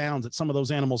know the sounds that some of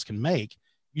those animals can make.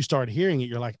 You start hearing it,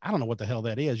 you're like, I don't know what the hell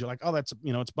that is. You're like, oh, that's,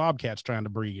 it's bobcats trying to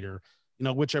breed, or,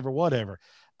 whichever, whatever.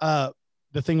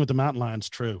 The thing with the mountain lion's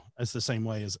true. It's the same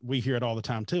way as we hear it all the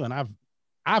time too. And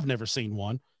I've never seen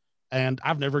one, and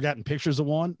I've never gotten pictures of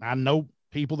one. I know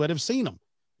people that have seen them,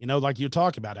 like you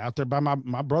talk about out there by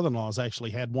my brother-in-law's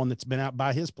actually had one that's been out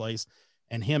by his place,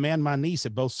 and him and my niece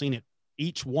have both seen it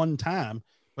each one time,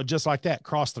 but just like that,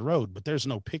 cross the road. But there's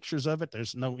no pictures of it.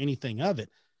 There's no anything of it.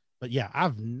 But yeah,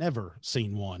 I've never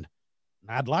seen one.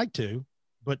 I'd like to,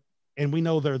 and we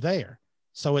know they're there.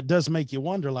 So it does make you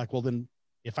wonder, like, well, then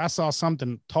if I saw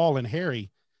something tall and hairy,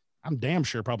 I'm damn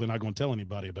sure probably not going to tell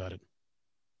anybody about it.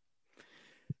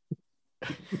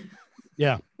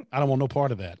 Yeah. I don't want no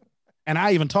part of that. And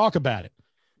I even talk about it,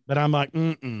 but I'm like,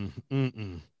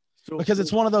 because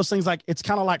it's one of those things, like, it's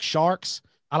kind of like sharks.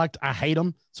 I hate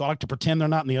them. So I like to pretend they're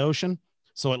not in the ocean.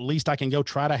 So at least I can go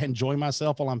try to enjoy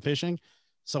myself while I'm fishing.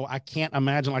 So I can't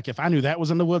imagine, like, if I knew that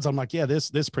was in the woods, I'm like, yeah,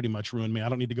 this pretty much ruined me. I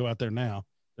don't need to go out there now.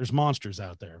 There's monsters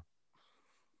out there.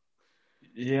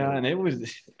 Yeah. And it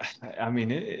was,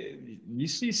 you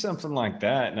see something like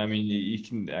that. And you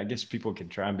can, I guess people can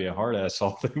try and be a hard ass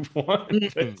all they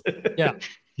want. But yeah.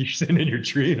 You're sitting in your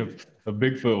tree and a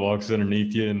Bigfoot walks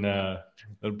underneath you, and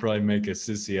that'll probably make a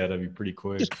sissy out of you pretty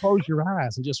quick. Just close your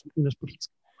eyes and just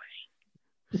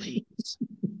please.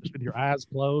 Just with your eyes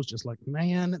closed, just like,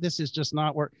 man, this is just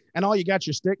not work. And all you got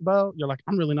your stick bow. You're like,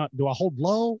 I'm really not. Do I hold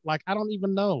low? Like, I don't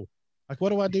even know. Like, what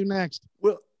do I do next?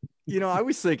 Well, I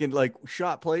was thinking like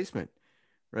shot placement,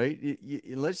 right?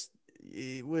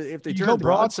 If they turn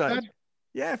broadside,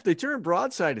 yeah, if they turn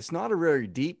broadside, it's not a very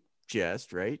deep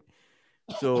chest, right?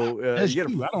 So you get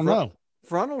I don't know.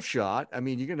 Frontal shot. I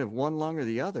mean, you're gonna have one lung or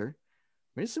the other.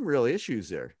 I mean, some real issues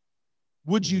there.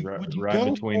 Would you right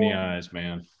between the eyes,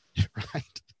 man?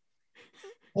 Right.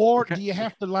 Or do you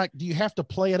have to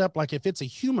play it up like if it's a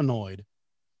humanoid,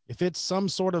 if it's some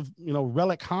sort of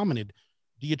relic hominid,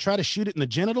 do you try to shoot it in the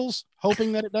genitals,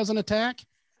 hoping that it doesn't attack?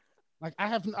 Like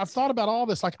I've thought about all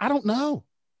this. Like I don't know.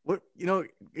 What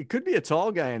it could be a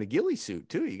tall guy in a ghillie suit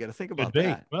too. You got to think about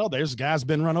that. Well, there's guys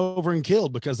been run over and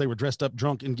killed because they were dressed up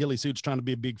drunk in ghillie suits trying to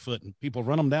be a Bigfoot, and people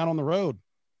run them down on the road.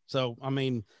 So I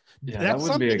mean, that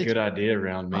would be a good idea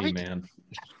around me, right? Man.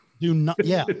 Do not.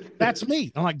 Yeah, that's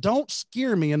me. I'm like, don't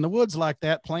scare me in the woods like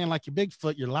that, playing like you're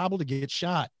Bigfoot. You're liable to get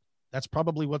shot. That's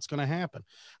probably what's going to happen.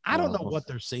 I don't know what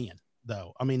they're seeing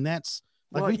though. I mean, that's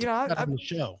like we talked about on the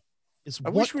show. I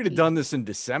wish we'd have done this in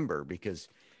December because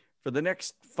for the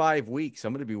next 5 weeks,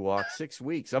 I'm going to be walking 6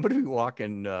 weeks. I'm going to be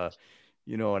walking,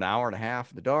 an hour and a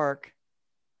half in the dark.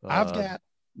 I've got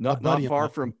not far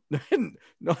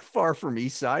from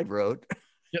East Side Road.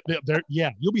 Yeah,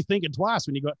 you'll be thinking twice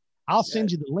when you go. I'll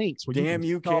send you the links. Where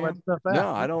you can all that stuff out. No,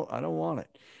 I don't want it.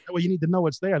 That way you need to know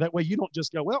it's there. That way you don't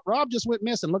just go, well, Rob just went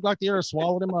missing. Looked like the earth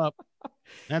swallowed him up.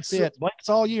 That's it. It's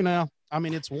all you now. I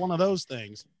mean, it's one of those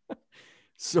things.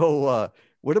 So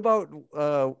what about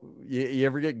you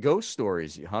ever get ghost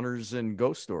stories, hunters and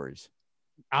ghost stories?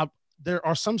 There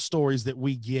are some stories that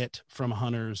we get from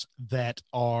hunters that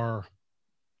are,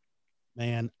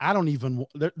 man, I don't even,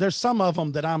 there's some of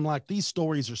them that I'm like, these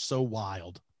stories are so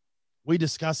wild. We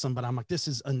discuss them, but I'm like, this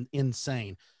is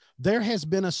insane. There has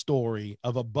been a story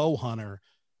of a bow hunter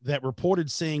that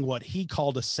reported seeing what he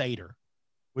called a satyr,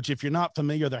 which if you're not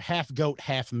familiar, they're half goat,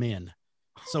 half men.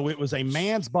 So it was a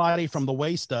man's body from the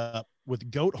waist up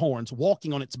with goat horns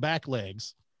walking on its back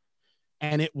legs.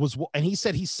 And he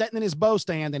said he's sitting in his bow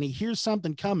stand and he hears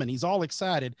something coming. He's all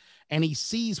excited and he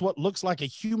sees what looks like a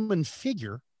human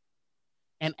figure.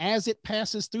 And as it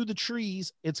passes through the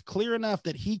trees, it's clear enough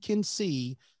that he can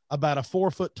see about a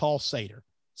 4 foot tall satyr.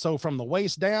 So from the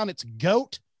waist down, it's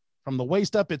goat. From the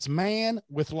waist up, it's man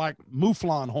with like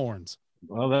mouflon horns.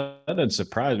 Well, that doesn't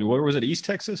surprise me. Where was it? East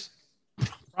Texas?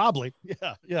 Probably.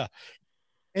 Yeah.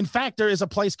 In fact, there is a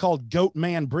place called Goat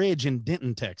Man Bridge in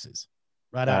Denton, Texas,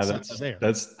 right outside there.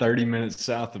 That's 30 minutes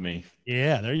south of me.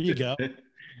 Yeah, there you go.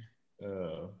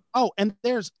 And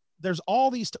there's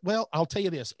all these. Well, I'll tell you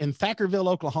this. In Thackerville,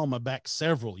 Oklahoma, back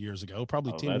several years ago,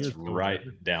 probably 10 years ago.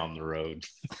 Right down the road.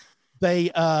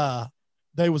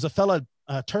 There was a fella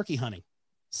turkey hunting,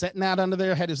 sitting out under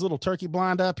there, had his little turkey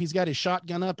blind up. He's got his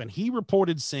shotgun up, and he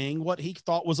reported seeing what he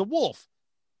thought was a wolf.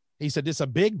 He said, it's a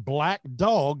big black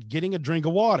dog getting a drink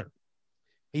of water.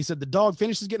 He said, the dog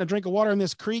finishes getting a drink of water in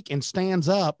this creek and stands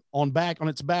up on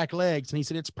its back legs. And he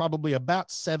said, it's probably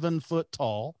about 7 foot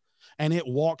tall. And it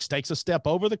takes a step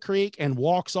over the creek and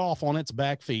walks off on its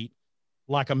back feet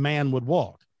like a man would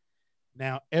walk.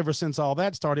 Now, ever since all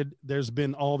that started, there's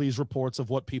been all these reports of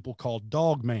what people call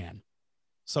dog man.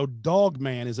 So dog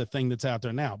man is a thing that's out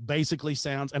there now. Basically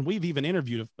sounds, and we've even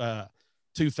interviewed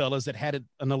 2 fellas that had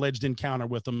an alleged encounter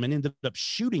with them and ended up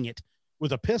shooting it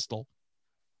with a pistol,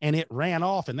 and it ran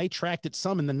off, and they tracked it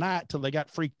some in the night till they got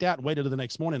freaked out and waited till the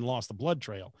next morning and lost the blood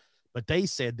trail. But they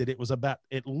said that it was about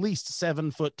at least 7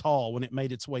 foot tall when it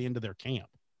made its way into their camp.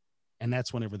 And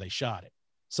that's whenever they shot it.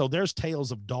 So there's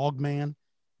tales of dog man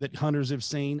that hunters have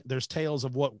seen. There's tales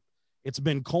of what it's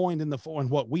been coined in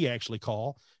what we actually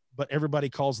call, but everybody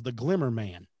calls the glimmer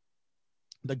man.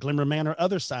 The glimmer man are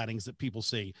other sightings that people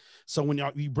see. So when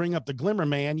you bring up the glimmer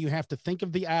man, you have to think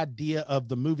of the idea of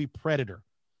the movie Predator.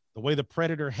 The way the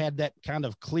Predator had that kind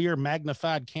of clear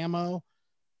magnified camo,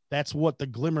 that's what the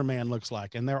glimmer man looks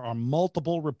like. And there are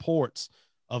multiple reports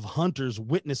of hunters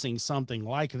witnessing something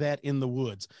like that in the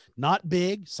woods. Not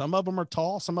big. Some of them are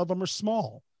tall. Some of them are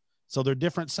small. So they're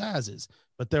different sizes.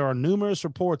 But there are numerous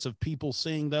reports of people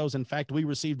seeing those. In fact, we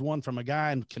received one from a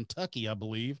guy in Kentucky, I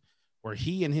believe, where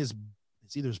he and it's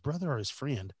either his brother or his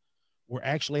friend, were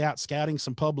actually out scouting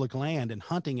some public land and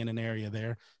hunting in an area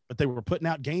there, but they were putting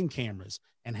out game cameras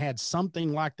and had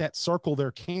something like that circle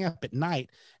their camp at night.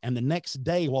 And the next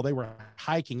day while they were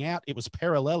hiking out, it was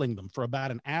paralleling them for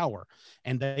about an hour.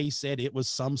 And they said it was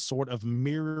some sort of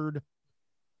mirrored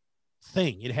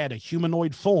thing. It had a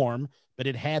humanoid form, but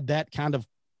it had that kind of,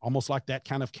 almost like that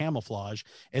kind of camouflage,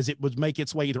 as it would make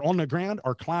its way either on the ground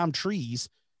or climb trees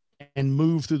and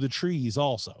move through the trees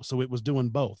also. So it was doing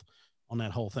both on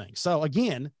that whole thing. So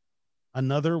again,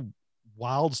 another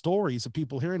wild stories of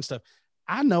people hearing stuff.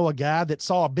 I know a guy that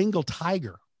saw a Bengal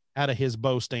tiger out of his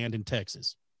bow stand in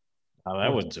Texas. Oh,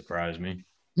 that wouldn't surprise me.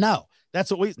 No,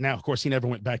 that's what we, now, of course, he never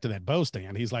went back to that bow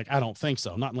stand. He's like, I don't think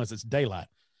so. Not unless it's daylight.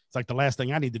 It's like the last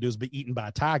thing I need to do is be eaten by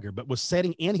a tiger, but was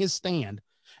sitting in his stand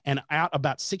and out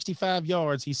about 65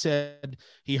 yards. He said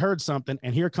he heard something,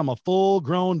 and here come a full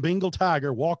grown Bengal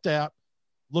tiger, walked out,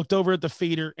 looked over at the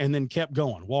feeder, and then kept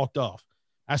going, walked off.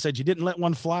 I said, you didn't let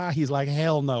one fly? He's like,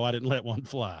 hell no, I didn't let one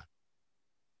fly.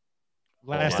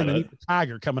 Last thing, the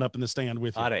tiger coming up in the stand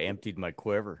with you. I'd have emptied my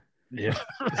quiver. Yeah.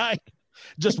 Right.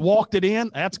 Just walked it in.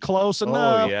 That's close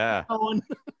enough. Oh, yeah.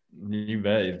 You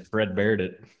bet. Fred bared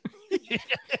it.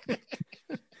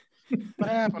 What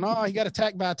happened? Oh, he got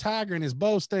attacked by a tiger in his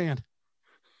bow stand.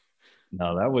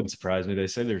 No, that wouldn't surprise me. They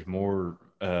say there's more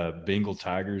Bengal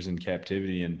tigers in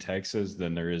captivity in Texas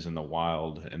than there is in the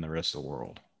wild in the rest of the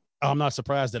world. I'm not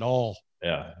surprised at all.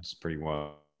 Yeah, it's pretty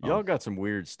wild. Y'all got some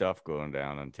weird stuff going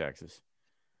down in Texas.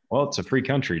 Well, it's a free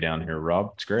country down here,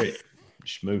 Rob. It's great. You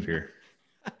should move here.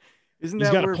 Isn't He's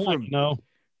that got where a point, from? No.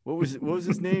 What was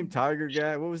his name? Tiger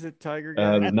guy? What was it? Tiger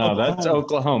guy? No, that's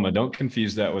Oklahoma. Don't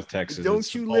confuse that with Texas. Don't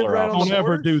It's you polar live right on I'll the opposite. never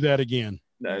border? do that again.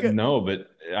 No,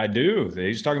 but I do. He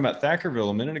was talking about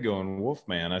Thackerville a minute ago in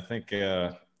Wolfman. I think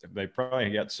they probably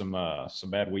got some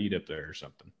bad weed up there or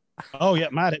something. Oh, yeah.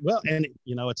 Well, and,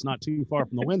 you know, it's not too far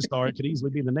from the Windstar. It could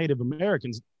easily be the Native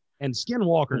Americans and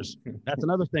skinwalkers. That's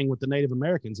another thing with the Native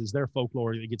Americans is their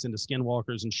folklore that gets into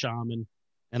skinwalkers and shaman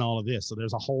and all of this. So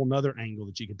there's a whole nother angle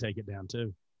that you could take it down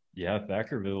to. Yeah,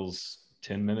 Thackerville's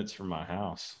 10 minutes from my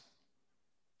house.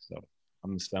 So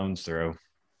I'm a stone's throw.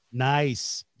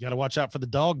 Nice. You got to watch out for the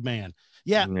dog man.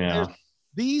 Yeah.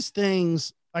 These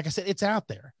things, like I said, it's out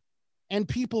there and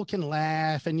people can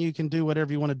laugh and you can do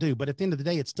whatever you want to do. But at the end of the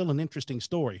day, it's still an interesting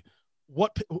story.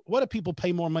 What do people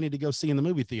pay more money to go see in the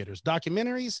movie theaters?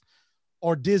 Documentaries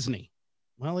or Disney?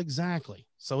 Well, exactly.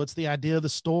 So it's the idea of the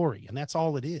story, and that's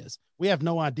all it is. We have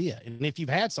no idea. And if you've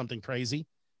had something crazy,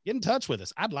 get in touch with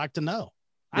us. I'd like to know.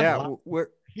 Where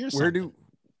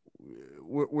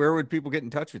would people get in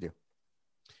touch with you?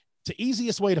 The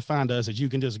easiest way to find us is you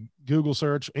can just Google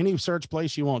search any search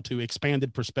place you want to,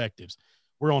 Expanded Perspectives.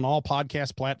 We're on all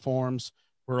podcast platforms.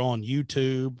 We're on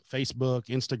YouTube, Facebook,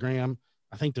 Instagram.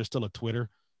 I think there's still a Twitter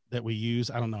that we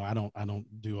use. I don't know. I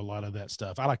don't do a lot of that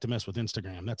stuff. I like to mess with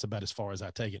Instagram. That's about as far as I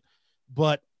take it.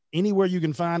 But anywhere you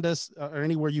can find us or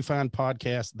anywhere you find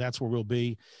podcasts, that's where we'll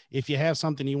be. If you have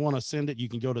something you want to send it, you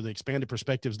can go to the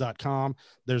expandedperspectives.com.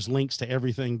 There's links to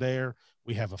everything there.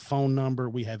 We have a phone number.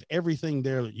 We have everything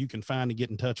there that you can find to get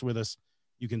in touch with us.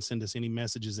 You can send us any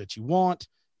messages that you want.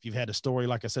 If you've had a story,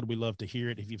 like I said, we love to hear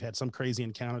it. If you've had some crazy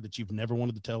encounter that you've never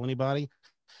wanted to tell anybody,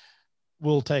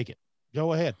 we'll take it.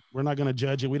 Go ahead. We're not going to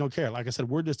judge it. We don't care. Like I said,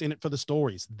 we're just in it for the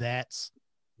stories. That's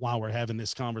why we're having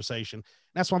this conversation.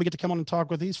 That's why we get to come on and talk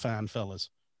with these fine fellas.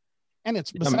 And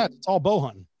it's besides, it's all bow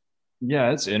hunting.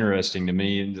 Yeah, it's interesting to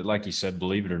me. Like you said,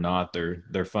 believe it or not,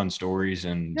 they're fun stories,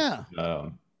 and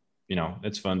you know,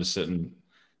 it's fun to sit and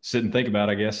think about,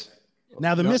 I guess.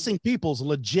 Now the missing people's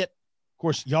legit. Of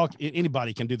course,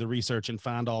 anybody can do the research and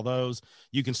find all those.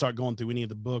 You can start going through any of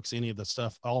the books, any of the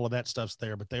stuff, all of that stuff's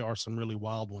there, but there are some really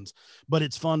wild ones. But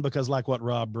it's fun because like what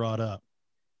Rob brought up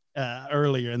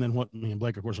earlier, and then what me and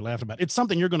Blake, of course, are laughing about. It's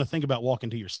something you're going to think about walking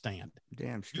to your stand.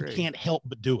 Damn straight. You can't help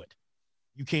but do it.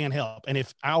 You can't help. And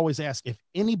if I always ask if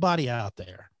anybody out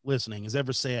there listening has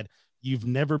ever said you've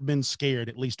never been scared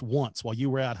at least once while you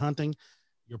were out hunting,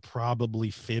 you're probably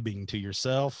fibbing to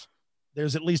yourself.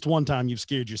 There's at least one time you've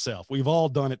scared yourself. We've all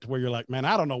done it to where you're like, man,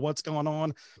 I don't know what's going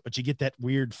on, but you get that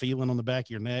weird feeling on the back of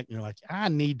your neck. And you're like, I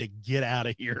need to get out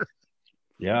of here.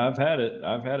 Yeah, I've had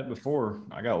it before.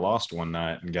 I got lost one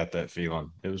night and got that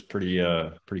feeling. It was pretty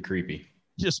creepy.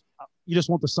 You just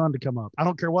want the sun to come up. I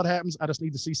don't care what happens. I just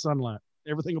need to see sunlight.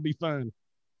 Everything will be fine.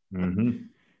 Mm-hmm.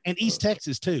 And East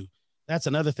Texas too. That's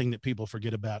another thing that people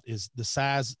forget about is the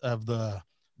size of the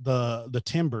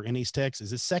timber in East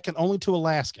Texas. It's second only to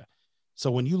Alaska. So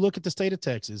when you look at the state of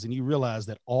Texas and you realize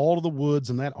that all of the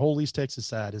woods and that whole East Texas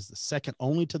side is the second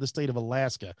only to the state of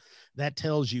Alaska, that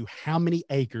tells you how many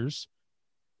acres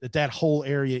that whole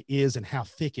area is and how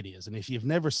thick it is. And if you've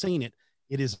never seen it,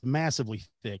 it is massively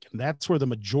thick. And that's where the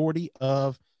majority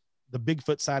of the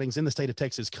Bigfoot sightings in the state of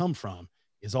Texas come from,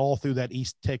 is all through that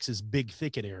East Texas big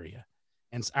thicket area.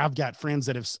 And I've got friends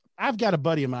I've got a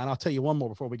buddy of mine. I'll tell you one more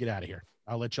before we get out of here.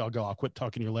 I'll let y'all go. I'll quit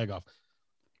talking your leg off.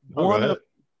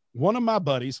 One of my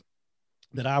buddies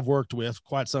that I've worked with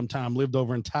quite some time lived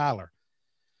over in Tyler.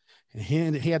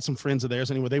 And he had some friends of theirs.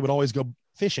 Anyway, they would always go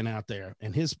fishing out there.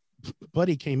 And his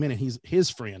buddy came in, and his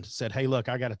friend said, hey, look,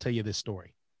 I got to tell you this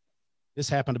story. This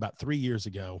happened about 4 years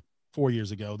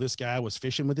ago. This guy was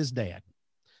fishing with his dad.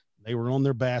 They were on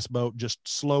their bass boat, just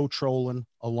slow trolling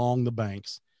along the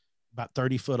banks, about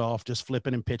 30 foot off, just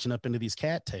flipping and pitching up into these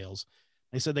cattails.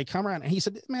 They said they come around, and he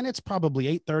said, man, it's probably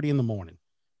 8:30 in the morning.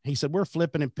 He said, we're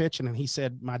flipping and pitching. And he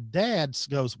said, my dad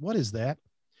goes, what is that?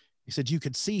 He said, you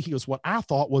could see, he goes, what I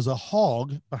thought was a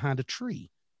hog behind a tree.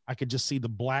 I could just see the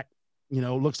black,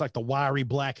 looks like the wiry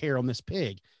black hair on this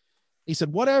pig. He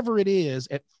said, whatever it is,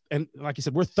 and like he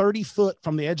said, we're 30 foot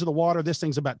from the edge of the water. This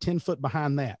thing's about 10 foot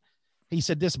behind that. He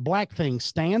said, this black thing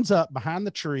stands up behind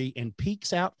the tree and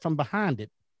peeks out from behind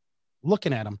it,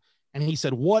 looking at him. And he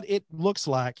said, what it looks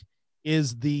like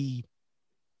is the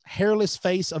hairless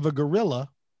face of a gorilla,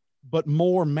 but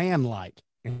more man-like.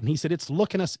 And he said, it's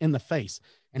looking us in the face.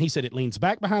 And he said, it leans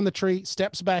back behind the tree,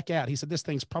 steps back out. He said, this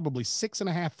thing's probably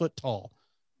 6.5 foot tall,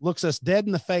 looks us dead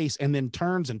in the face, and then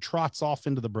turns and trots off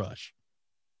into the brush.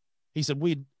 He said,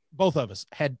 both of us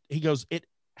it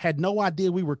had no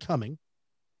idea we were coming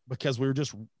because we were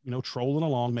just, trolling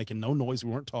along, making no noise.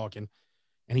 We weren't talking.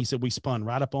 And he said, we spun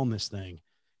right up on this thing.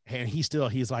 And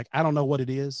he's like, I don't know what it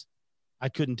is. I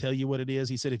couldn't tell you what it is.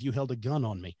 He said, if you held a gun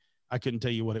on me, I couldn't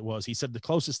tell you what it was. He said, the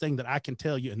closest thing that I can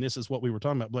tell you, and this is what we were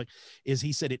talking about, Blake, is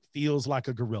he said, it feels like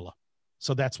a gorilla.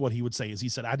 So that's what he would say, is he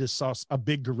said, I just saw a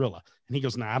big gorilla. And he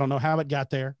goes, now, I don't know how it got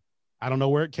there. I don't know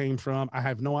where it came from. I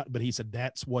have no idea. But he said,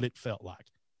 that's what it felt like.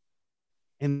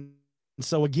 And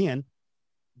so again,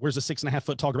 where's a 6.5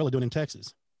 foot tall gorilla doing in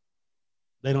Texas?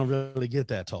 They don't really get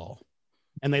that tall.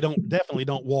 And they definitely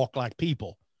don't walk like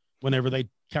people whenever they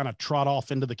kind of trot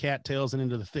off into the cattails and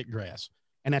into the thick grass.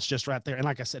 And that's just right there. And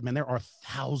like I said, man, there are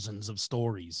thousands of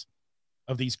stories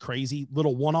of these crazy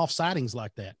little one-off sightings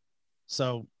like that.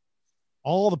 So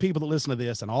all the people that listen to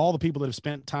this and all the people that have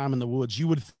spent time in the woods, you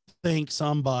would think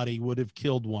somebody would have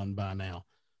killed one by now,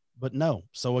 but no.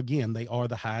 So again, they are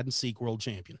the hide and seek world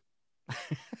champion.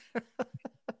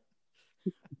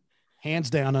 Hands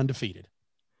down, undefeated.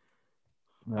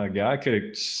 A guy could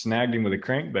have snagged him with a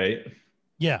crankbait.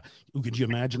 Yeah. Ooh, could you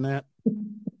imagine that?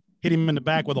 Hit him in the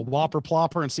back with a whopper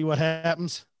plopper and see what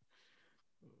happens.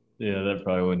 Yeah, that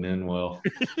probably wouldn't end well.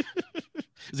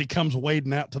 As he comes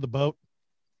wading out to the boat.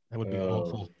 That would be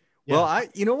awful. Yeah. Well,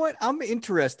 you know what? I'm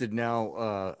interested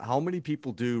now. How many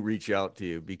people do reach out to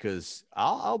you? Because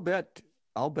I'll bet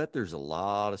there's a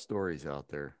lot of stories out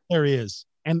there. There is.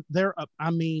 And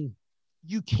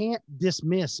you can't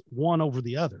dismiss one over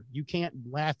the other. You can't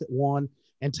laugh at one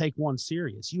and take one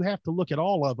serious. You have to look at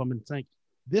all of them and think,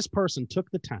 this person took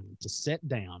the time to sit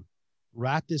down,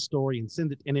 write this story, and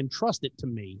send it and entrust it to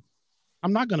me.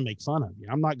 I'm not going to make fun of you.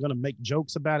 I'm not going to make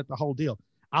jokes about it, the whole deal.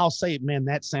 I'll say, man,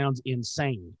 that sounds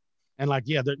insane. And like,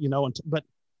 yeah, but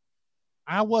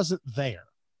I wasn't there.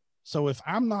 So if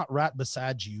I'm not right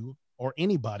beside you, or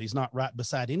anybody's not right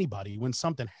beside anybody, when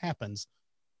something happens,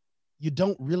 you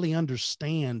don't really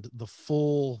understand the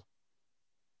full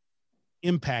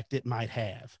impact it might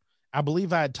have. I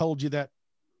believe I had told you that,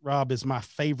 Rob, is my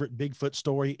favorite Bigfoot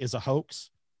story is a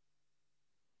hoax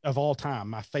of all time.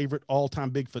 My favorite all-time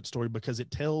Bigfoot story, because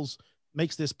it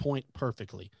makes this point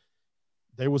perfectly.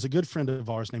 There was a good friend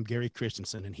of ours named Gary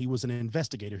Christensen, and he was an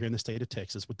investigator here in the state of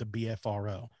Texas with the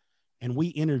BFRO. And we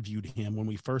interviewed him when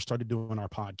we first started doing our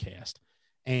podcast.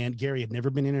 And Gary had never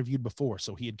been interviewed before,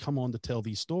 so he had come on to tell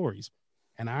these stories.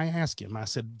 And I asked him, I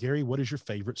said, Gary, what is your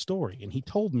favorite story? And he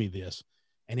told me this,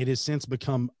 and it has since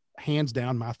become hands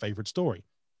down my favorite story.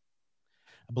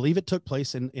 I believe it took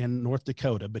place in North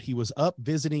Dakota, but he was up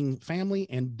visiting family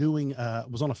and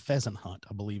was on a pheasant hunt,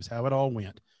 I believe is how it all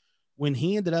went, when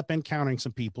he ended up encountering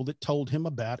some people that told him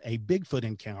about a Bigfoot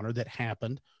encounter that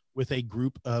happened with a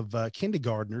group of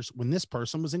kindergartners when this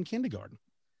person was in kindergarten.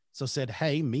 So said,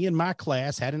 hey, me and my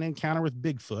class had an encounter with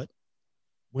Bigfoot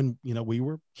when, we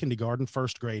were kindergarten,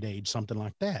 first grade age, something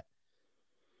like that.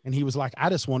 And he was like, I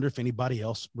just wonder if anybody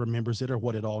else remembers it or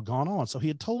what had all gone on. So he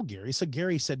had told Gary. So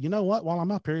Gary said, you know what, while I'm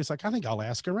up here, he's like, I think I'll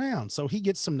ask around. So he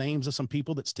gets some names of some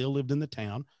people that still lived in the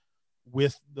town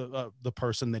with the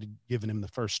person that had given him the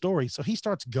first story. So he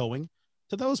starts going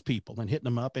to those people and hitting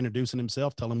them up, introducing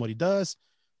himself, telling what he does.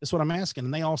 That's what I'm asking.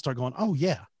 And they all start going, oh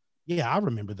yeah, I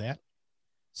remember that.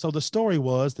 So the story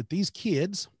was that these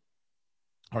kids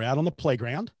are out on the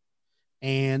playground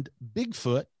and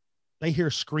Bigfoot, they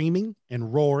hear screaming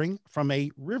and roaring from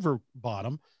a river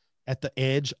bottom at the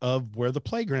edge of where the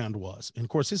playground was. And of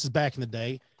course, this is back in the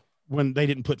day when they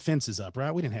didn't put fences up,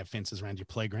 right? We didn't have fences around your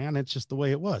playground. It's just the way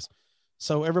it was.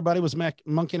 So everybody was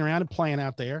monkeying around and playing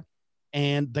out there.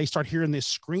 And they start hearing this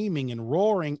screaming and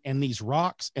roaring and these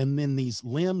rocks. And then these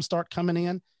limbs start coming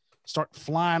in, start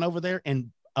flying over there.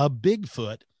 And a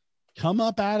Bigfoot come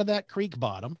up out of that creek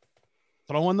bottom,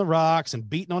 throwing the rocks and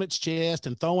beating on its chest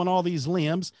and throwing all these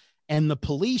limbs. And the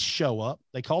police show up.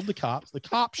 They called the cops. The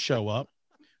cops show up.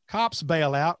 Cops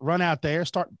bail out, run out there,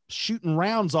 start shooting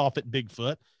rounds off at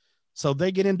Bigfoot. So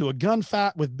they get into a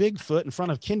gunfight with Bigfoot in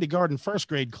front of kindergarten, first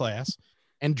grade class,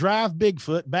 and drive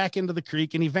Bigfoot back into the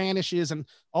creek, and he vanishes, and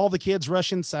all the kids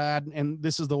rush inside, and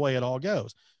this is the way it all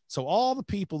goes. So all the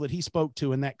people that he spoke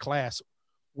to in that class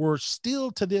were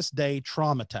still to this day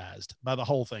traumatized by the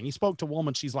whole thing. He spoke to a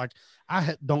woman. She's like,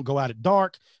 don't go out at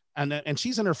dark. And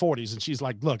she's in her 40s, and she's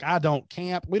like, look, I don't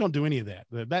camp. We don't do any of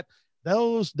that.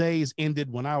 Those days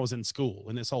ended when I was in school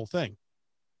and this whole thing.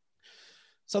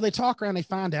 So they talk around, they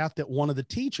find out that one of the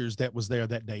teachers that was there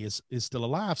that day is still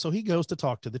alive. So he goes to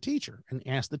talk to the teacher and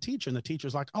asks the teacher, and the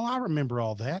teacher's like, oh, I remember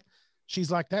all that. She's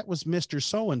like, that was Mr.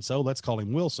 So-and-so, let's call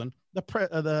him Wilson,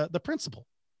 the principal.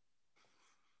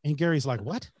 And Gary's like,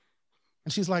 what?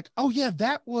 And she's like, oh yeah,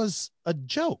 that was a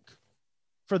joke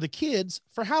for the kids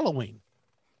for Halloween.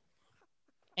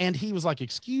 And he was like,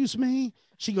 excuse me.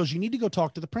 She goes, you need to go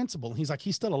talk to the principal. And he's like,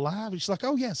 he's still alive? And she's like,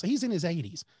 oh yeah. So he's in his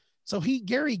 80s. So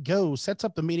Gary goes, sets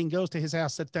up the meeting, goes to his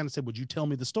house, sits down and said, would you tell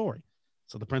me the story?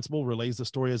 So the principal relays the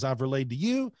story as I've relayed to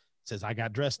you, says, I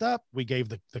got dressed up. We gave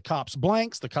the cops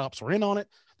blanks. The cops were in on it.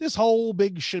 This whole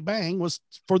big shebang was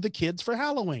for the kids for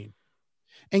Halloween.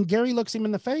 And Gary looks him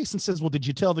in the face and says, well, did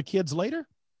you tell the kids later?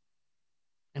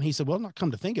 And he said, well, not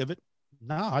come to think of it.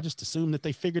 No, I just assumed that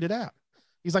they figured it out.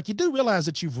 He's like, you do realize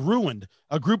that you've ruined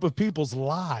a group of people's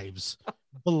lives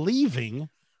believing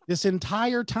this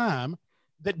entire time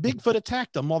that Bigfoot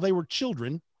attacked them while they were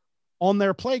children on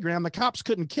their playground. The cops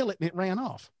couldn't kill it and it ran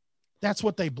off. That's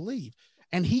what they believe.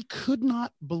 And he could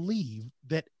not believe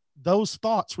that those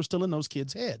thoughts were still in those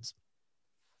kids' heads.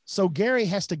 So Gary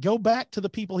has to go back to the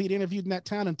people he'd interviewed in that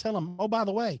town and tell them, oh, by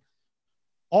the way,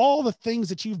 all the things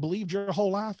that you've believed your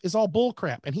whole life is all bull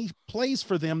crap. And he plays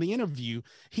for them the interview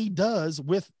he did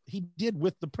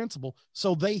with the principal.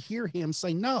 So they hear him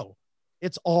say, no,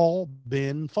 it's all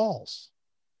been false.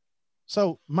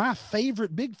 So my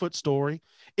favorite Bigfoot story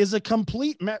is a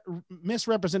complete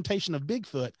misrepresentation of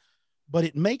Bigfoot, but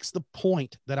it makes the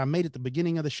point that I made at the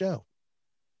beginning of the show.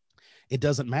 It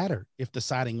doesn't matter if the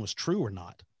sighting was true or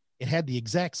not. It had the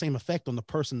exact same effect on the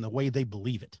person, the way they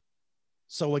believe it.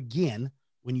 So again,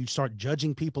 when you start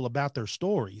judging people about their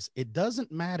stories, it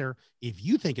doesn't matter if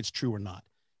you think it's true or not.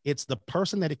 It's the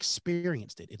person that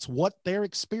experienced it. It's what their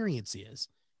experience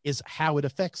is how it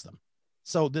affects them.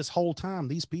 So this whole time,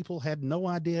 these people had no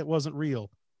idea it wasn't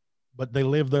real, but they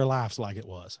lived their lives like it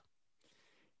was.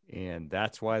 And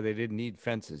that's why they didn't need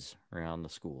fences around the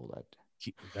school.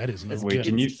 That is no Wait, good.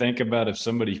 can you think about if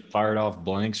somebody fired off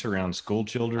blanks around school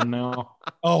children now?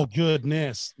 Oh,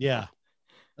 goodness. Yeah.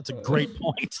 That's a great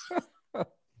point.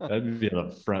 That'd be on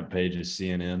the front page of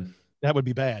CNN. That would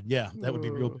be bad. Yeah, that would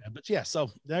be real bad. But yeah, so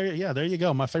there you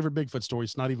go. My favorite Bigfoot story.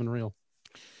 It's not even real.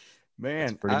 Man,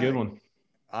 That's a pretty good one.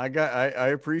 I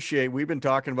appreciate, we've been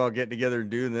talking about getting together and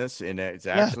doing this, and it's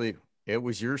actually, it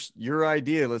was your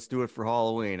idea. Let's do it for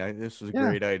Halloween. This was a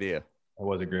great idea. That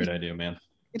was a great idea, man.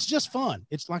 It's just fun.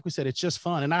 It's like we said, it's just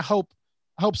fun. And I hope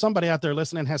somebody out there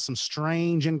listening has some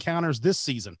strange encounters this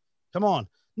season. Come on.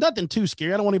 Nothing too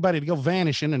scary. I don't want anybody to go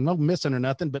vanishing and no missing or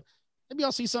nothing, but maybe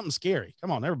I'll see something scary.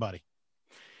 Come on, everybody.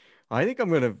 I think I'm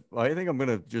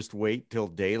gonna just wait till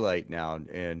daylight now,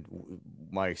 and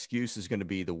my excuse is going to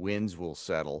be the winds will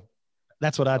settle.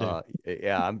 That's what I do.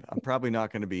 Yeah, I'm probably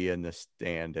not going to be in the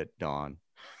stand at dawn.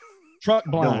 Truck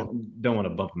blind. Don't want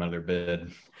to bump them out of their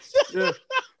bed.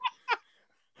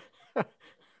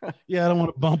 Yeah, I don't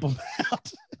want to bump them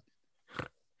out.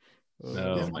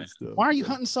 No, why are you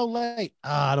hunting so late?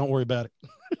 Don't worry about it.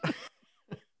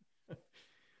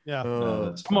 Yeah,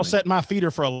 I'm gonna set my feeder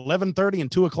for 11:30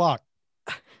 and 2:00.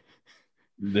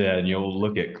 Yeah, and you'll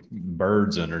look at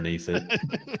birds underneath it.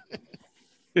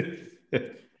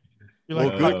 You're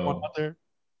like, out there.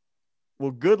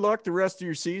 Well, good luck the rest of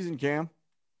your season, Cam.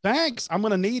 Thanks. I'm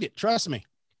gonna need it. Trust me.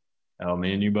 Oh,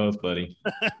 me and you both, buddy.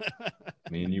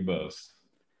 Me and you both.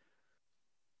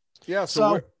 Yeah.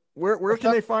 So where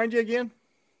can they find you again?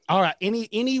 All right.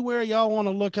 Anywhere y'all want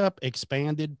to look up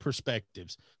Expanded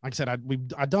Perspectives. Like I said,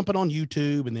 I dump it on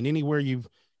YouTube, and then anywhere you've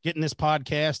getting this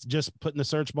podcast, just put in the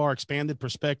search bar Expanded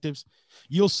Perspectives.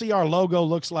 You'll see our logo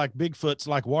looks like Bigfoot's,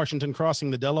 like Washington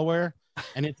crossing the Delaware,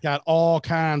 and it's got all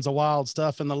kinds of wild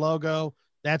stuff in the logo.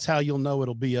 That's how you'll know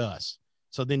it'll be us.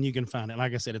 So then you can find it.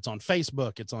 Like I said, it's on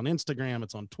Facebook, it's on Instagram,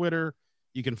 it's on Twitter.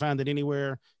 You can find it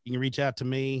anywhere. You can reach out to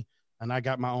me. And I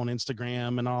got my own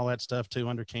Instagram and all that stuff too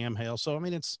under Cam Hale. So, I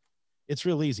mean, it's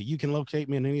real easy. You can locate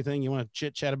me in anything you want to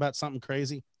chit chat about something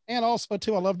crazy. And also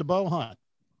too, I love to bow hunt.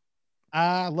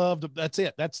 I love to, that's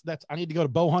it. That's, I need to go to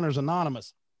Bow Hunters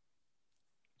Anonymous.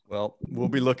 Well, we'll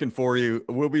be looking for you.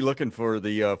 We'll be looking for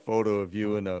the photo of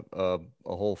you and a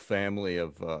whole family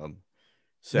of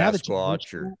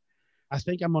Sasquatch. Or I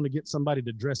think I'm going to get somebody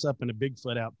to dress up in a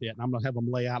Bigfoot outfit, and I'm going to have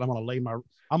them lay out. I'm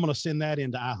going to send that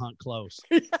into I Hunt Close.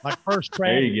 Like first track.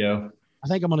 There you go. I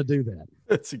think I'm going to do that.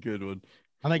 That's a good one.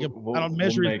 I think I don't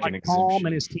measure his like palm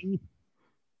and his teeth.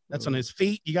 That's on his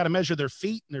feet. You got to measure their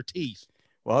feet and their teeth.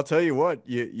 Well, I'll tell you what,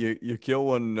 you kill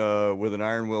one with an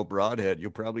Ironwill broadhead,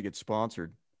 you'll probably get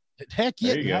sponsored. Heck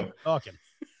yeah. There you go. Talking.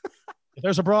 If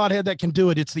there's a broadhead that can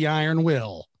do it, it's the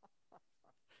Ironwill.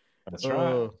 That's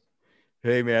right.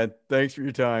 Hey, man, thanks for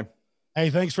your time.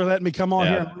 Hey, thanks for letting me come on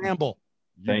here and ramble.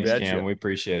 Thanks, Cam. We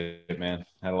appreciate it, man.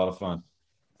 Had a lot of fun.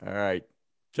 All right.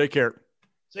 Take care.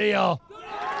 See y'all.